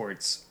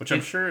exports, which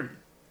I'm sure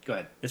Go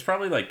ahead. it's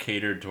probably like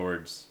catered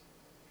towards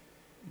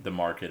the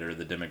market or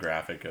the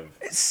demographic of.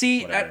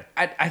 See, Whatever.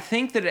 I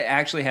think that it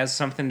actually has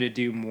something to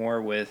do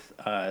more with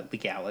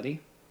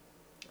legality.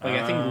 Like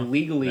I think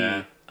legally,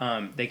 yeah.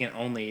 they can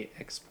only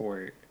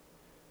export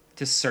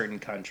to certain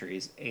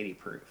countries 80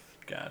 proof.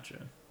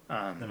 Gotcha.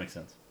 That makes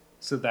sense.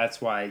 So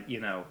that's why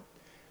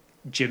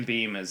Jim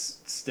Beam is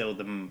still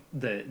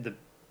the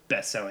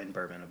best selling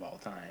bourbon of all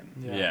time.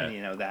 Yeah.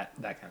 And, that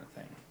kind of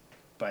thing.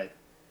 But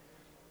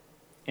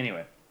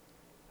anyway,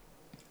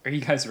 are you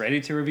guys ready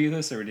to review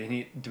this, or do we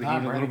need a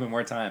I'm little ready. bit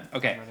more time?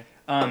 Okay.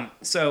 I'm ready.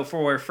 So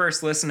for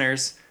first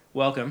listeners,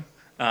 welcome.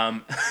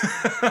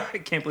 I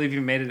can't believe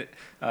you made it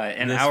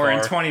an This hour and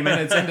far. 20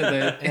 minutes into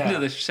the Yeah. into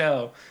the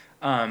show.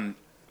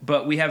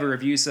 But we have a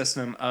review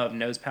system of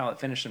nose, palate,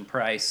 finish, and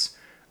price.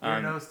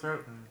 Ear, nose,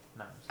 throat, and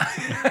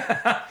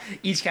nose.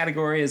 Each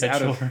category is Head,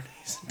 out of shoulder,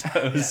 knees, and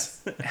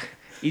toes.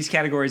 each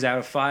category is out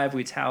of 5.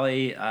 We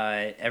tally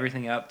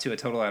everything up to a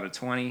total out of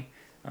 20.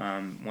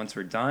 Once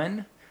we're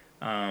done,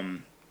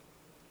 I'm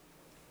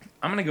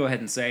gonna go ahead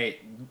and say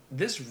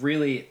this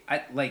really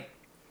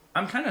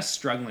I'm kind of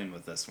struggling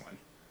with this one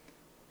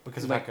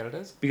Because of Like- how good it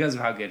is? because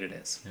of how good it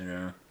is.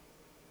 Yeah.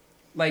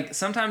 Like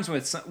sometimes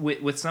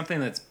with something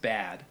that's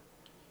bad,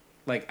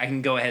 like I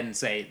can go ahead and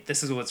say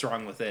this is what's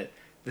wrong with it.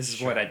 This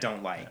is what Sure. I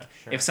don't like. Yeah,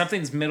 sure. If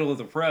something's middle of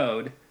the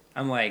road,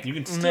 I'm like You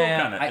can still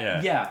nah,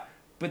 kinda- yeah.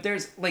 But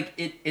there's like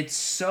it's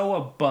so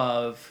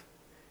above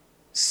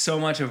so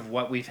much of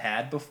what we've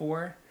had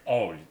before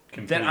Oh,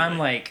 completely. that I'm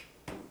like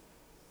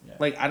Yeah.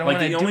 I don't Like, want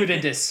to the do only it a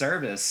thing-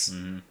 disservice.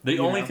 The you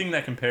only know? thing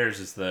that compares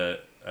is the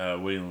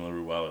William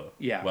LaRue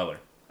Yeah. Weller.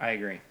 I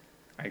agree.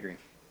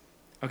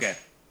 Okay.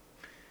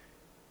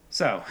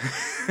 So,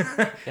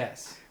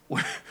 Yes.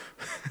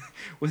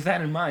 with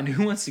that in mind,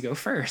 who wants to go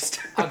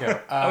first? I'll go.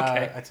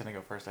 Okay. I tend to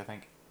go first, I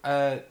think.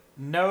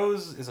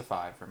 Nose is a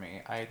 5 for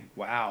me.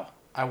 Wow.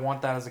 I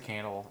want that as a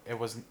candle. It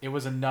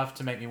was enough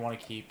to make me want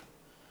to keep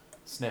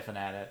sniffing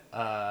at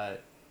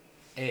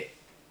it.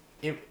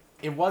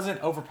 It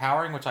wasn't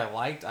overpowering, which I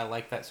liked. I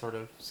like that sort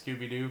of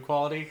Scooby Doo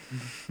quality.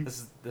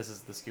 This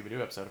is the Scooby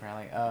Doo episode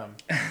apparently.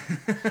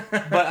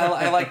 But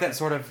I like that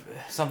sort of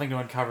something to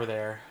uncover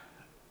there.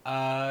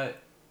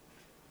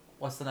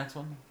 What's the next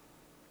one?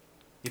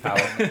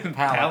 Palate.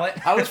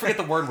 Palate? I always forget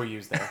the word we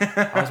use there.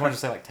 I always want to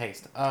say like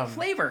taste.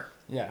 Flavor.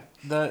 Yeah.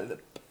 The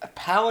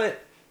palate.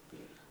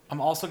 I'm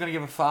also gonna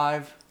give a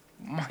 5.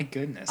 My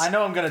goodness. I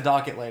know I'm gonna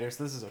dock it later,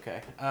 so this is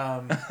okay.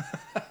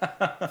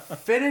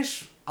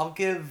 Finish.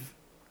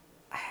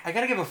 I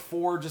gotta give a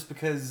 4 just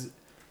because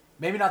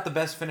maybe not the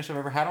best finish I've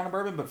ever had on a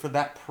bourbon, but for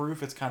that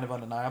proof, it's kind of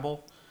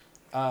undeniable.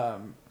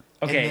 Okay,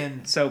 and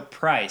then so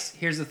price.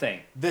 Here's the thing.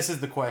 this is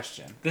the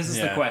question. This is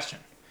the Yeah. question.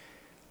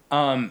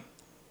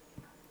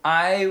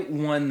 I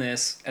won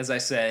this, as I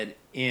said,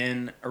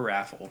 in a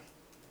raffle.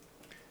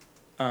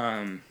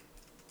 I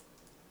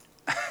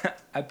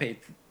paid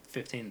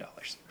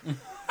 $15.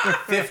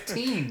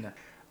 15.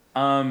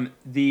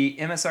 The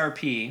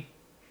MSRP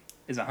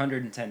is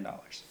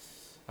 $110.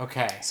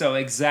 Okay. So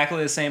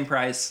exactly the same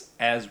price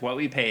as what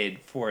we paid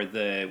for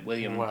the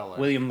William Weller.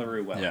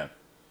 LaRue Weller. Yeah.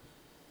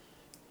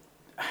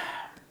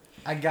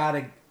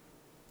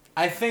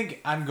 I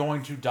think I'm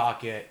going to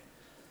dock it,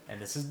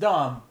 and this is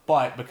dumb,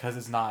 but because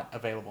it's not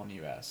available in the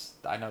U.S.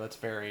 I know that's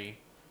very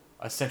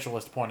a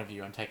centralist point of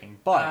view I'm taking,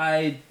 but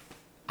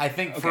I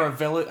think for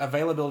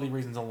availability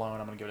reasons alone,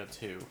 I'm going to give it a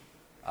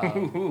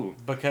 2.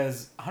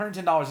 Because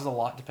 $110 is a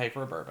lot to pay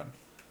for a bourbon.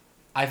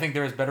 I think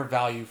there is better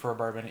value for a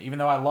bourbon, even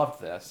though I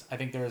loved this. I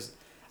think there's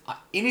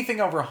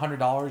anything over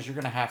 $100, you're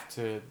going to have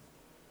to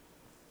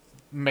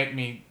make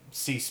me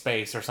see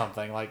space or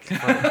something I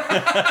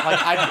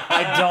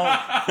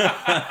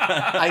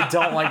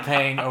don't like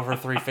paying over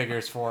 3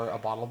 figures for a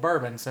bottle of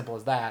bourbon. Simple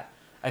as that.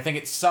 I think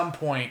at some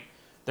point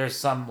there's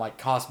some like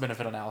cost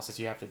benefit analysis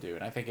you have to do,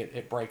 and I think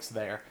it breaks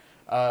there.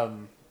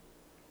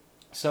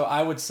 So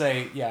I would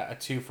say a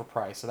 2 for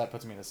price. So that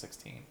puts me at a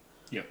 16.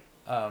 Yep.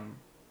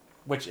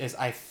 Which is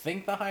I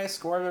think the highest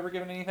score I've ever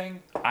given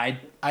anything. I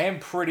am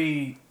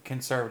pretty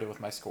conservative with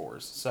my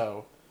scores,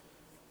 so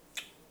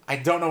I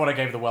don't know what I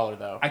gave the Weller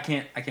though. I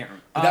can't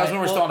remember. But that was when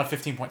we're still on a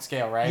 15-point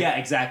scale, right? Yeah,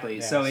 exactly.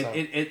 Yeah, so so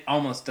it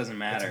almost doesn't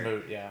matter. It's a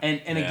moot, yeah. And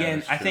Yeah, again,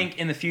 that's I true. think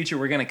in the future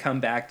we're going to come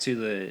back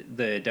to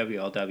the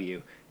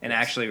WLW and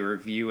actually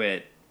review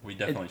it. We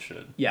definitely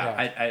should.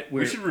 Yeah,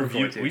 We should we're review.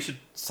 going to. We should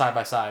Side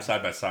by side.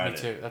 side by side Me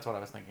it. too. That's what I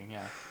was thinking.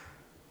 Yeah.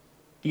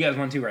 You guys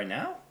want to right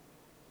now?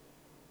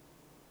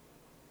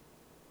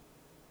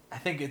 I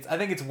think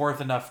it's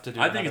worth enough to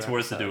do. I think it's another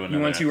worth to episode. do You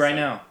another want to right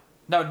episode. now?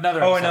 No,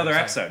 another. Oh, episode, another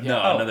I'm saying. episode. No,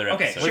 Yeah. another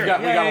Okay, episode. sure. We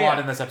got Yeah, a yeah, lot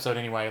yeah. in this episode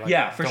anyway. Like,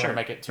 Yeah, for don't sure. wanna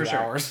make it 2 For sure.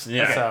 hours.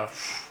 Yeah. So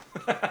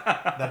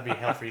that'd be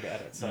hell for you to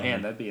edit. So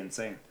Man, that'd be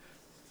insane.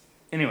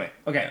 Anyway,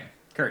 okay,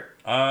 Kurt.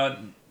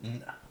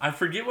 I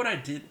forget what I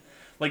did.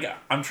 Like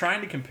I'm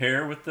trying to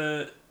compare with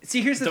the.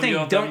 See, here's the thing.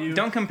 WLW?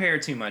 Don't compare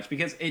too much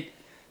because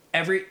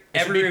every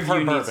should be per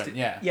review needs bourbon, to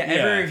yeah. every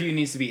Yeah. review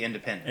needs to be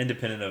independent.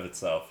 Independent of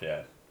itself,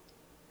 yeah.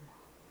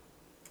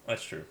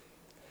 That's true.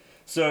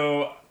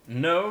 So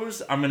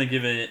nose, I'm gonna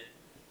give it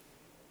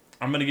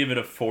a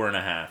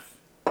 4.5.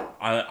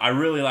 I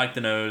really like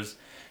the nose.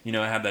 You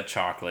know, it had that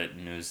chocolate,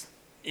 and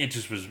it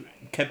just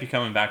kept you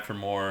coming back for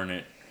more, and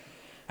it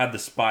had the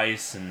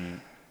spice,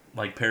 and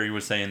like Perry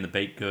was saying, the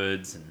baked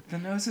goods, and The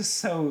nose is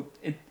so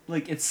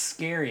it's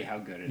scary how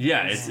good it is.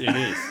 yeah, it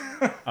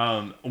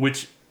is.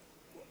 Which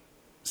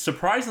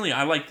surprisingly,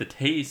 I like the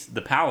taste,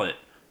 the palate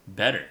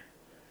better.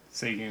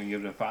 So you're gonna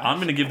give it a 5? I'm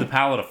gonna give the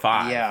palate a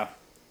 5. Yeah.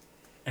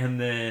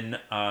 And then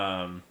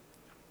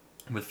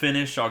with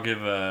finish, I'll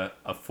give a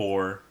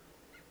 4.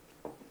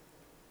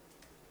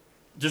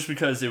 Just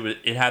because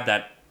it had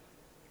that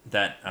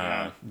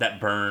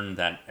burn,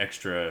 that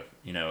extra,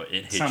 it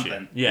hit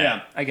Something. you.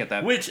 Yeah. I get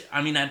that. Which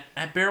I mean,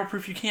 at barrel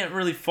proof, you can't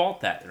really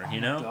fault that,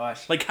 you know.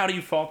 gosh. Like, how do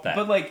you fault that?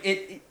 But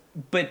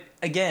but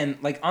again,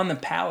 like on the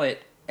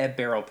palate at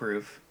barrel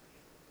proof,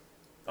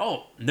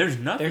 oh, there's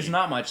nothing. there's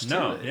not much to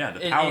No, it. yeah, the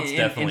palate's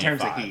definitely in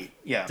terms a of 5. heat.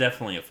 Yeah.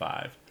 Definitely a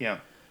 5. Yeah.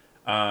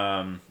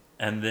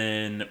 And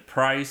then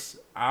price,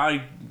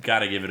 I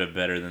gotta give it a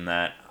better than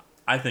that.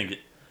 I think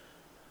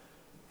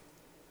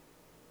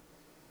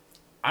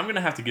I'm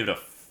gonna have to give it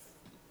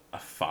a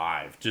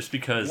 5, just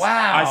because.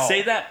 Wow. I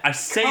say that.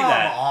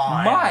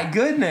 on. My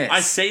goodness.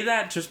 I say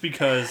that just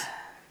because.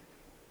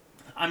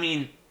 I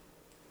mean,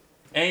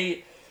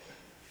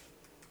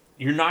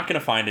 you're not gonna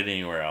find it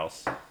anywhere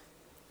else,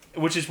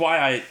 which is why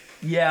I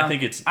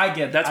think it's. I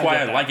get. That's why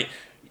get I that. like it.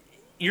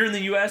 You're in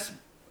the U.S.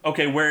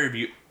 Okay, where are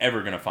you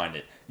ever gonna find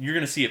it? You're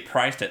gonna see it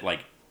priced at like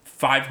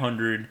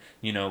 500.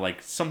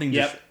 Like something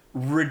just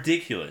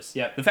ridiculous.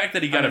 Yep. The fact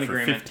that he got I'm it in for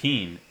agreement.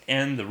 15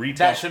 and the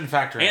retail That shouldn't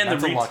factor in. and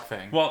That's the a luck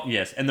thing. Well,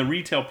 yes, and the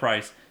retail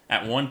price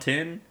at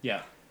 110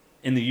 Yeah.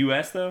 in the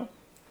U.S. though.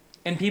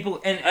 And people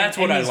and That's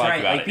and what I he's like right.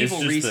 about Like it. It's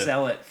people just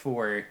resell it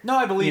for No,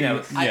 I believe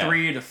you. Yeah.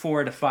 3 to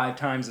 4 to 5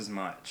 times as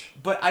much.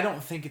 But I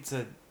don't think it's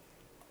a.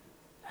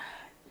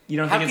 You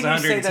don't How think it's can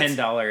you say that's-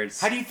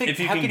 $110? How do you think? If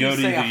you how can go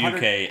to say the 100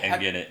 UK and how-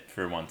 get it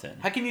for 110,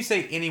 How can you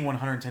say any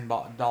 $110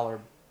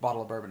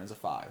 bottle of bourbon is a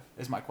 5?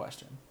 Is my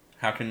question.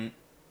 how can?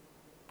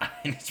 I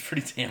mean, it's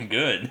pretty damn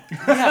good.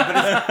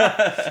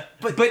 Yeah,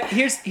 but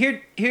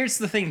here's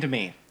the thing to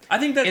me I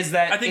think that is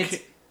that I think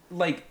it's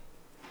like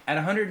at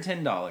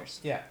 $110.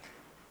 yeah,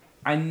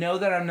 I know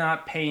that I'm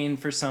not paying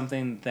for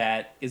something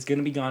that is going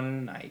to be gone in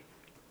a night.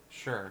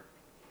 sure.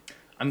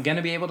 I'm going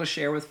to be able to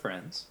share with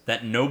friends.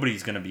 that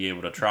nobody's gonna be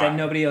able to try. That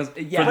nobody else.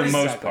 Yeah, For the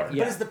most exactly. part.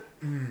 Yeah. But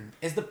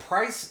is the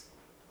price?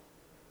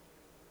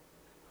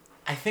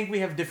 I think we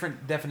have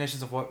different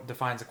definitions of what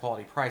defines a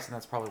quality price, and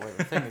that's probably what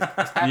the thing is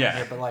happening Yeah.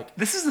 here. But like,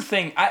 This is the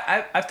thing.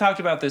 I've talked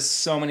about this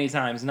so many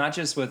times, not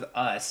just with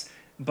us,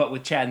 but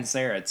with Chad and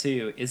Sarah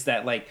too. Is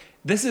that like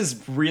this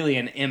is really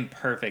an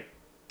imperfect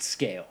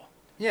scale,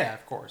 yeah,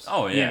 of course.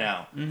 Oh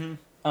yeah. you know,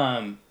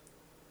 and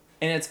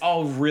it's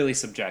all really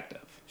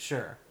subjective.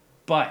 Sure.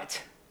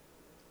 But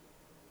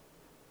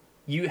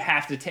you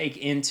have to take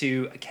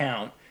into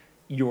account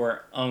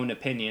your own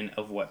opinion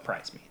of what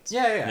price means.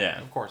 Yeah,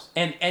 Yeah. of course.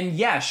 And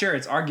yeah, sure,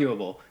 it's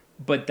arguable,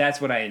 but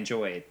that's what I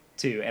enjoy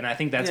too, and I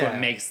think that's what Yeah.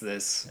 makes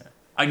this.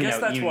 I you guess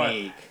know, that's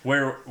unique.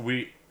 where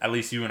we, at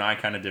least you and I,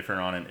 kind of differ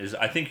on it. Is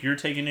I think you're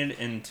taking it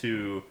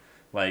into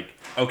like,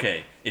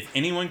 okay, if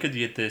anyone could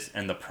get this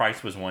and the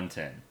price was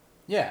 110.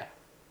 Yeah.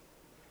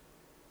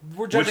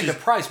 We're judging is- the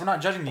price. We're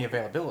not judging the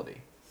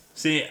availability.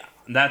 See,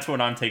 that's what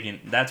I'm taking.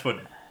 That's what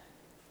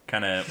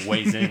kind of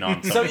weighs in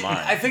on some So of mine.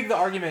 I think the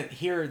argument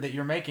here that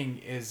you're making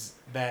is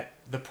that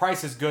the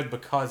price is good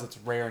because it's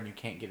rare and you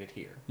can't get it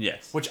here.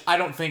 Yes. Which I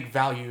don't think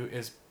value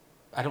is.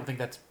 I don't think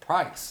that's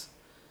price.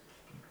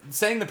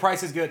 Saying the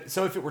price is good.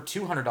 So if it were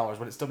 $200,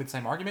 would it still be the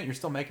same argument? You're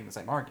still making the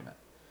same argument.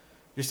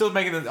 You're still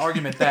making the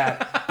argument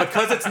that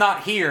because it's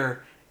not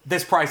here,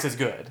 this price is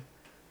good,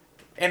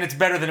 and it's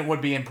better than it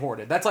would be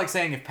imported. That's like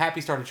saying if Pappy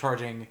started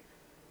charging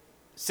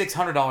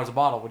 $600 a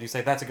bottle, would you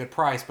say that's a good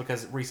price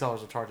because resellers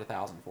will charge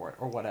 $1,000 for it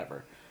or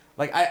whatever?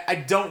 Like I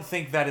don't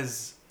think that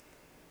is.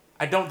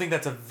 I don't think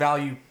that's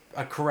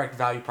a correct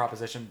value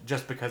proposition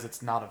just because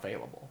it's not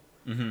available.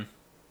 Mm-hmm.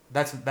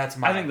 That's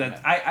my. I think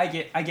argument.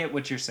 that I get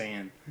what you're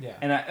saying. Yeah.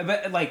 And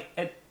but like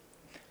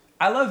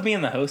I love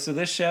being the host of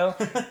this show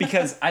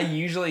because I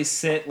usually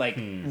sit like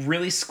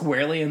really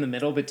squarely in the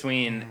middle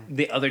between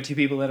the other two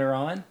people that are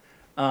on.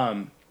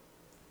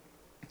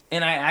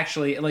 And I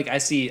actually like I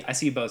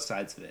see both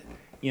sides of it.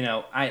 You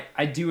know,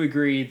 I do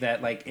agree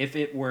that like if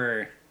it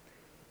were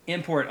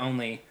import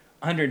only,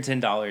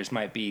 $110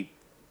 might be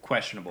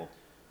questionable.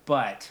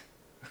 But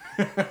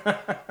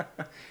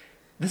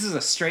this is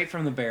a straight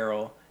from the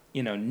barrel.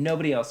 You know,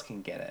 nobody else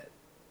can get it.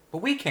 But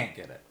we can't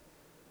get it.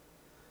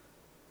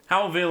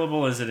 How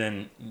available is it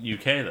in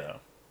UK though?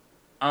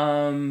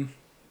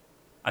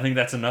 I think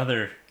that's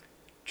another.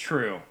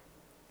 True.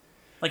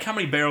 Like, how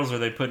many barrels are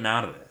they putting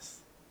out of this?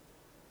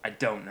 I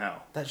don't know.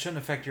 That shouldn't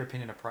affect your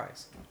opinion of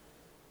price.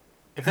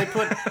 If they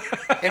put,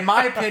 in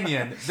my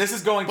opinion, this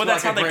is going to Well,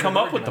 that's like how a they greater come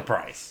up with the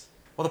argument. price.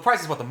 Well, the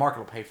price is what the market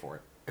will pay for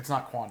it. It's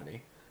not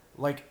quantity.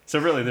 Like, So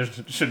really, there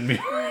shouldn't be.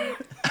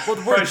 well,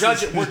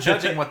 Prices. we're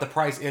judging what the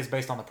price is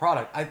based on the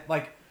product.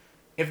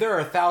 If there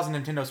are 1,000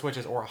 Nintendo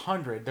Switches or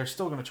 100, they're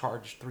still going to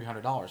charge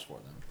 $300 for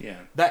them. Yeah.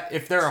 That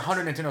if there are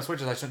 100 Nintendo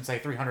Switches, I shouldn't say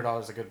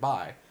 $300 is a good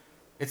buy.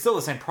 It's still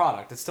the same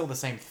product. It's still the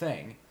same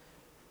thing.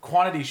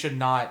 Quantity should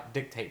not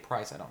dictate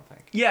price, I don't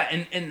think. Yeah,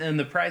 and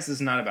the price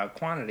is not about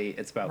quantity,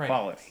 it's about Right.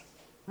 quality.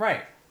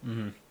 Right.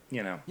 You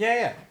know.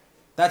 Yeah.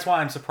 That's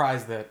why I'm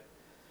surprised that.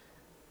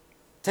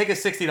 Take a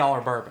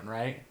 $60 bourbon,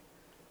 right?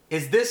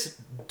 Is this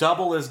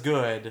double as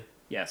good?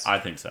 Yes. I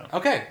think so.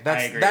 Okay,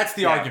 I agree. that's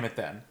the Yeah. argument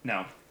then.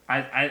 No.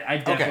 I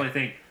definitely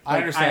think I like,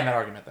 understand that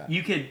argument then.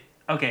 You could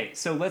okay,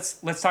 so let's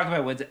talk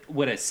about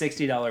what a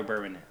 $60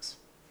 bourbon is.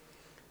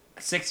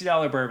 A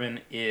 $60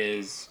 bourbon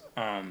is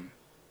and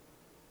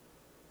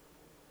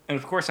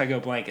of course I go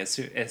blank as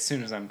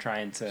soon as I'm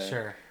trying to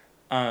Sure.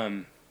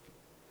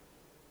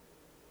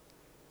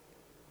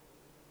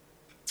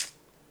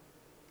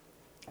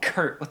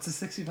 Kurt, what's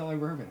a $60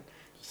 bourbon?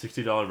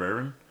 $60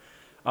 bourbon.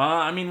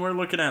 I mean, we're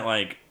looking at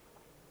like.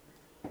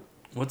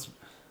 What's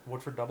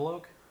Woodford Double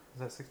Oak?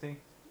 Is that 60?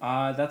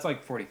 That's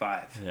like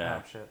 45.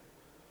 yeah? Oh, shit.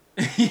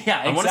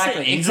 Yeah, I wanna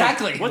say exactly. Angel-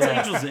 Exactly. What's Yeah.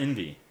 Angel's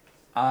Envy?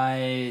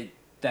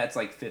 That's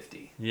like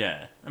 50.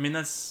 Yeah, I mean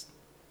that's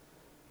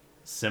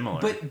similar.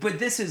 But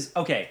this is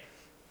okay.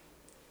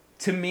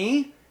 To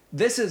me,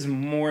 this is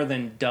more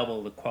than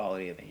double the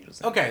quality of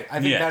Angels. Envy, Okay, I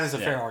think Yes, that is a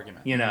yeah. fair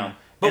argument. you know.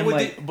 But And would,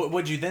 like, but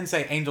would you then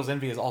say Angel's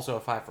Envy is also a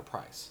 5 for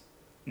price?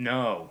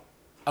 no,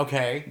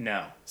 Okay.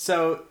 no.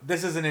 So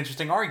this is an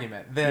interesting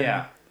argument. Then,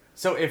 Yeah.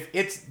 So if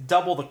it's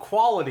double the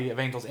quality of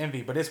Angel's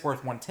Envy, but it's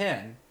worth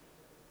 110,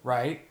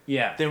 right?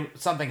 Yeah, Then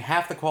something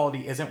half the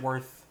quality isn't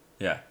worth.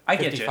 yeah, I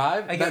get you.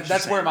 55? I get what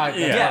That's you're where my.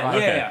 saying. that's Yeah, where yeah, my-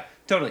 yeah, okay. yeah,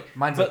 totally.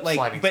 Mine's but a like,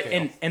 sliding but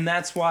scale. and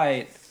that's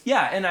why.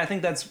 Yeah, and I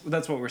think that's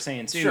what we're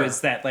saying too. Sure.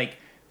 Is that like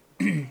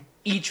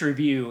each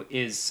review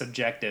is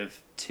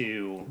subjective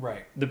to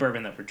Right. the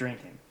bourbon that we're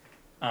drinking,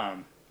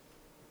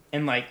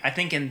 and like I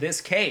think in this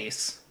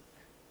case,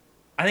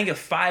 I think a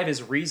 5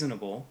 is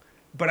reasonable,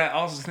 but I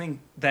also think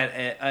that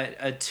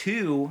a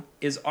 2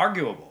 is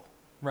arguable.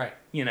 Right.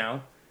 You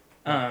know,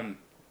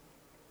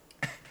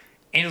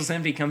 Angel's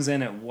Envy comes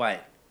in at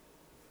what,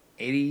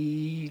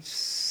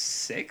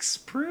 86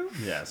 proof?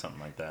 Yeah,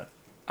 something like that.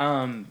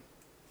 I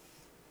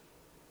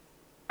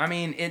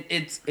mean,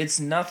 it's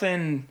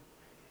nothing.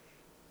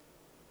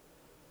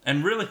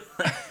 And really,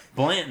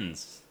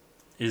 Blanton's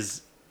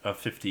is a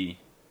 50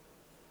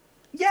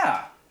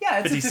 Yeah,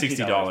 it's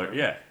 $50, a $60.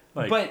 Yeah.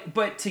 Like,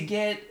 but to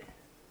get,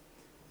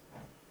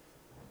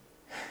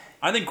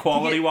 I think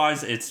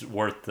quality-wise, it's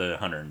worth the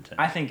 110.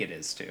 I think it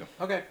is too.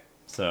 Okay.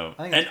 So,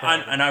 I think it's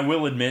fair. and I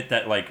will admit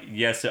that, like,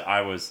 yes,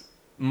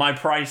 my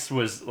price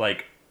was,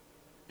 like,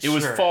 it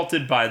was Sure.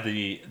 faulted by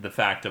the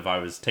fact of I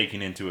was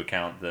taking into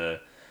account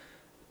the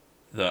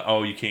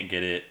oh, you can't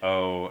get it,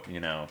 oh, you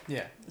know.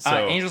 Yeah. So,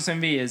 Angel's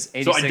Envy is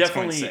So I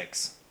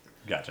 86.6.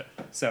 gotcha.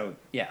 So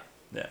yeah.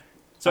 Yeah.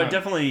 So I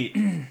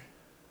definitely,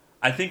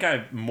 I think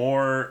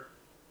now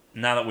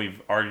that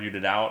we've argued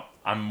it out,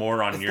 I'm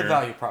more on It's your the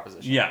value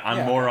proposition. Yeah,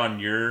 I'm more okay. on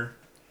your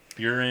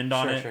end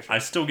on it. Sure. I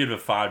still give it a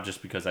 5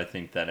 just because I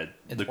think that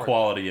the worth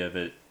quality of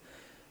it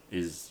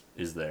is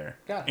there.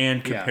 Got it.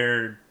 And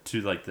compared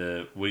to like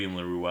the William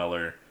LaRue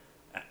Weller,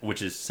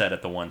 which is set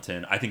at the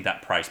 110, I think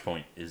that price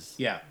point is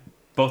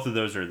both of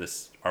those are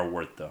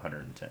worth the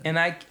 110. And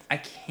I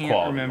can't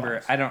Quality remember.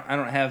 wise. I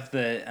don't have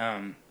the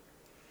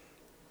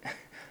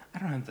I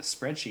don't have the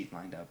spreadsheet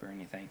lined up or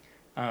anything.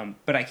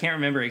 But I can't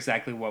remember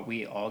exactly what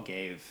we all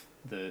gave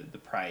the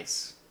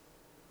price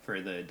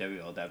for the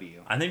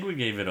WLW. I think we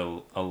gave it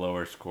a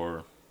lower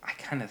score. I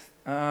kind of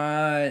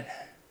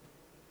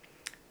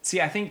see.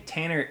 I think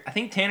Tanner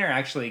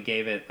actually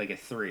gave it like a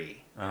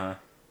 3,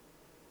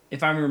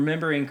 if I'm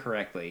remembering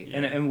correctly.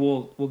 Yeah. And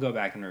we'll go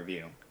back and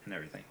review and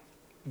everything.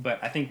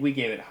 But I think we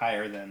gave it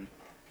higher than.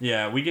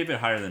 Yeah, we gave it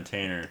higher than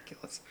Tanner.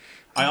 Ridiculous.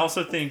 I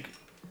also think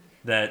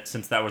that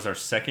since that was our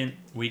second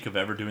week of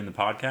ever doing the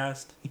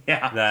podcast,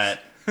 Yeah.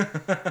 that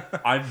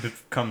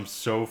I've come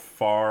so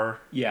far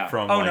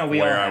from Oh, no, we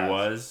all where I have.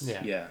 was.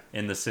 Yeah.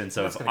 In the sense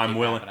That's of gonna keep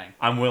happening.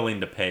 I'm willing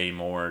to pay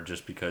more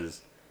just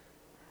because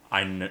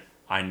I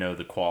know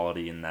the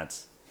quality, and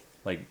that's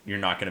like you're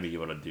not going to be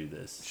able to do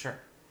this. Sure.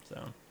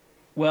 So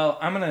Well,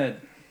 I'm gonna.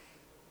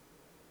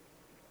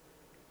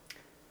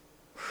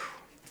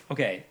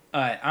 Okay,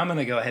 I'm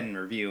gonna go ahead and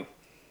review.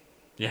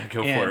 yeah,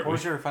 go And for it. What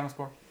was your final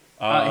score?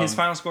 His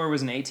final score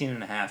was an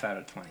 18.5 out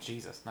of 20.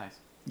 Jesus, nice.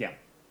 Yeah.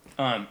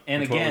 And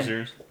What again, was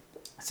yours?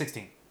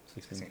 16.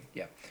 16.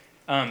 yeah.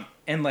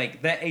 And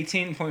like that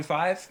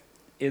 18.5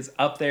 is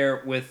up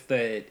there with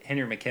the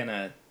Henry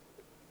McKenna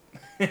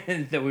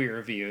that we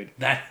reviewed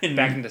That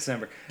back in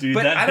December. dude,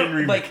 But that I don't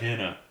Henry like.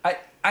 McKenna.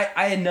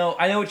 I know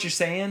what you're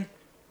saying,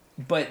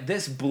 but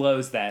this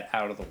blows that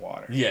out of the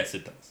water. Yes,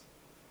 it does.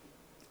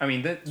 I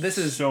mean, this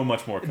is so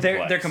much more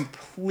complex. they're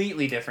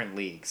completely different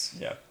leagues.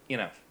 Yeah. You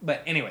know,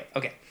 but anyway,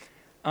 okay.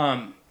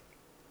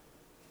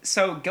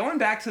 So going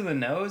back to the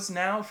nose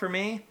now for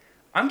me,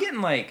 I'm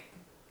getting like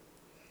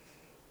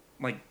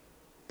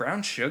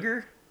brown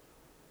sugar,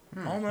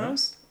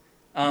 almost.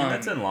 I mean,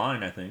 that's in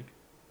line, I think.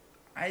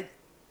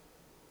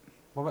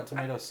 What about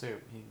tomato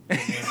soup?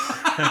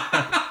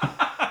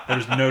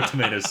 There's no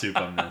tomato soup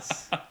on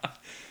this.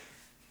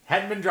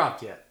 Hadn't been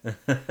dropped yet.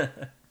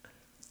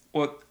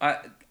 Well,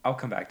 I'll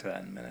come back to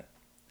that in a minute.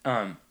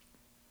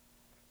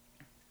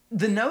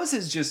 The nose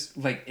is just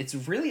like it's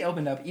really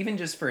opened up, even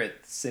just for it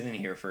sitting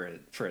here for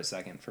a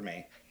second for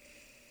me.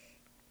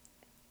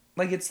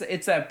 Like it's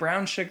that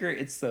brown sugar,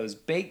 it's those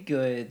baked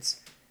goods,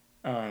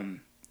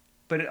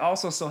 but it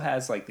also still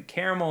has like the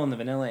caramel and the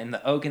vanilla and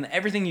the oak and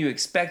everything you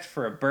expect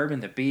for a bourbon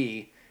to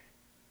be,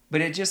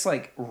 but it just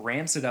like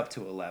ramps it up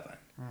to 11.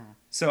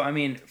 So I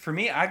mean, for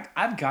me,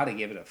 I've got to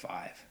give it a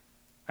 5.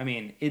 I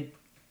mean it.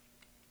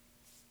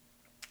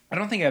 I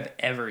don't think I've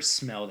ever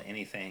smelled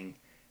anything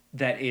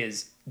that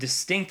is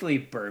distinctly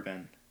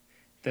bourbon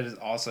that is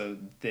also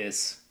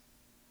this.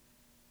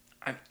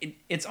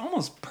 It's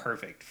almost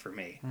perfect for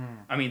me.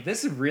 I mean,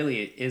 this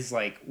really is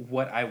like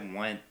what I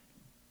want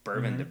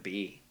bourbon to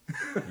be.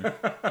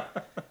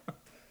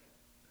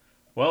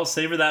 Well,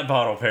 savor that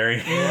bottle,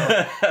 Perry.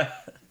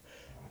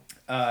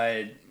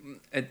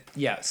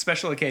 Yeah,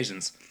 special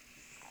occasions.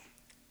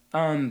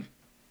 The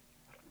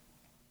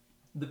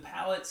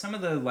palate, some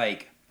of the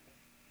like.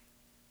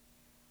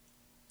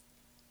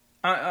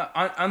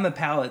 On the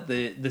palate,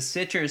 the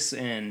citrus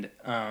and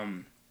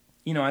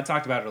I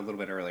talked about it a little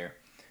bit earlier,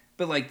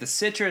 but like the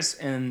citrus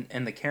and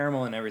the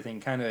caramel and everything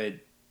kind of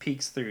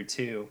peeks through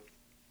too.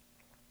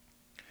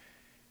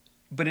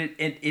 But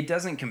it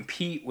doesn't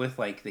compete with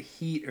like the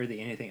heat or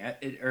the anything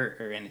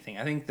or anything.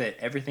 I think that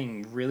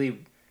everything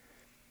really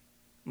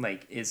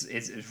like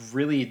is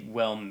really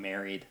well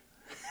married.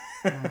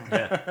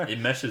 Yeah, it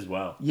meshes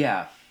well.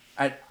 Yeah,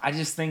 I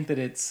just think that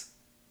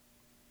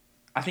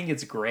I think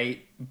it's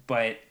great,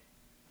 but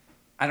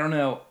I don't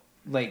know,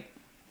 like,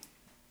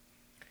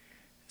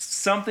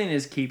 something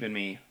is keeping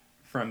me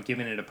from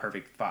giving it a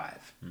perfect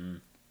 5.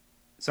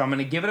 So I'm going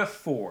to give it a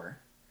 4.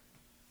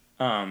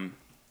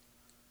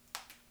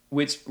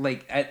 which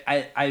like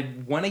I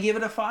want to give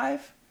it a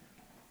 5,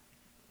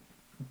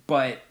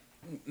 but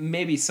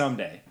maybe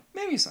someday.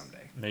 Maybe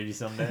someday. Maybe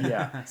someday.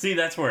 Yeah. See,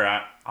 that's where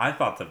I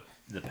thought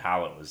the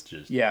palette was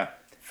just Yeah.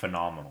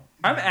 phenomenal.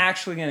 I'm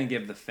actually going to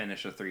give the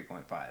finish a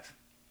 3.5.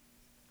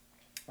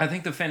 I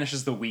think the finish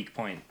is the weak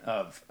point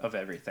of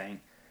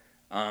everything.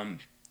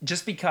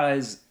 Just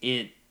because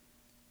it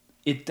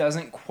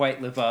doesn't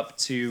quite live up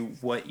to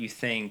what you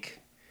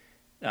think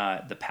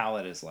the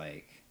palette is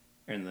like,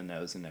 and the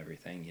nose and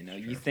everything. You know,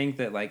 you think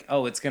that like,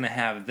 oh, it's going to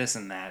have this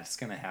and that. It's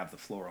going to have the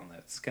floral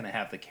notes. It's going to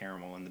have the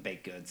caramel and the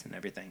baked goods and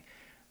everything.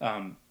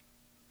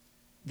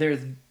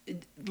 There's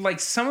like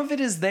some of it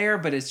is there,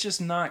 but it's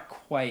just not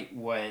quite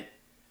what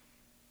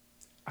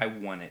I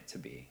want it to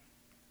be,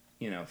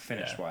 you know,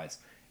 finish wise.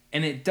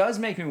 And it does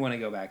make me want to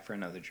go back for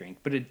another drink,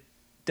 but it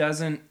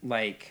doesn't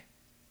like,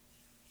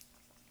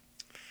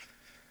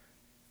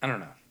 I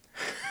don't know.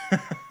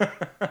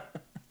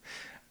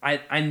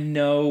 I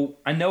know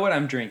what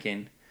I'm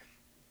drinking,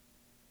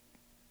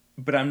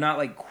 but I'm not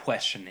like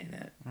questioning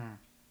it,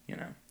 you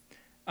know?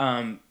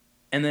 And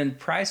then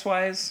price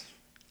wise,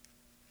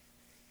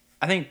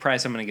 I think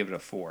price, I'm going to give it a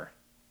 4.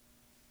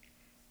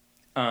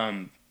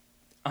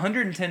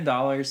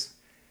 $110.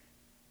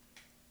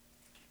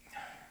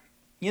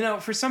 You know,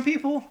 for some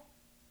people,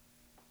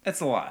 that's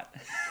a lot.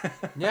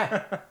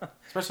 Yeah,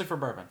 especially for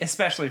bourbon.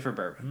 Especially for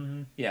bourbon.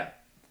 Mm-hmm. Yeah.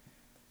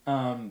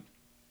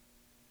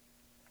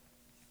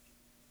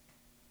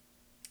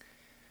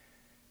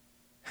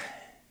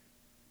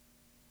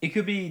 It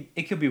could be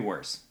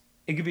worse.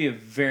 It could be a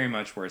very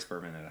much worse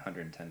bourbon at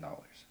 $110.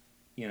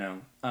 You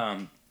know,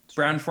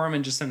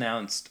 Brown-Forman just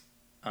announced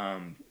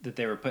that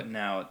they were putting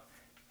out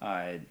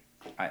a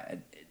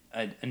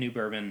new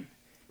bourbon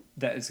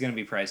that is going to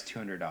be priced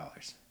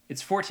 $200.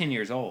 It's 14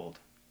 years old,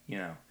 you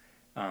know,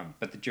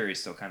 but the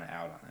jury's still kind of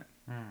out on it.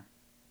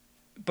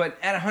 But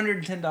at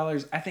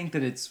 $110, I think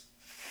that it's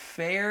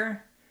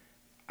fair.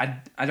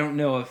 I don't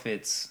know if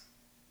it's...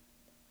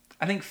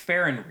 I think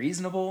fair and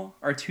reasonable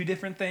are two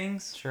different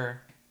things.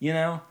 Sure. You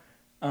know?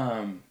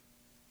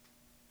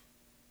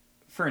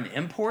 For an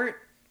import...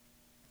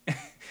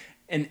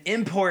 An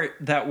import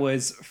that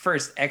was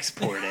first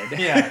exported.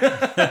 Yeah.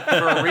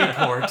 For a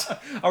report.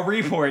 A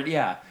report,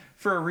 yeah.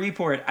 For a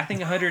report, I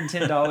think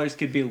 $110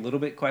 could be a little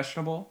bit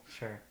questionable.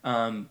 Sure.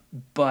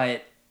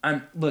 But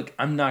I'm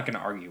not going to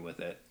argue with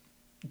it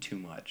too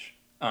much.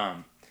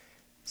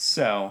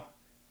 So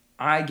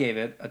I gave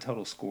it a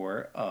total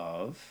score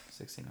of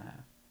 16.5.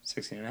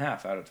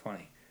 16.5 out of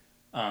 20.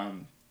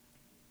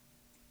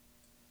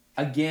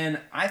 Again,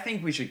 I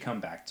think we should come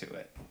back to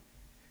it.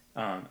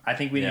 I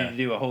think we need to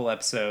do a whole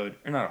episode,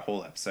 or not a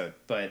whole episode,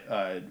 but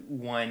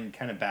one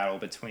kind of battle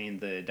between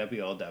the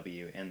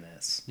WLW and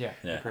this. Yeah.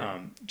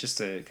 Just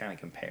to kind of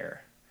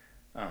compare.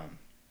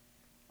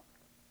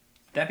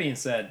 That being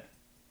said,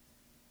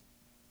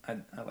 I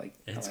like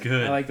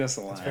good. I like this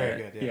a lot. It's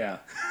very good. Yeah.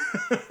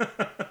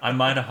 I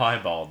might have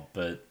highballed,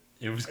 but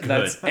it was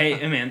good.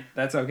 Hey man,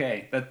 that's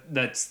okay.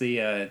 That's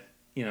the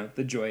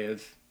the joy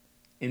of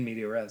in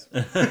media res.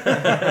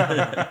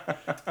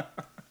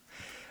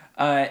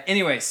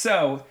 Anyway,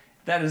 so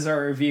that is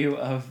our review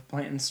of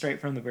Blanton Straight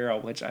from the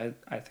Barrel, which I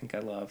think I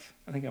love.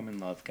 I think I'm in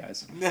love,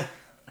 guys.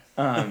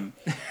 I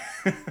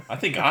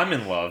think I'm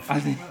in love.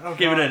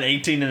 Give it an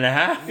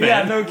 18.5.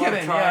 Yeah, no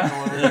kidding.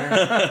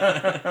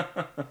 Yeah.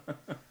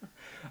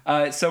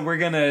 So we're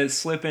gonna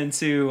slip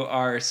into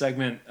our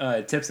segment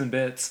tips and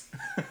bits,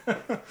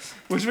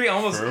 which we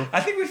I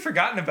think we've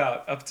forgotten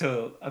about up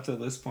to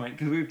this point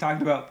because we've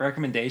talked about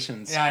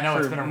recommendations. Yeah, I know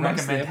it's been a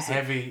recommend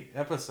heavy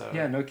episode.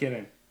 Yeah, no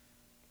kidding.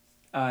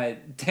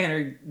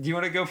 Tanner, do you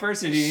want to go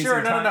first, or do you need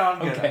Sure, some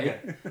time? I'm good. Okay.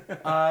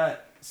 I'm good.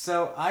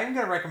 So I'm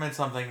gonna recommend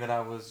something that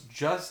I was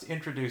just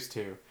introduced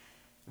to.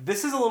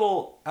 This is a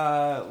little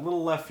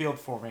left field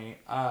for me.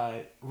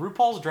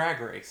 RuPaul's Drag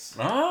Race.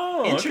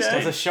 Oh, Interesting.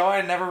 It's a show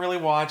I never really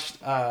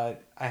watched. I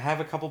have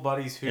a couple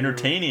buddies who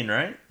entertaining,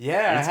 right?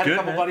 Yeah, It's I had good, a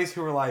couple man. buddies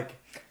who were like,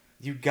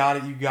 "You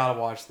gotta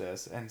watch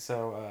this." And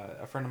so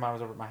a friend of mine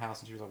was over at my house,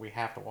 and she was like, "We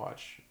have to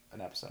watch an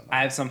episode."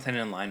 I have something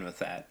in line with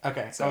that.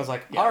 Okay, so So, I was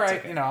like, yeah, "All it's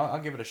right, okay. I'll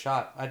give it a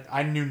shot."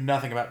 I knew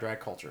nothing about drag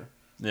culture.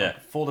 Yeah.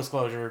 Like, full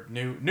disclosure,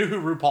 knew who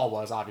RuPaul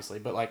was, obviously,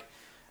 but like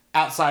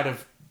outside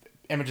of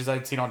images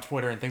I'd seen on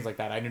Twitter and things like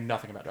that, I knew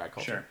nothing about drag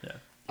culture. Sure.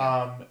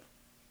 Yeah.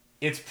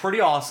 It's pretty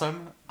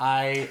awesome.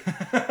 I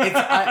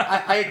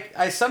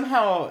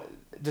somehow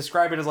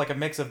describe it as like a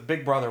mix of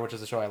Big Brother, which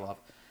is a show I love,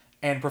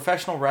 and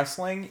professional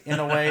wrestling in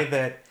a way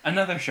that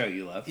Another show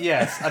you love.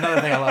 yes,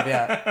 another thing I love.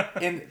 Yeah,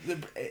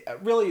 in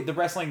really the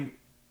wrestling.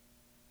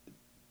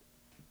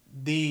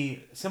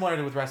 The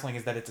similarity with wrestling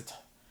is that it's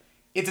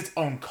its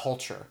own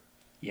culture.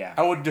 Yeah.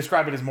 I would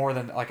describe it as more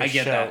than like a I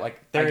get show. that.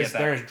 Like I get that.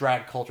 there is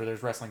drag culture,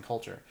 there's wrestling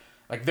culture.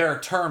 Like there are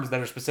terms that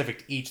are specific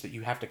to each that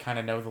you have to kind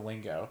of know the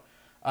lingo.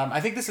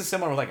 I think this is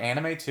similar with like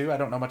anime too. I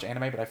don't know much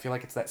anime, but I feel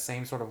like it's that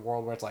same sort of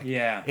world where it's like,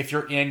 if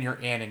you're in,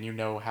 and you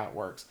know how it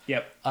works.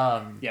 Yep.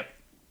 Yep.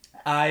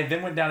 I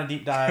then went down a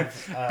deep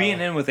dive.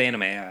 Being in with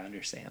anime, I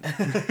understand.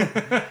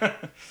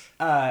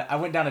 I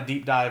went down a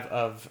deep dive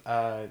of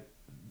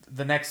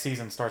the next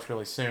season starts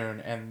really soon,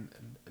 and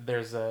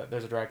there's a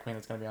drag queen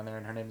that's going to be on there,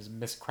 and her name is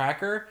Miss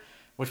Cracker,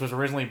 which was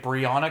originally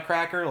Brianna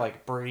Cracker,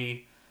 like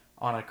Brie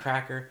on a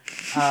cracker.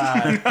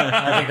 I think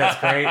that's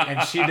great.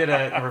 And she did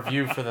a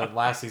review for the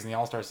last season, the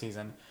All-Star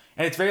season,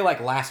 and it's very like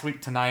Last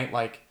Week Tonight,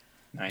 like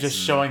Nice. just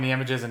showing the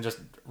images and just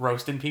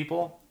roasting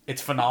people.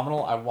 It's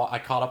phenomenal. I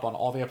caught up on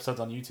all the episodes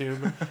on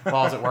YouTube while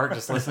I was at work,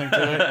 just listening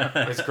to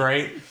it. It's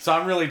great. So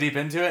I'm really deep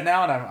into it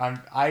now,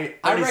 and I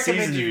How many recommend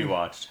seasons have you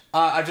watched?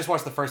 I just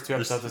watched the first 2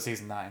 episodes of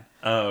season 9.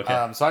 Oh,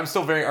 okay. So I'm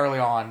still very early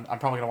on. I'm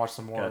probably gonna watch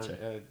some more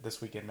Gotcha.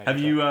 this weekend. Maybe.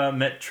 Have you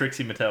met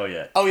Trixie Mattel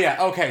yet? Oh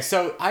yeah. Okay.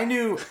 So I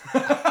knew.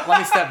 Let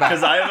me step back.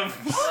 Because I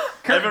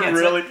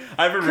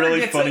have a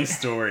really gets funny it.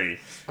 story.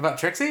 About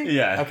Trixie.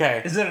 Yeah.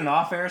 Okay. Is it an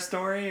off-air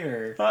story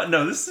or?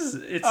 No, it's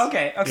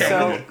Okay. Yeah,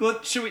 So- we're good.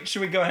 Well,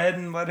 should we go ahead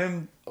and let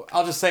him?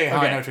 I'll just say how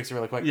I Okay. know Trixie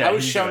really quick. Yeah, I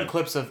was you go shown ahead.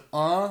 clips of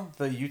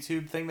the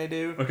YouTube thing they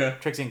do. Okay.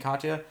 Trixie and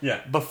Katya.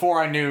 Yeah.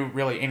 Before I knew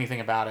really anything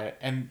about it,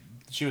 and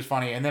she was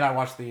funny. And then I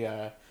watched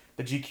the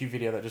GQ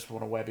video that just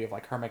went on a Webby of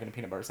like her making a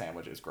peanut butter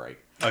sandwich. It was great.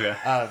 Okay.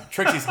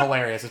 Trixie's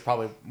hilarious. It's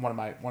probably one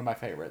of my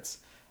favorites.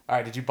 All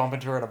right, did you bump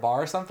into her at a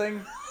bar or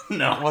something?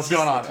 No. What's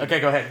going on? Okay,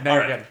 go ahead. No, All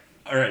you're right.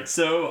 good. All right.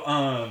 So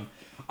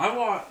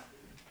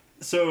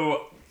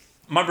So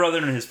my brother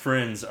and his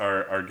friends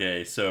are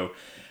gay. So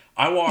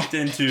I walked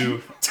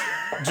into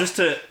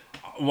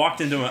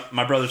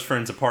my brother's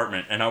friend's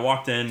apartment, and I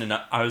walked in and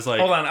I was like,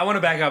 Hold on, I want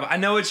to back up. I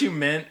know what you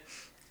meant,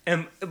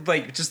 and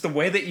like just the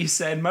way that you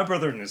said, my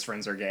brother and his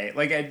friends are gay.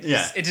 Like, it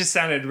just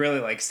sounded really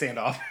like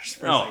standoffish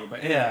for a second.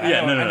 But yeah.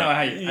 I know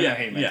how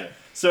you meant it.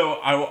 So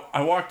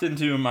I walked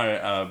into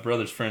my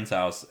brother's friend's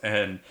house,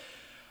 and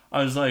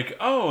I was like,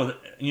 oh,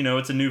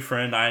 it's a new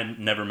friend. I had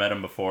never met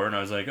him before. And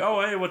I was like,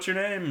 oh, hey, what's your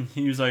name?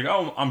 He was like,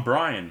 oh, I'm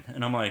Brian.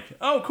 And I'm like,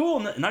 oh, cool.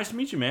 Nice to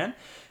meet you, man.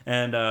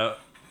 And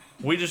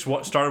we just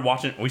started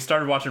watching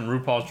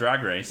RuPaul's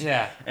Drag Race.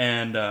 Yeah.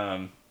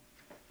 And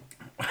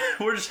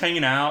we're just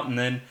hanging out. And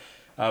then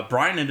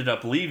Brian ended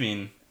up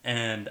leaving.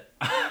 And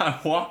I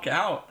walk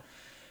out.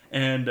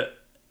 And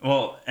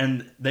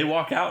they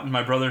walk out, and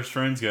my brother's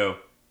friends go,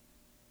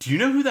 do you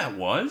know who that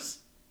was?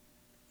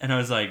 And I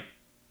was like,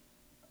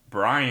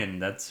 Brian,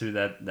 that's who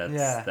that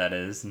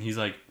is. And he's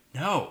like,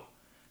 no,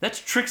 that's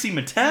Trixie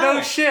Mattel.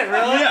 No shit,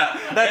 really? Yeah.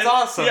 That's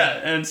awesome.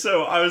 Yeah, and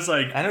so I was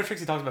like, I know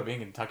Trixie talks about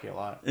being in Kentucky a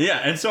lot. yeah,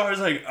 and so I was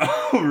like,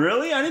 oh,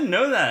 really? I didn't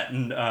know that.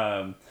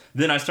 And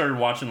then I started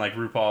watching like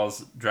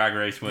RuPaul's Drag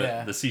Race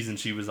with the season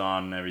she was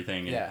on and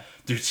everything. And,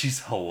 dude, she's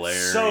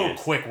hilarious. So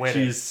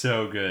quick-witted. She's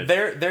so good.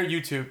 Their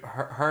YouTube,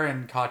 her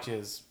and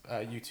Katya's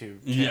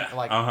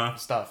YouTube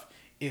stuff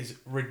is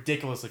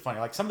ridiculously funny.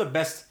 Like some of the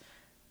best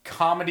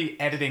comedy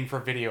editing for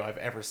video I've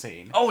ever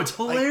seen. Oh, it's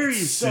hilarious,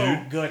 like, it's so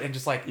dude. good, and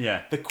just like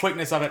the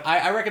quickness of it.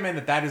 I recommend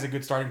that is a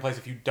good starting place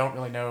if you don't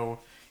really know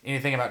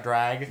anything about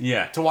drag.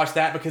 Yeah. To watch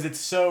that because it's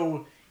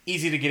so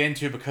easy to get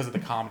into because of the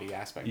comedy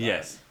aspect.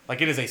 Yes. Of it.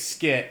 Like it is a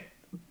skit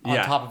on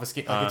top of a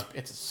skit. Like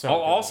it's so. I'll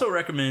good. also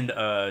recommend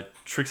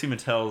Trixie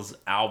Mattel's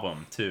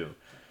album too.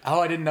 Oh,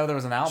 I didn't know there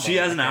was an album. She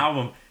has an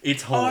album.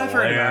 It's hilarious. I've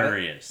heard about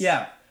it.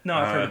 Yeah. No,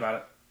 I've heard about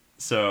it.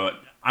 So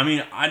I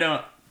mean,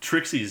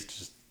 Trixie's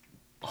just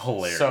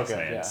hilarious, So good,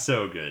 man. yeah.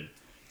 So good.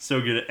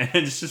 So good. And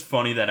it's just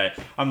funny that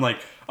I'm like,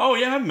 oh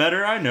yeah, I've met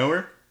her, I know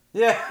her.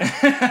 Yeah.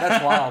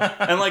 That's wild.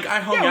 And like I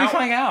hung out. Yeah, we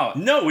hung out.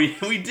 No, we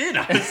did.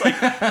 I was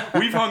like,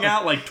 we've hung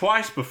out like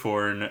twice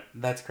before, and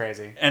That's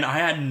crazy. I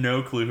had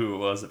no clue who it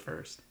was at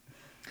first.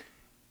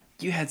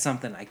 You had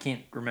something. I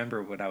can't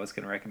remember what I was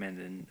going to recommend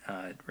in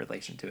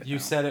relation to it. You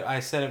now. said it. I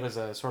said it was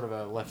a sort of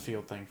a left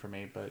field thing for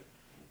me, but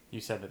you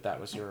said that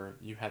was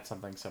you had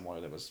something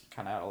similar that was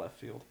kind of out of left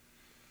field.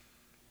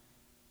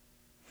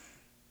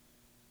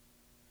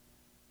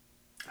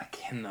 I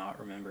cannot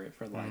remember it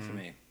for the life of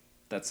me.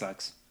 That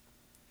sucks.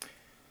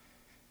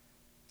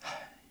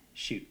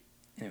 Shoot.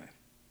 Anyway.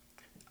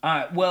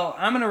 Well,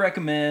 I'm going to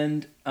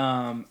recommend,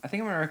 I think I'm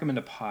going to recommend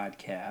a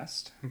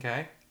podcast.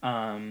 Okay.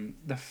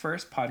 The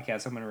first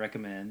podcast I'm going to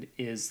recommend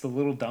is the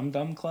Little Dum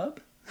Dum Club.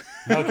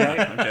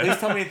 Okay. Please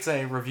tell me it's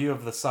a review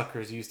of the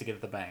suckers you used to get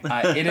at the bank.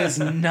 It is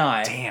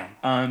not.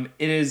 Damn.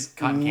 It is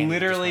Cotton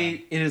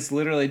candy,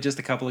 literally just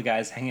a couple of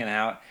guys hanging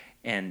out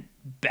and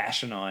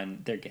bashing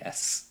on their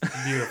guests.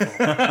 Beautiful.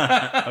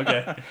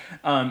 Okay.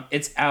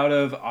 It's out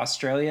of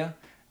Australia.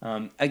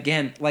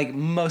 Again, like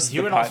most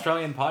You of an the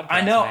Australian podcast.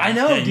 I know, man.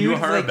 yeah, dude. You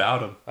heard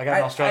about him. I got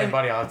an Australian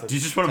buddy. I'll have to. Do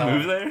you just want to tell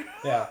move him. there?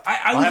 Yeah. I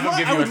I'll have him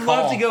give you a would love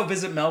call. to go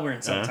visit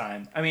Melbourne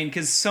sometime. I mean,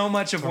 because so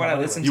much of what I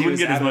listen to You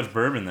wouldn't is get as out of- much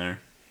bourbon there.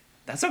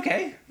 That's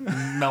okay.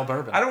 Mel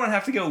Bourbon. I don't want to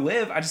have to go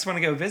live. I just want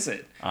to go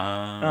visit. Okay.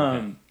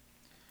 Um,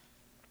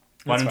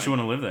 Why that's don't you fine.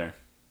 want to live there?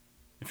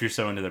 If you're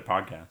so into their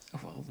podcast.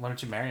 Well, Why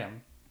don't you marry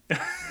him?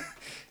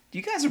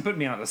 you guys are putting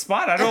me on the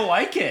spot. I don't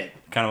like it.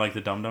 Kind of like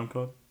the Dum Dum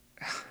Club?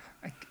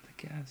 I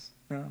guess.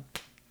 No.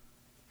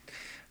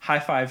 High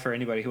five for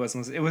anybody who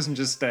wasn't listening. It wasn't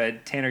just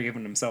Tanner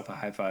giving himself a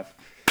high five.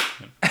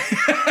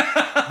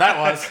 That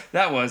was.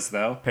 That was,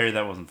 though. Perry,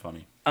 that wasn't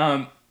funny.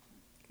 Wow.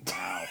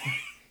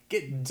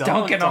 Get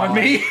Dunking on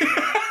me.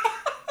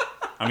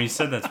 I mean, you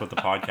said that's what the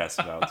podcast's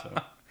about, so.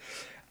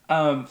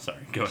 Sorry,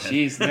 go ahead.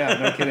 Jeez, yeah,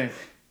 no kidding.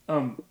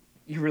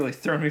 You really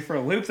thrown me for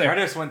a loop there. I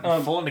just went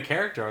full into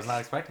character. I was not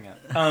expecting it.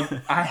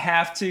 I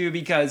have to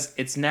because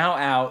it's now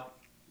out,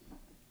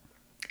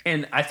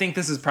 and I think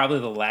this is probably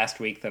the last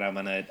week that I'm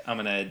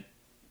gonna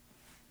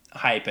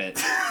hype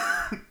it.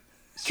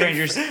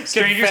 Strangers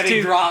Confetti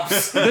to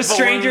drops. the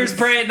strangers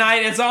pray at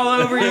night. It's all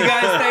over, you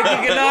guys.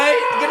 Thank you. Good night.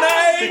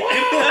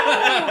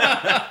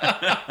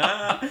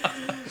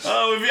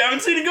 Oh, if you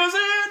haven't seen it, go see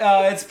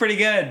it. It's pretty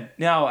good.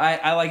 No,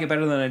 I like it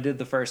better than I did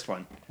the first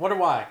one. Wonder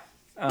why?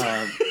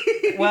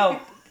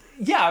 Well,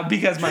 yeah,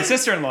 because my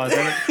sister-in-law's in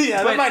it.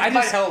 Yeah, But that I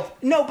might just-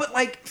 help. No, but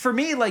like for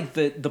me, like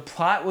the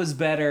plot was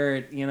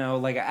better. You know,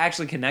 like I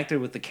actually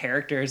connected with the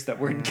characters that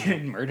were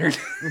getting murdered.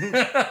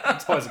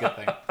 It's always a good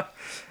thing.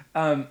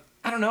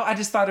 I don't know. I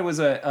just thought it was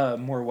a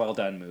more well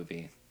done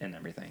movie and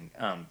everything.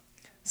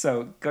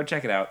 So go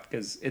check it out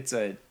because it's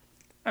a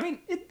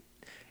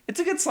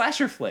good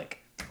slasher flick.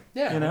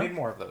 Yeah, You know? we need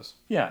more of those.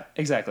 Yeah,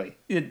 exactly.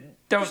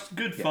 Just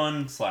good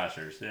fun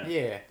slashers. Yeah.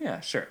 Yeah.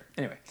 Yeah, sure.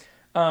 Anyway,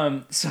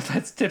 so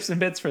that's tips and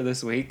bits for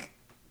this week.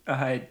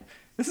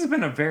 This has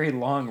been a very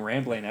long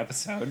rambling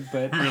episode,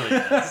 but It really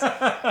is.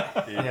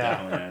 It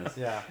definitely is.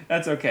 Yeah.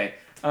 that's okay.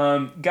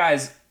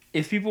 Guys,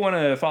 if people want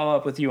to follow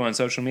up with you on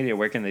social media,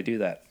 where can they do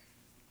that?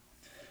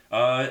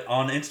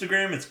 On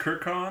Instagram, it's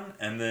KurtCon,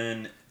 and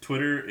then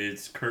Twitter,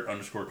 it's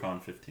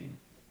Kurt_Con15.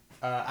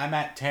 I'm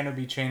at Tanner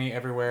B. Cheney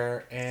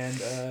everywhere,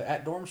 and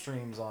at Dorm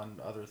Streams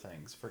on other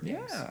things for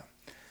games.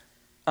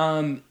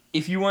 Yeah.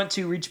 If you want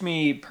to reach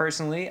me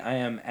personally, I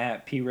am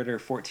at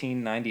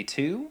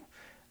pritter1492.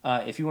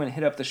 If you want to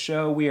hit up the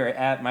show, we are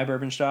at My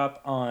Bourbon Shop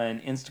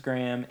on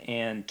Instagram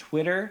and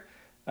Twitter.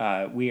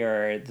 We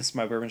are This Is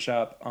My Bourbon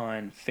Shop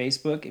on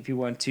Facebook. If you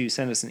want to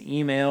send us an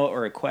email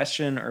or a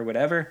question or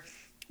whatever,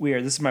 we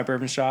are This Is My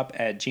Bourbon Shop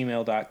at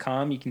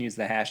gmail.com. You can use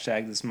the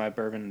hashtag This Is My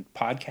Bourbon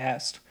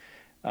Podcast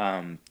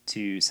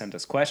to send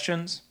us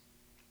questions.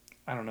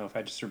 I don't know if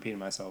I just repeated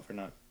myself or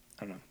not.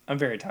 I don't know. I'm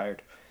very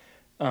tired.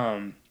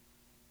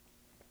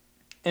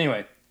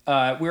 Anyway,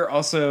 we're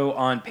also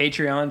on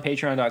Patreon,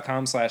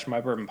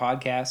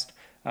 patreon.com/mybourbonpodcast.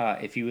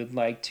 If you would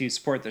like to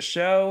support the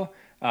show,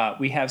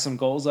 we have some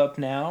goals up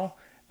now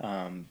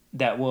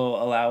that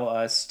will allow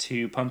us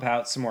to pump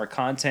out some more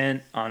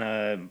content on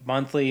a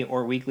monthly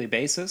or weekly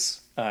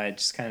basis. It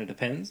just kind of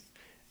depends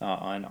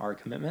on our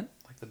commitment.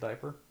 Like the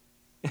diaper.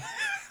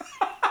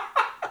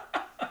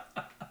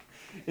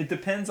 It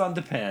depends on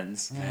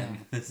depends.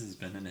 Man, this has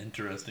been an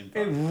interesting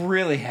It podcast.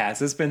 really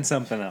has. It's been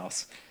something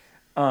else.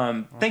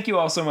 Thank you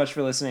all so much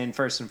for listening.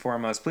 First and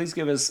foremost, please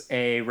give us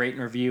a rate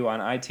and review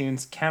on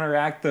iTunes.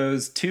 Counteract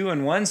those 2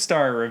 and 1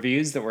 star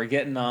reviews that we're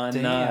getting on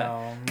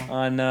Apple.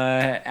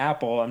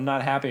 I'm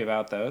not happy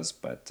about those,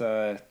 but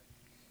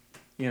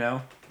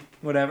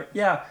whatever.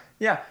 Yeah.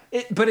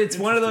 But it's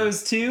one of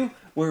those too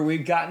where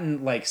we've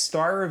gotten like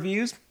star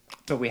reviews,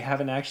 but we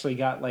haven't actually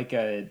got like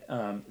a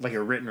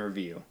written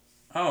review.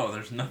 Oh,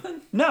 there's nothing?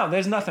 No,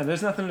 there's nothing.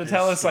 There's nothing to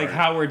tell us like sorry.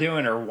 how we're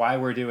doing or why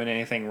we're doing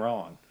anything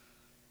wrong.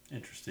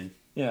 Interesting.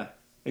 Yeah,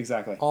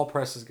 exactly. All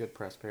press is good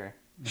press, Perry.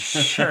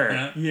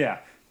 Sure. Yeah,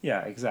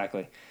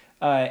 exactly.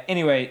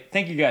 Anyway,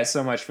 thank you guys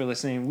so much for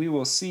listening. We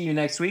will see you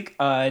next week.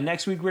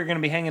 Next week, we're going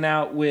to be hanging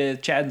out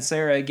with Chad and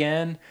Sarah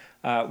again.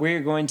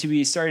 We're going to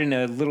be starting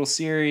a little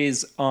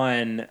series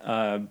on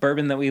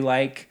bourbon that we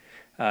like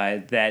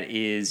that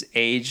is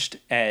aged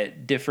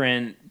at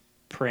different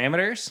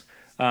parameters.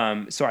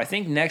 So I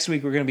think next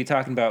week we're going to be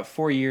talking about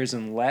 4 years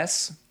and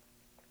less.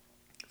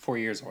 4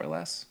 years or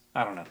less.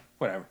 I don't know.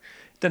 Whatever.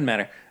 Doesn't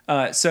matter.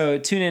 So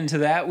tune into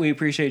that. We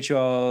appreciate you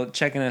all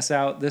checking us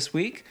out this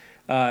week.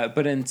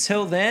 But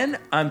until then,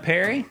 I'm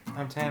Perry.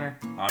 I'm Tanner.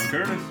 I'm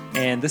Curtis.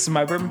 And this is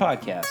My Bourbon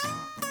Podcast.